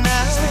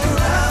now. Stick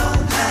around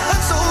now.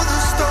 And so the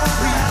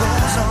story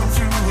goes on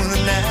through the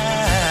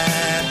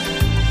night.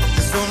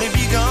 It's only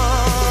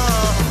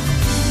begun.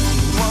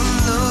 One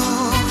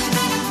look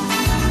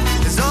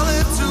is all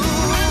it took.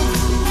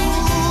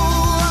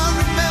 I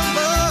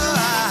remember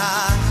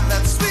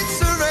that sweet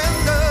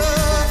surrender.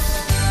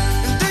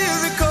 And do you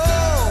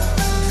recall?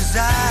 'Cause I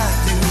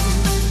do.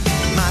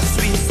 My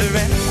sweet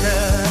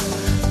surrender.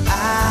 I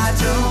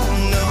don't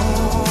know,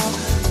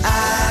 I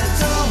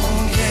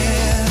don't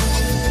care,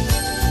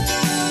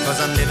 'cause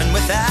I'm living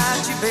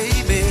without you,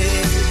 baby.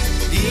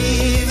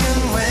 Even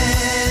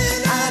when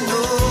I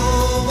know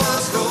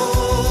what's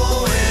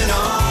going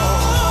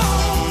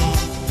on.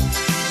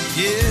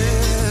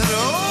 Yeah, it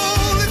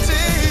only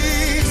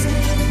takes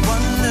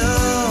one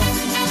look,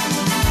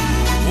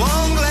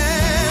 one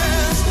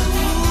glance,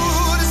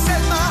 ooh, to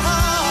set my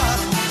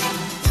heart,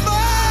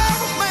 my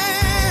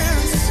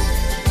romance.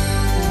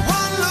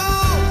 One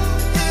look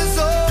is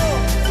all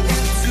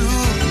it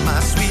took. My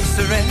sweet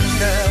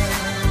surrender.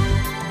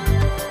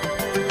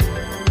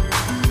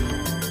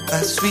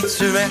 My sweet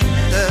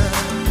surrender.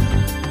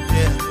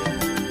 Yeah.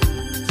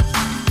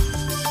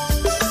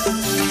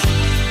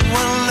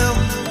 One look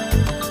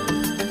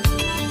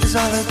is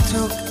all it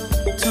took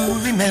to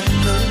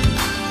remember.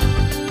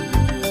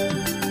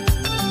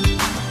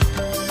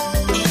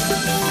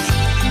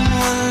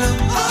 One look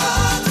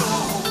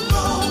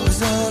is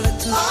all it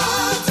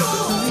took to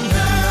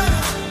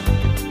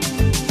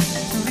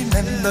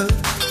remember.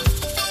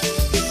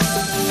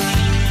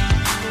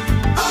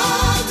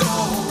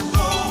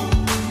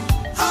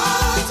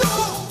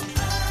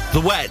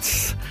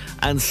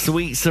 and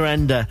Sweet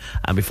Surrender.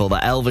 And before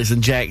that, Elvis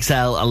and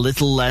JXL, A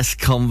Little Less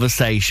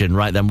Conversation.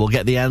 Right then, we'll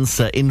get the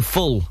answer in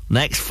full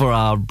next for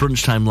our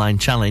Brunch Timeline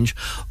Challenge.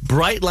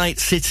 Bright Light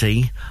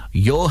City,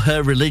 You're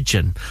Her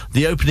Religion.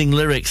 The opening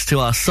lyrics to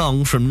our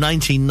song from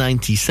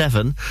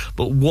 1997.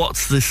 But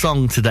what's the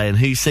song today and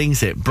who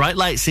sings it? Bright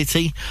Light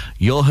City,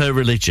 You're Her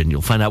Religion.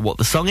 You'll find out what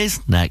the song is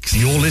next.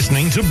 You're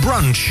listening to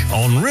Brunch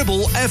on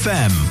Ribble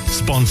FM,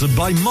 sponsored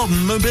by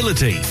Modern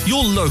Mobility,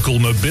 your local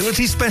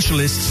mobility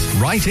specialists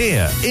right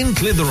here in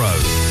Clitheroe.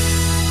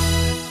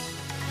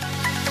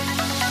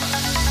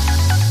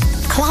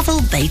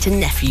 Clavel Bait and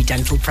Nephew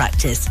Dental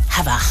Practice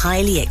have a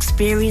highly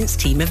experienced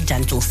team of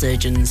dental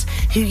surgeons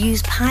who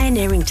use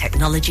pioneering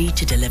technology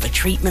to deliver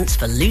treatments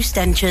for loose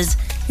dentures,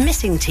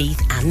 missing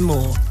teeth and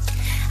more.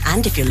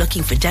 And if you're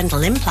looking for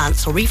dental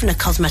implants or even a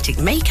cosmetic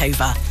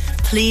makeover,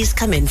 please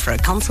come in for a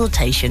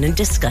consultation and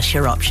discuss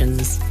your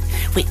options.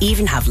 We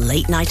even have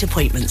late night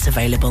appointments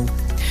available.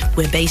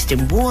 We're based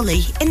in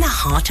Worley in the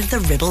heart of the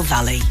Ribble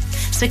Valley.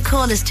 So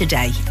call us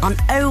today on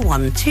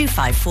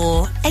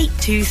 01254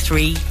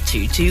 823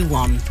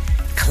 221.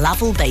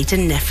 Clavel Bait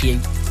and Nephew,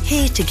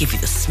 here to give you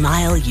the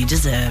smile you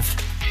deserve.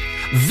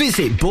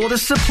 Visit Border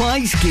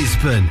Supplies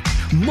Gisborne.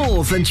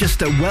 More than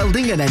just a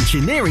welding and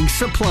engineering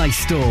supply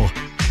store.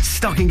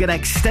 Stocking an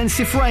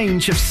extensive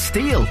range of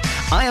steel,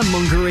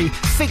 ironmongery,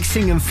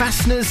 fixing and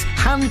fasteners,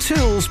 hand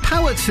tools,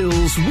 power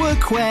tools,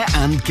 workwear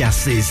and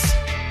gases.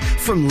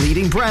 From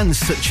leading brands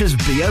such as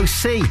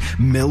BOC,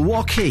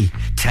 Milwaukee,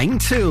 Tang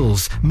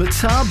Tools,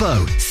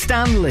 Metabo,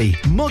 Stanley,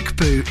 Muck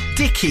Boot,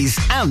 Dickies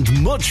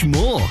and much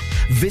more.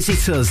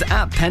 Visit us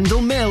at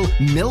Pendle Mill,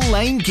 Mill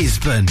Lane,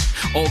 Gisborne,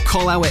 or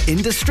call our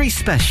industry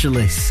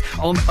specialists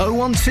on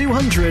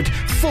 01200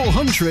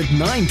 400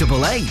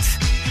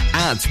 988.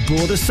 At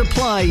Border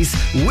Supplies,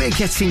 we're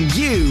getting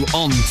you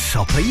on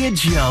top of your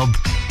job.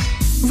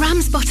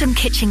 Ramsbottom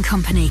Kitchen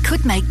Company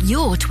could make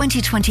your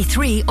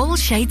 2023 all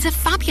shades of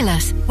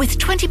fabulous with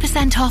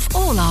 20% off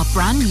all our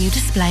brand new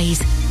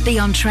displays. Be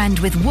on trend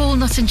with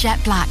walnut and jet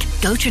black.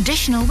 Go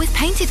traditional with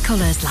painted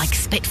colours like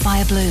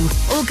Spitfire Blue.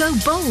 Or go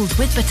bold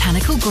with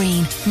botanical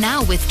green.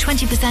 Now with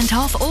 20%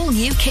 off all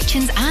new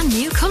kitchens and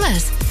new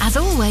colours. As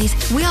always,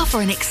 we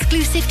offer an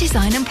exclusive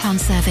design and plan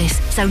service.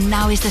 So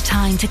now is the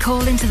time to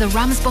call into the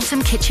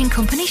Ramsbottom Kitchen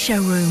Company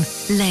showroom.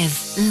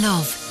 Live,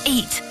 love,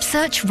 eat.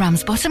 Search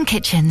Ramsbottom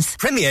Kitchens.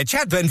 Premier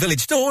Chatburn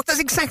Village Store does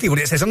exactly what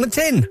it says on the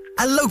tin.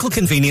 A local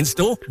convenience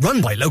store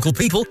run by local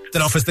people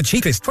that offers the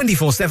cheapest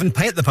 24/7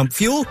 pay-at-the-pump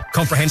fuel,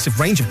 comprehensive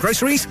range of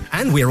groceries,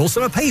 and we're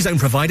also a pay zone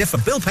provider for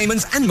bill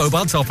payments and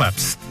mobile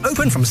top-ups.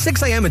 Open from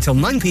 6 a.m. until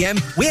 9 p.m.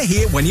 We're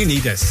here when you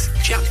need us.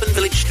 Chatburn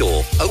Village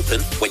Store.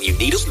 Open when you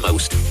need us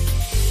most.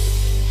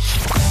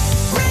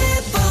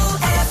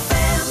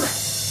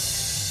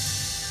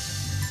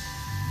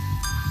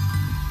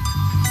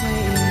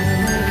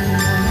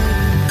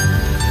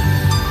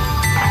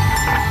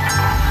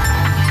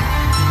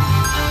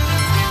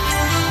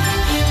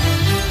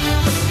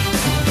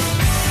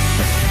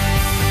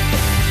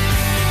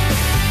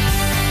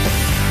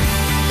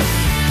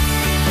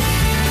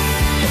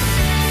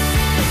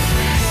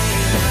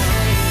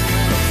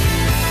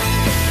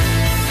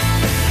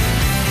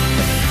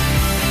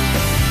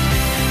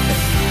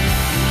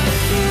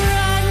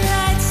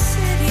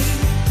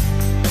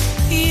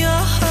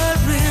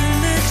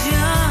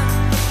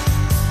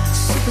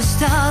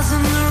 Stars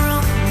in their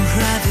own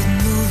private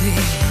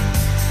movie,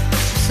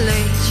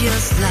 play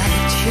just like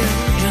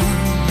children.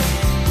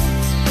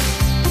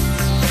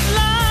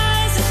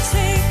 Lies that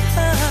take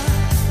her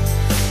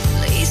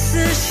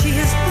places she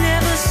has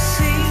never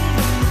seen.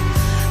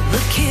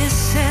 The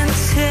kiss and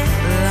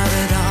tell of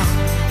it all.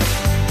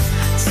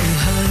 To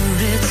her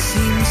it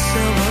seems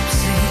so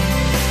obscene.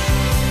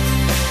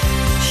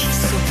 She's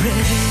so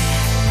pretty.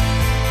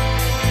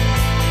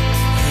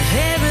 Her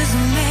hair is a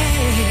mess.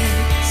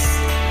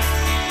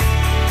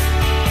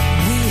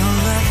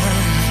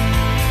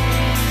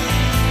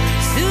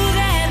 To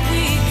that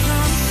we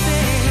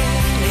confess,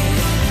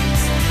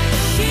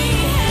 she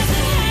has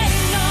a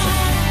halo.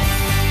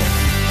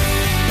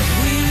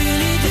 We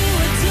really do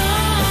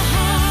adore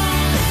her.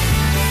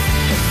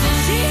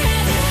 She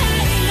has a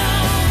halo.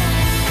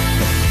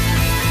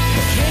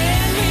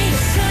 Can we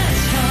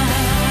touch her?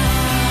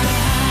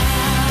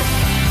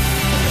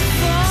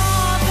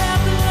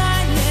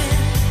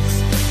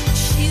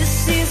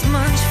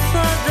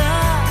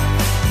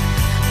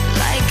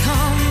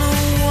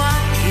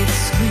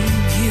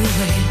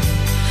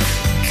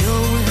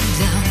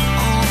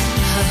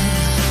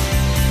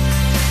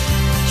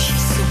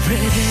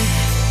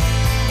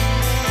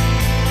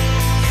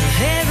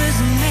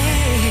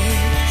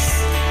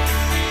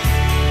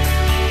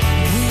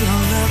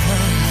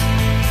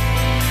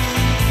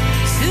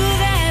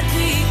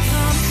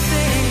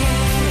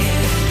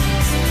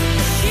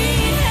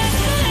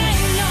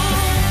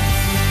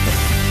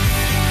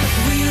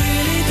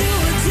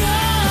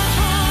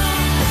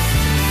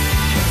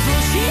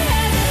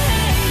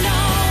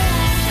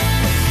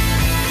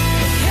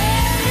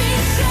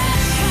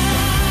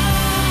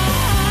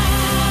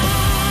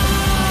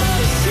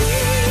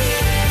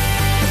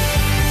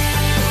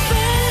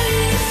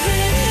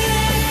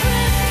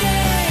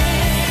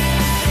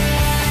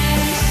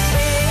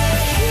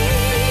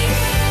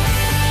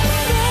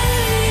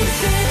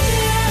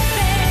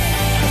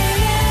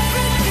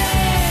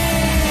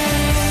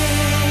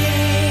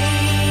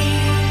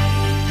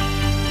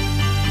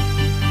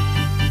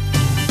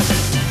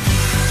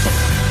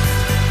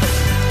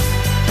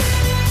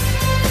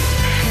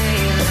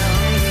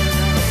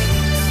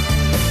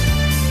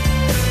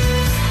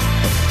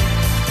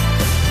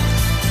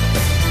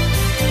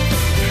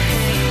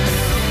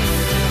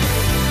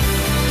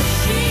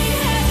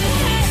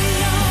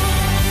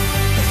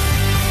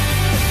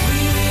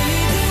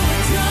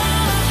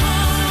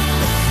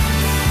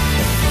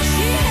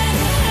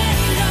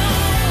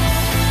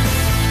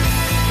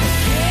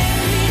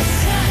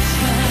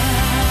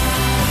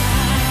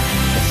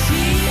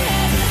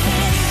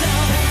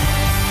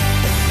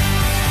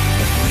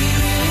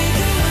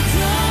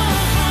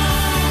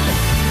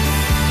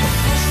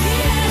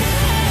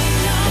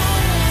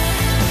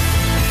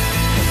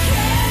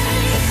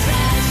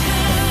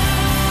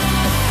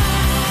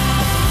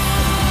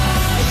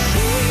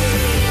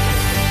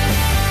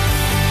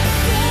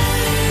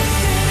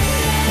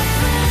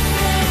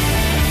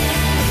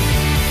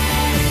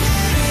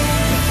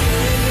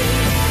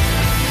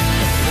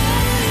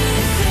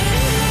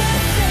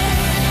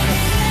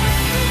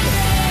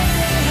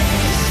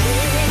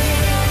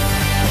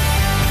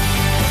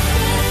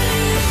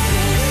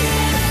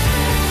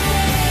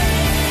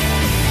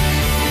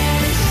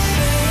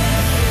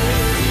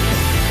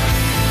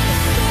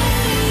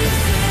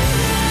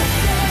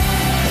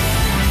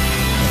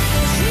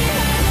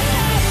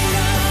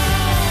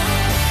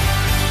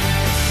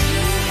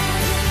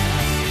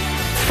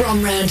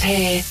 round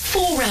here,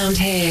 4 round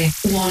here.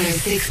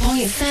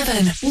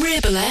 106.7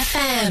 Ribble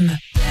FM.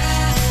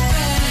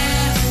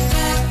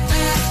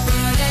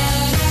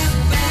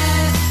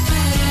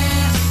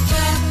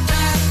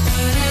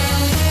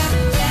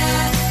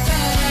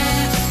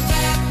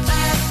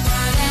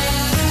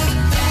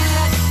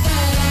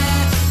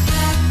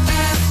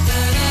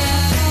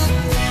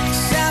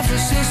 San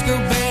Francisco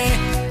Bay,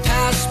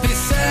 past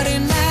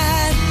B39,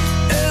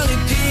 early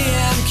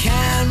PM,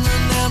 can't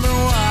remember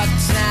what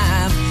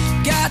time.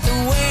 Got the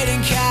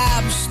waiting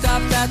cab,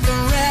 stopped at the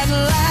red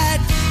light.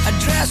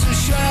 Address I'm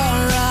sure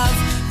of,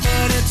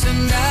 but it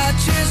turned out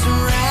just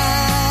right.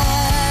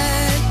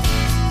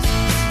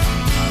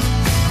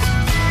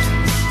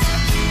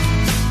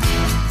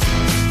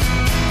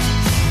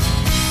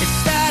 It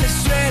started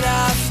straight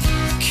off,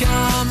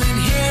 coming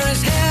here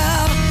as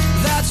hell.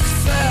 That's his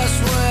first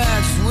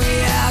words, we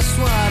asked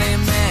what he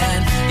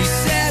meant. He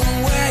said,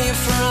 where you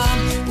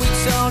from? We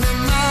told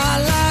him our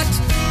lot.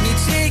 We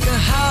take a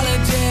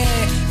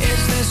holiday,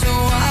 is this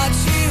what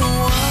you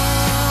want?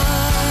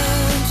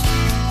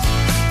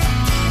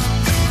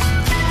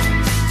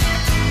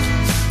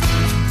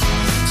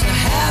 So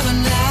have a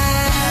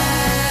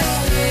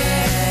nice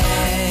day.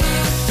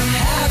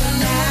 Have a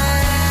nice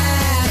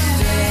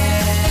day.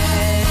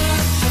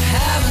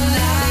 Have a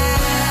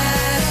nice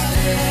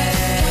day.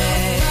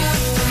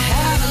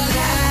 Have a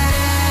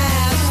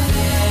nice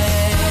day.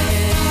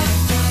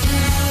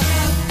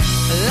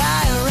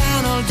 Lie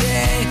around all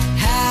day,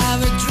 have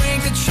a drink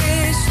to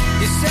chase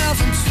yourself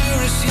and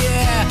tourists,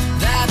 yeah,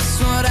 that's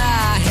what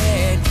I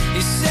hate.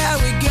 He said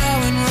we're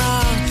going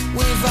wrong,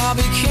 we've all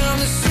become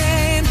the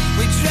same.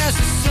 We dress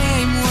the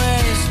same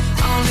ways,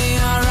 only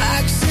our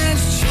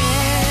accents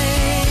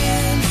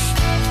change.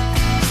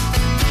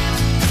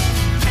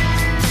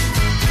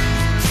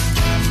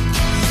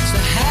 So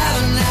have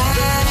a nice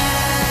day.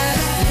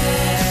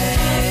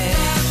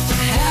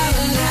 Have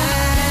a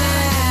nice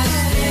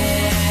day. Have a nice day.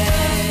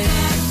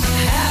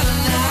 Have a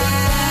nice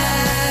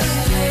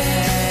day.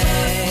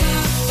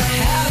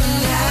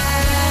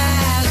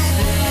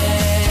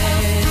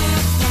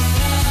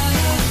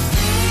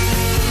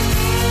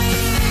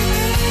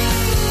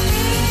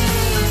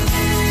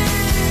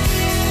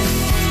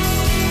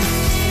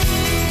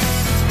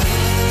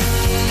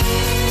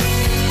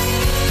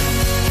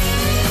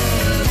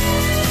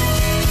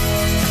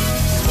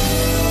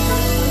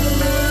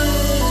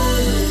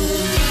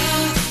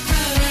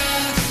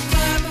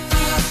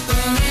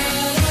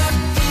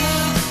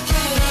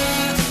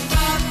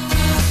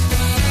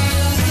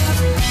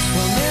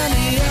 Swim in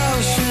the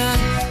ocean,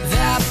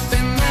 that be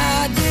my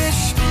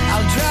dish.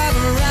 I'll drive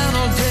around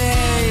all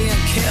day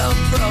and kill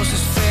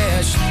processed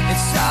fish.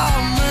 It's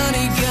all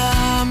money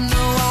gum,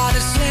 no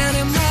artists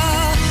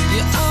anymore.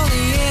 You're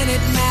only in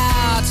it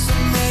now to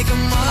make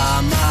 'em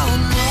more, more,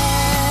 more.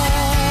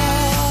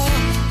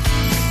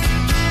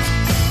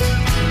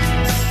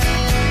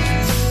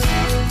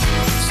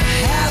 So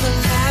have a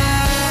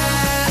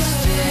nice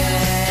day.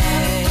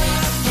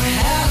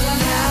 Have a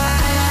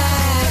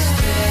nice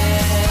day.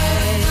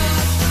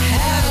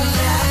 Have a nice day. Have a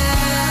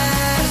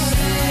nice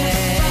day.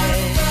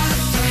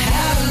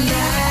 Have a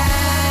nice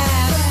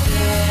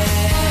day.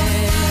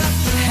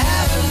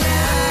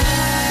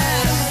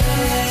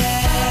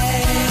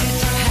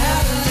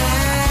 Have a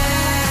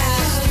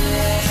nice day.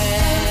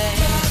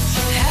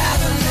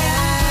 Have a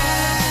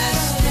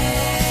nice day.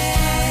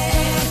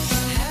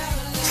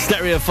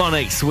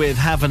 Stereophonics with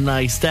Have a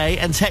Nice Day,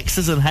 and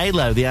Texas and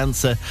Halo, the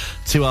answer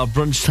to our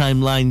Brunch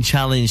Time Line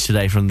challenge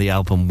today from the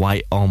album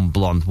White on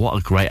Blonde. What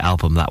a great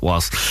album that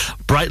was.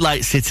 Bright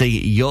Light City,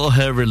 You're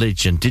Her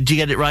Religion. Did you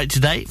get it right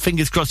today?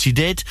 Fingers crossed you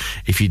did.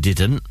 If you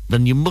didn't,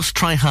 then you must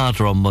try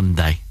harder on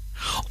Monday.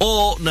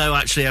 Or, no,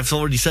 actually, I've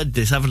already said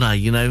this, haven't I?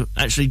 You know,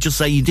 actually just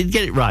say you did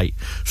get it right.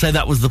 Say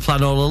that was the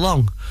plan all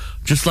along.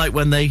 Just like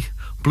when they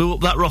blew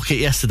up that rocket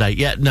yesterday.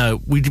 Yeah, no,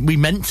 we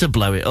meant to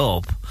blow it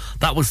up.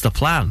 That was the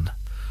plan.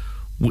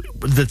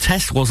 The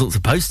test wasn't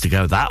supposed to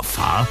go that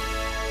far.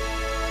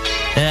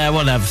 Yeah,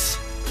 whatevs.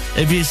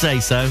 If you say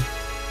so.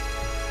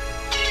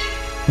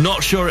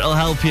 Not sure it'll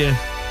help you,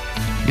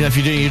 you know, if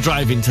you're doing your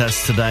driving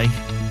test today.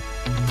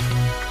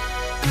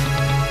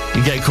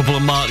 You get a couple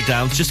of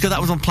markdowns. Just go, that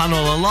was on plan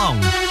all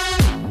along.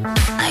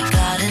 I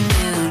got a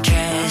new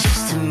dress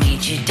just to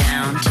meet you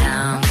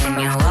downtown. Can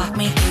you walk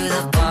me through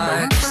the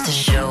park just to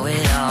show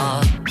it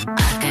all?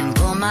 I can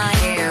pull my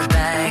hair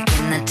back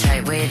in the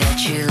tight way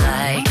that you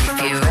like.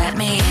 If you wrap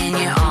me in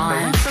your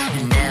arms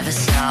and never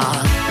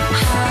stop.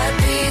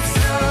 Heartbeat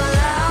so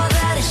loud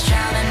that it's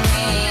drowning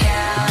me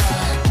out.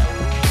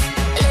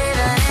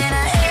 Living in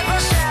an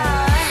April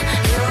shower.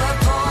 You're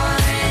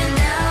pouring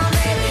down,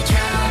 baby,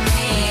 drown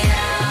me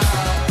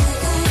out.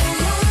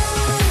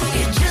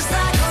 You're just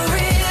like a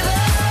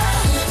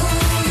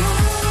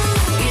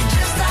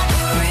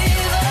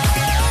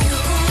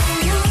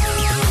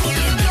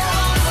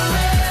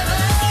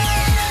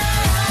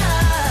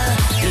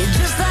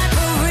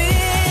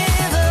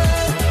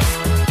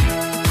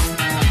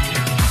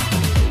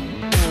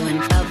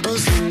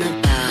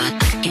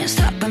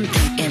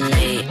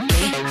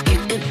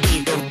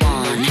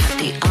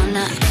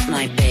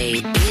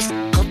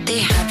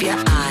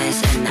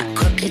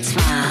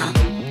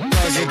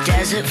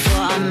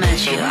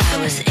you, I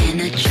was in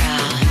a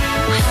drought.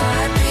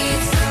 Heart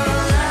beats so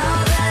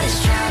loud that it's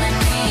drowning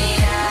me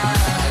out.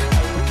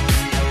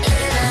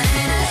 Living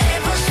in an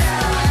April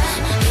shower,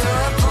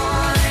 you're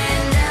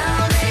pouring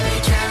down, baby,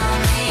 drown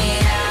me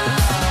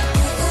out.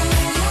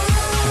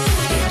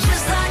 You're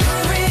just like a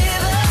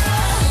river.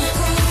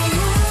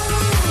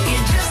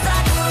 You're just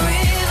like a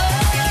river.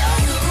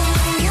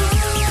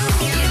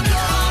 You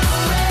go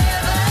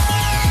wherever.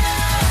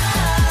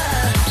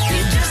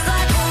 You're just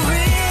like a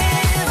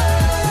river.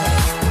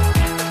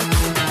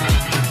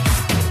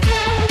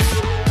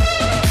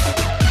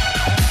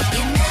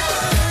 You never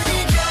run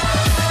dry.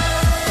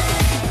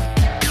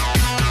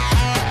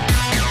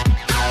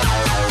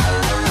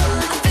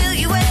 I feel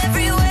you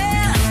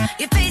everywhere.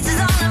 Your face is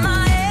all in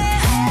my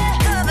hair.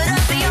 Covered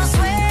up in your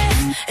sweat.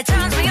 It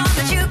turns me on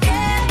that you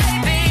care,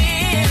 baby.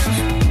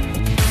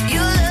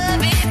 Your love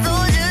me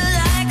flows just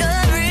like a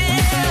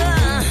river.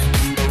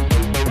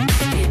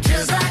 You're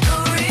just like a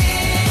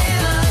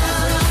river.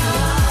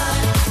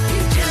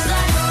 You're just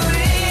like a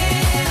river.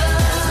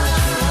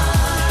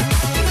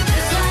 You're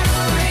just like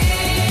a river.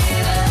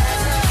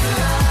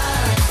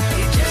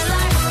 You're just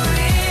like a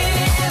river.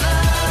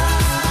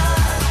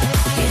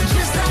 You're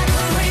just like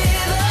a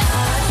river.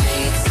 Heart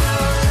beats so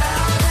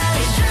loud that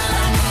it's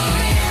drowning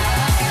me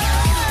out.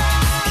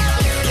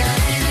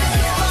 Living in a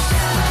April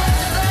shower,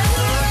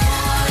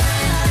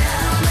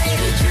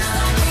 baby,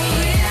 drown me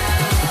out.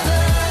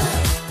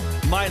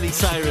 Miley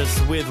Cyrus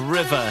with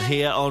River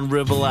here on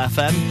Ribble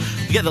FM.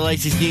 You get the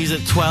latest news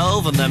at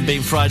 12 and then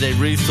being Friday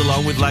Ruth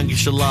along with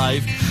Lancashire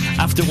Live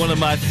after one of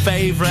my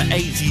favourite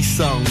 80s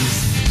songs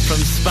from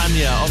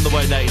Spania on the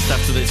way next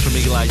after this from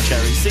Eagle Eye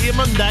Cherry. See you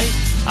Monday.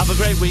 Have a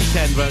great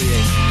weekend, won't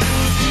you?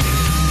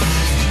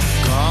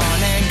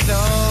 Gone and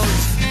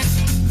close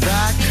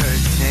the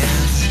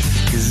curtains,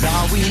 'cause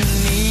all we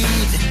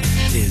need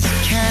is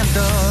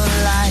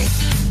candlelight,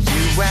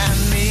 you and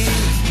me,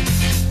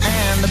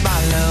 and a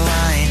bottle of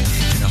wine,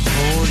 and I'll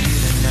hold you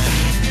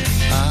tonight.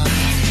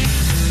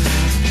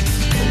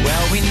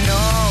 Well, we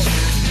know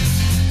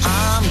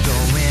I'm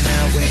going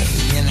away,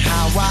 and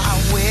how I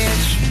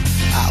wish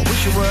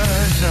it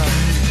were so.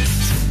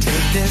 So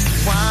take this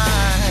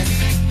wine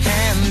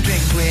and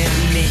drink with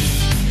me.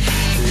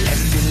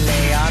 Let's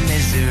delay our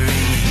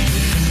misery.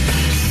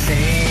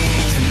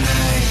 Sing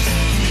tonight,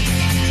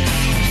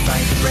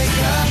 fight the break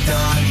of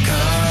dawn.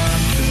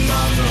 Come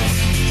tomorrow,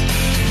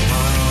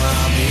 tomorrow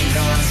I'll be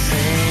gone.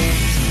 Sing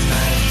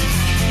tonight,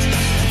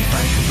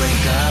 fight the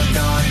break of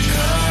dawn.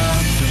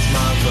 Come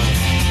tomorrow,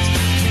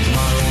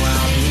 tomorrow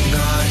I'll be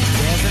gone.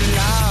 There's a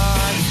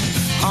log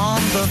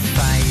on the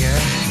fire,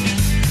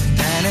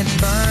 and it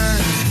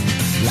burns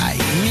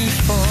like me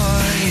for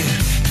you.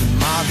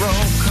 Tomorrow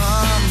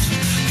comes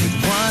with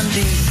one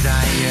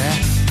desire,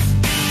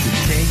 to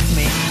take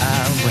me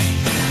away.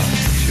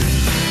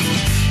 True,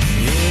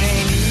 it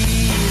ain't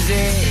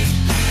easy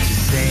to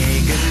say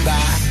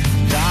goodbye.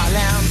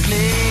 Darling,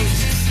 please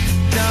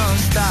don't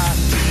stop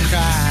to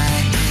cry.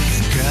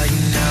 'Cause girl,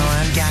 you know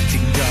I've got to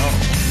go.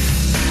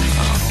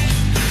 Oh,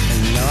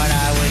 and Lord,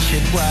 I wish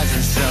it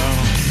wasn't so.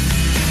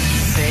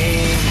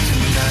 Save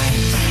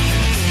tonight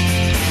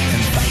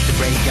and fight the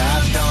break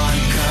of dawn.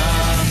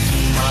 Come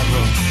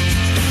tomorrow,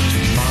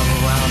 tomorrow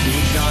I'll be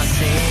gone.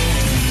 Save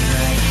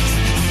tonight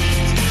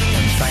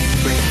and fight the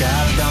break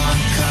of dawn.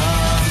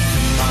 Come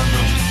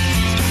tomorrow,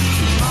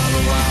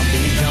 tomorrow I'll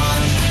be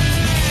gone.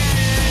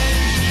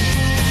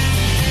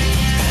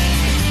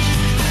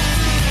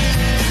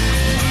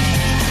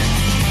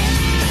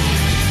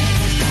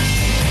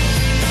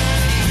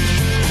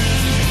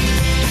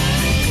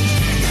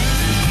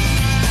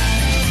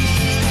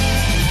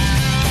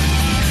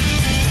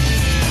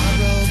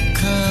 Tomorrow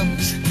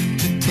comes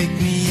to take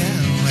me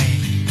away.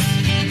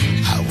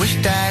 I wish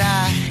that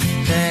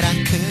I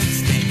could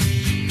stay.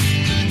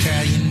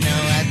 Girl, you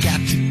know I've got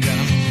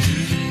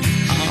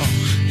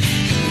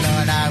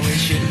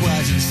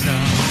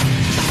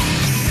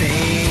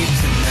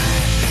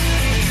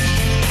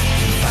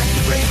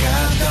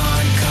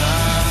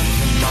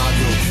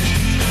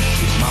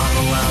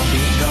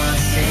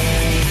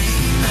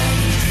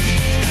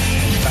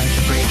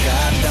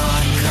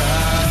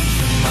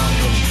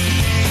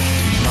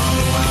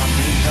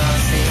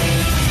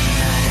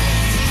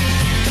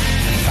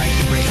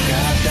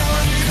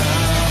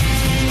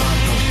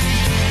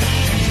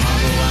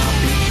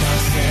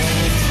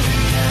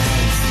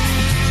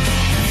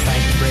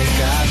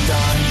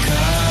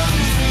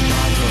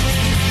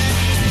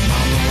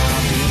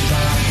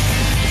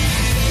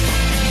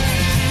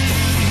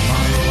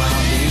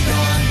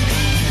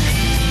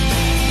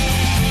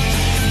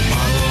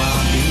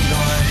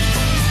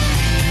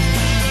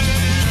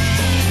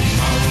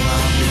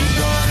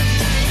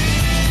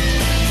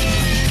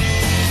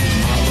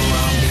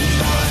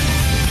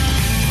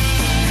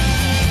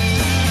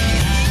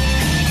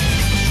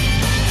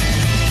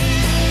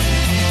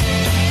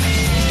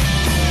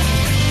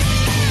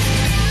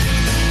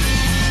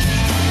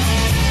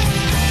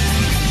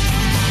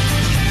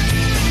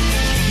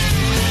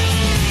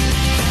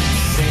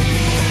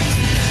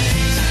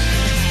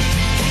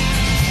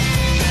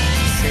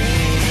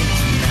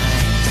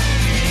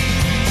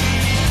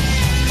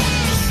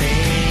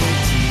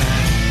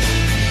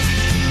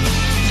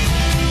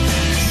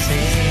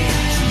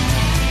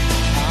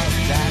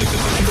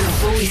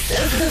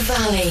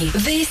Valley.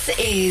 This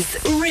is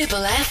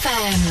Ribble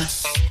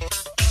FM.